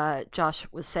Josh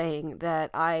was saying, that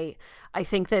I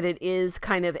think that it is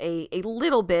kind of a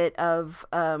little bit of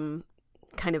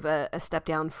kind of a step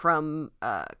down from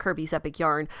Kirby's Epic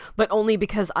Yarn, but only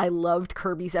because I loved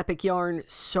Kirby's Epic Yarn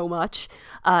so much.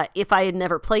 If I had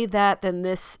never played that, then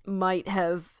this might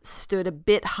have stood a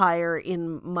bit higher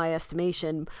in my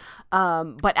estimation.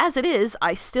 But as it is,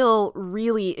 I still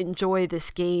really enjoy this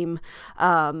game.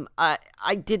 I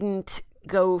didn't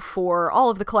go for all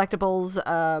of the collectibles,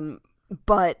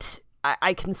 but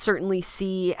I can certainly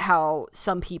see how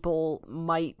some people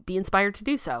might be inspired to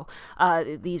do so.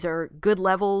 These are good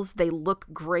levels. They look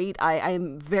great. I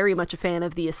am very much a fan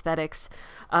of the aesthetics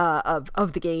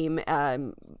of the game.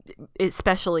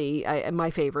 Especially,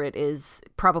 my favorite is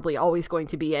probably always going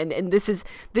to be, and this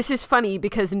is funny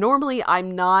because normally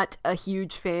I'm not a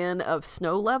huge fan of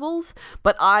snow levels,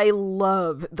 but I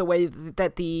love the way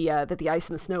that the ice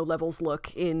and the snow levels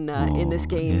look in this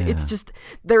game. Yeah. It's just,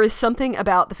 there is something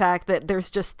about the fact that there's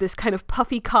just this kind of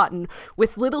puffy cotton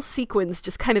with little sequins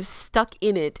just kind of stuck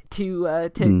in it to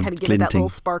kind of give it that little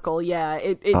sparkle. Yeah,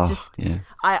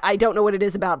 I don't know what it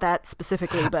is about that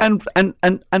specifically, but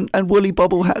and woolly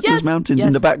bobble hats as mountains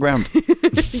in the background.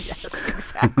 Yes,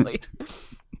 exactly.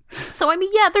 So I mean,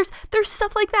 yeah, there's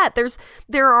stuff like that.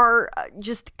 There are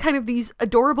just kind of these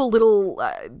adorable little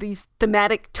these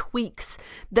thematic tweaks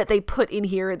that they put in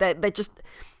here that just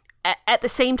at the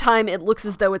same time it looks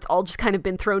as though it's all just kind of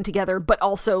been thrown together, but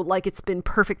also like it's been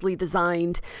perfectly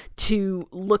designed to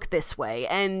look this way.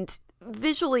 And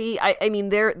visually, I mean,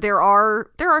 there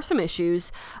are some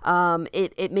issues.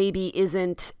 It maybe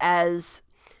isn't as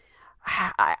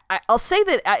I'll say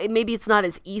that maybe it's not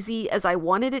as easy as I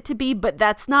wanted it to be, but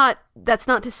that's not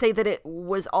to say that it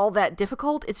was all that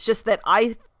difficult. It's just that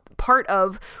part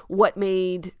of what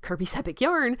made Kirby's Epic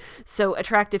Yarn so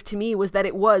attractive to me was that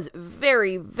it was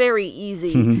very, very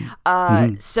easy.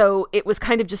 So it was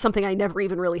kind of just something I never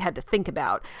even really had to think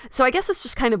about. So I guess it's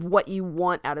just kind of what you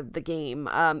want out of the game.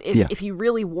 If you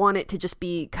really want it to just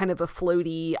be kind of a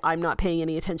floaty, I'm not paying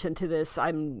any attention to this,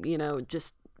 I'm,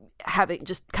 just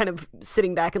kind of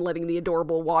sitting back and letting the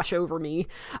adorable wash over me.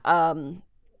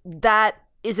 That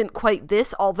isn't quite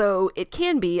this, although it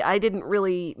can be. I didn't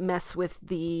really mess with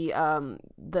the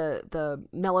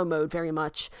mellow mode very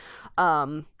much.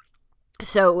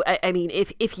 So I mean,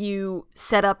 if you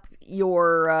set up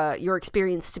your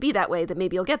experience to be that way, then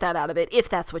maybe you'll get that out of it if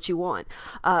that's what you want.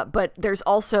 But there's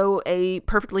also a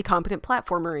perfectly competent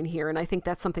platformer in here, and I think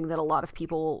that's something that a lot of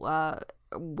people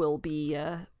will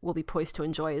be poised to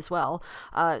enjoy as well.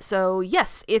 So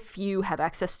yes, if you have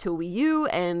access to a Wii U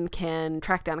and can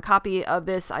track down a copy of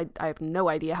this, I have no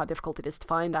idea how difficult it is to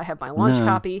find. I have my launch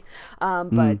copy,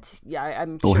 but yeah,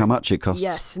 I'm sure, or how much it costs.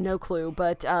 Yes, no clue,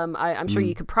 but I'm sure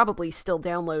you could probably still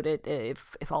download it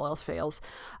if all else fails.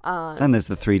 And there's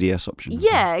the 3DS option.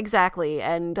 Yeah, exactly.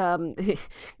 And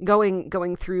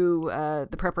going through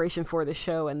the preparation for the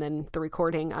show and then the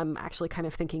recording, I'm actually kind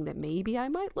of thinking that maybe I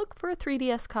might look for a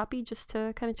 3DS copy just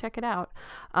to kind of check it out.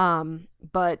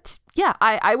 But yeah,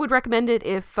 I would recommend it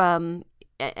if and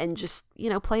just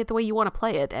play it the way you want to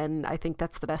play it, and I think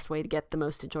that's the best way to get the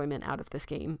most enjoyment out of this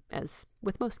game, as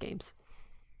with most games.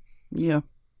 Yeah,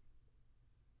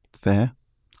 fair.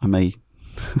 I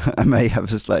may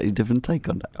have a slightly different take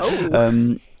on that.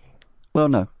 Oh. Well,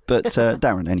 no, but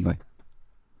Darren, anyway.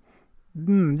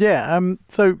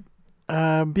 So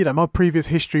my previous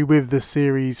history with the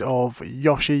series of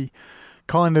Yoshi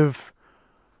kind of,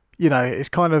 it's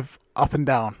kind of up and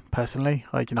down personally.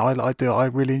 Like, I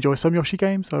really enjoy some Yoshi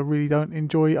games. I really don't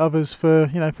enjoy others for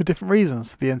different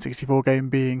reasons. The N64 game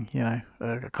being,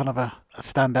 kind of a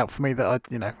standout for me that I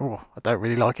don't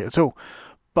really like it at all.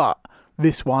 But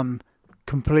this one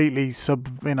completely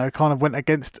kind of went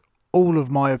against all of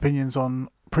my opinions on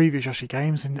previous Yoshi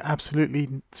games and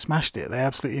absolutely smashed it. They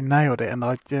absolutely nailed it,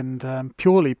 and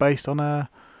purely based on a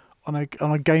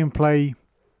gameplay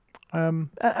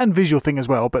and visual thing as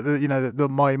well. But my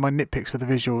nitpicks for the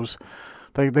visuals,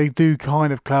 they do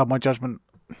kind of cloud my judgment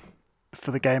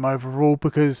for the game overall,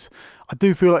 because I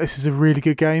do feel like this is a really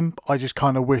good game. I just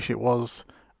kind of wish it was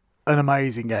an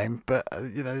amazing game. But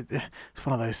it's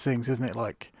one of those things, isn't it?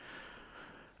 Like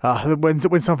when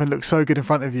something looks so good in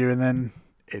front of you and then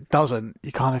it doesn't,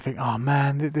 you kind of think, oh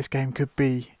man, this game could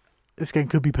be this game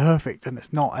could be perfect, and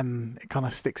it's not, and it kind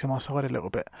of sticks in my side a little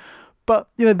bit. But,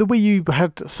 you know, the Wii U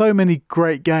had so many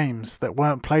great games that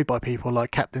weren't played by people,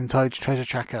 like Captain Toad's Treasure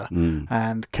Tracker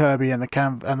and Kirby and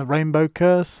the Rainbow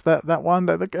Curse, that one.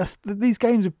 These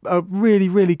games are really,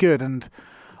 really good, and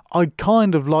I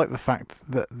kind of like the fact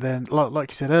that they're,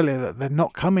 like you said earlier, that they're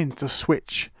not coming to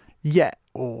Switch yet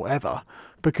or ever,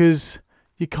 because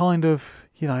you kind of,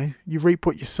 you know, you reap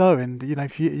what you sow, and, you know,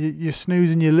 if you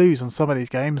snooze and you lose on some of these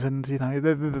games, and, you know,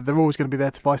 they're always going to be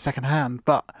there to buy second hand.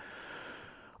 But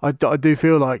I do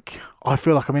feel like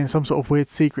I'm in some sort of weird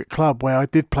secret club where I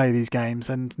did play these games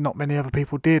and not many other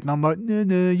people did, and I'm like,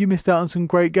 no, you missed out on some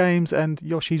great games, and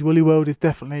Yoshi's Woolly World is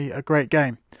definitely a great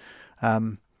game,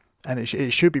 and it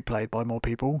should be played by more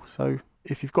people. So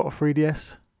if you've got a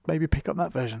 3DS, maybe pick up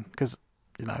that version, because,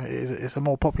 you know, it's a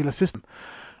more popular system.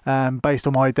 Based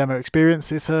on my demo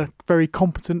experience, it's a very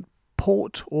competent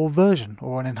port or version,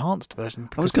 or an enhanced version.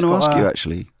 I was going to ask you,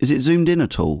 actually, is it zoomed in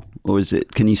at all, or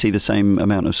can you see the same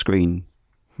amount of screen?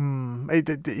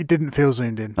 It didn't feel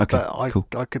zoomed in. Okay, but cool.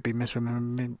 I could be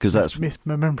misremembering, because that's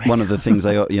misremembering. One of the things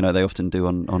they often do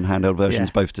on handheld versions,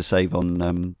 both to save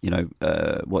on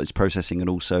what it's processing and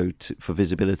also for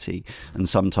visibility. And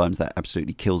sometimes that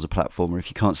absolutely kills a platformer if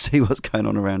you can't see what's going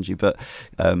on around you. But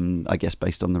I guess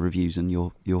based on the reviews and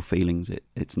your feelings,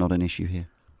 it's not an issue here.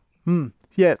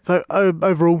 Yeah, so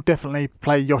overall, definitely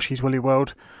play Yoshi's Woolly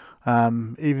World.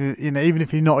 Even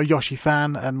if you're not a Yoshi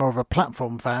fan and more of a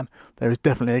platform fan, there is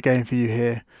definitely a game for you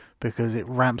here, because it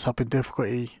ramps up in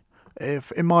difficulty,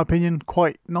 in my opinion,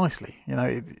 quite nicely. You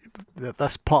know,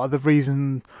 that's part of the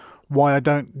reason why I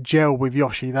don't gel with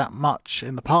Yoshi that much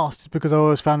in the past, is because I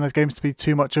always found those games to be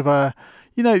too much of a,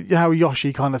 you know, how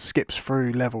Yoshi kind of skips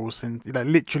through levels and, you know,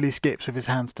 literally skips with his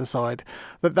hands to the side.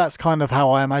 That's kind of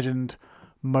how I imagined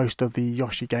most of the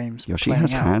Yoshi games. Yoshi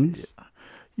has hands?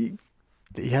 He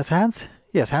has hands?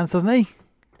 He has hands, doesn't he?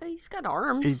 He's got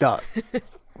arms. He does.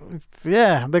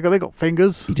 Yeah, they got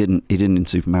fingers. He didn't in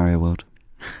Super Mario World.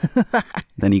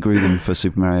 Then he grew them for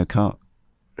Super Mario Kart.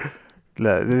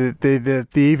 Look, the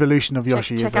evolution of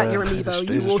Yoshi check out your amiibo.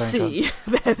 You will see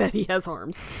that he has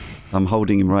arms. I'm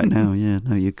holding him right now. Yeah,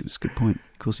 no, it's a good point.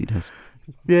 Of course he does.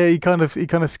 Yeah, he kind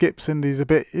of skips, and he's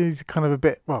kind of a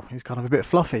bit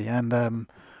fluffy, and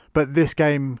but this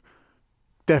game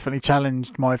definitely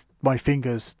challenged my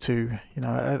fingers to, you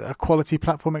know, a quality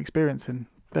platform experience, and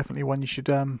definitely one you should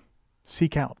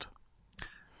seek out.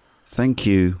 Thank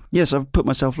you. Yes, I've put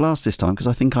myself last this time because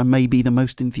I think I may be the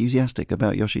most enthusiastic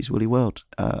about Yoshi's Woolly World.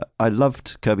 I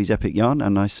loved Kirby's Epic Yarn,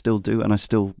 and I still do, and I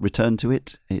still return to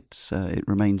it. It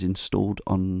remains installed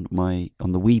on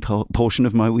the Wii portion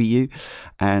of my Wii U,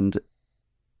 and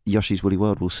Yoshi's Woolly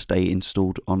World will stay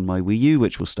installed on my Wii U,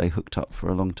 which will stay hooked up for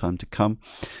a long time to come.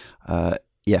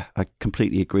 Yeah, I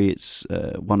completely agree. It's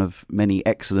one of many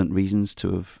excellent reasons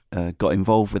to have got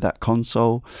involved with that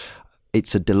console.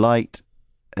 It's a delight.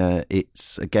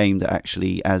 It's a game that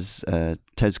actually, as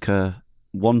Tezuka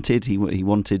wanted, he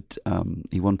wanted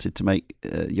to make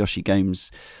Yoshi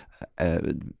games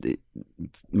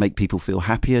make people feel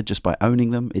happier just by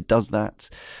owning them. It does that.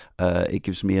 It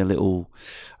gives me a little,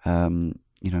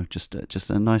 just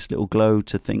a nice little glow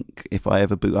to think if I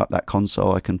ever boot up that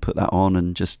console, I can put that on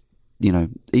and just,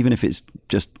 even if it's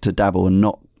just to dabble and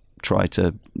not try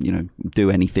to,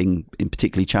 do anything in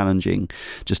particularly challenging,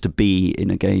 just to be in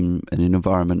a game and an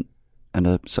environment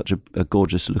and such a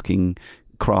gorgeous looking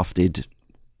crafted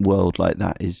world like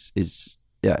that is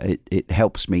it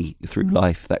helps me through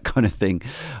life, that kind of thing.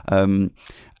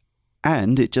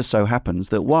 And it just so happens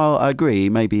that while I agree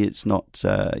maybe it's not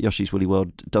Yoshi's Woolly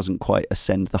World doesn't quite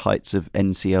ascend the heights of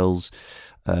NCL's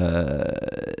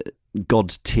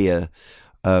god tier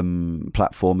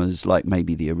platformers like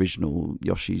maybe the original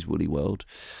Yoshi's Woolly World,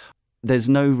 there's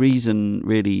no reason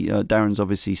really. Darren's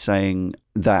obviously saying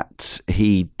that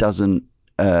he doesn't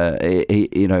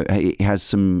he has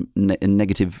some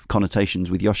negative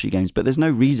connotations with Yoshi games, but there's no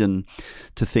reason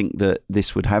to think that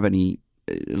this would have any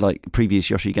like previous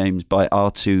Yoshi games by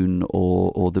Artoon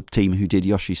or the team who did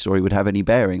Yoshi's Story would have any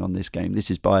bearing on this game.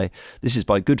 This is by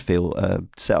Goodfeel,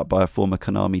 set up by a former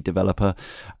Konami developer,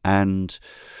 and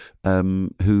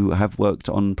who have worked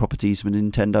on properties for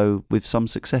Nintendo with some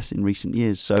success in recent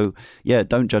years. So yeah,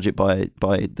 don't judge it by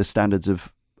the standards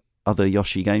of other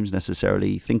Yoshi games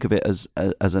necessarily. Think of it as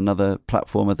another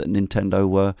platformer that Nintendo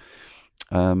were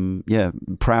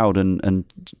proud and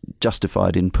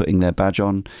justified in putting their badge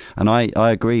on. And I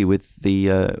agree with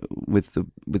the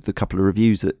couple of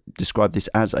reviews that describe this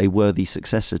as a worthy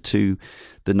successor to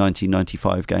the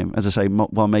 1995 game. As I say,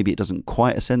 while maybe it doesn't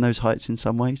quite ascend those heights in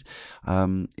some ways,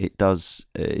 it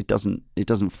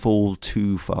doesn't fall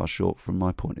too far short from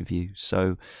my point of view.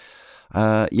 So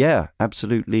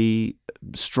absolutely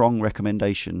strong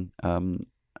recommendation.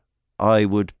 I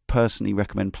would personally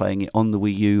recommend playing it on the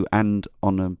Wii U and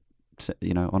on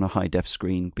a high def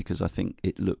screen, because I think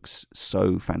it looks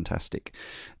so fantastic,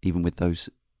 even with those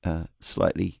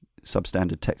slightly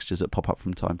substandard textures that pop up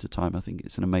from time to time. I think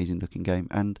it's an amazing looking game,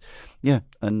 and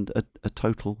a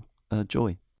total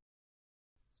joy.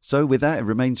 So with that, it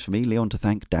remains for me, Leon, to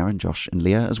thank Darren, Josh and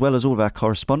Leah, as well as all of our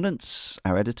correspondents,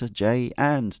 our editor Jay,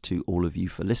 and to all of you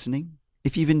for listening.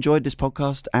 If you've enjoyed this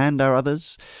podcast and our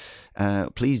others,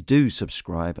 please do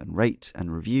subscribe and rate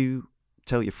and review.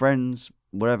 Tell your friends,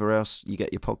 wherever else you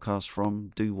get your podcast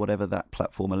from. Do whatever that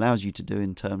platform allows you to do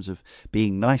in terms of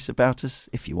being nice about us,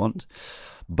 if you want.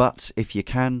 But if you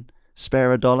can,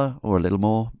 spare $1 or a little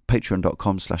more,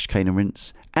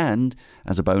 patreon.com/CaneandRinse. And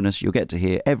as a bonus, you'll get to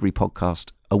hear every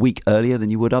podcast a week earlier than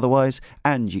you would otherwise,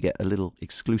 and you get a little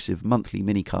exclusive monthly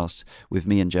mini-cast with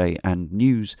me and Jay, and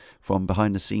news from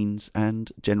behind the scenes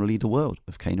and generally the world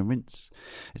of Cane and Rinse.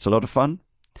 It's a lot of fun.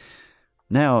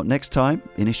 Now, next time,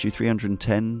 in issue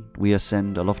 310, we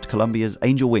ascend aloft Columbia's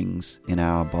angel wings in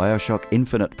our Bioshock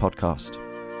Infinite podcast.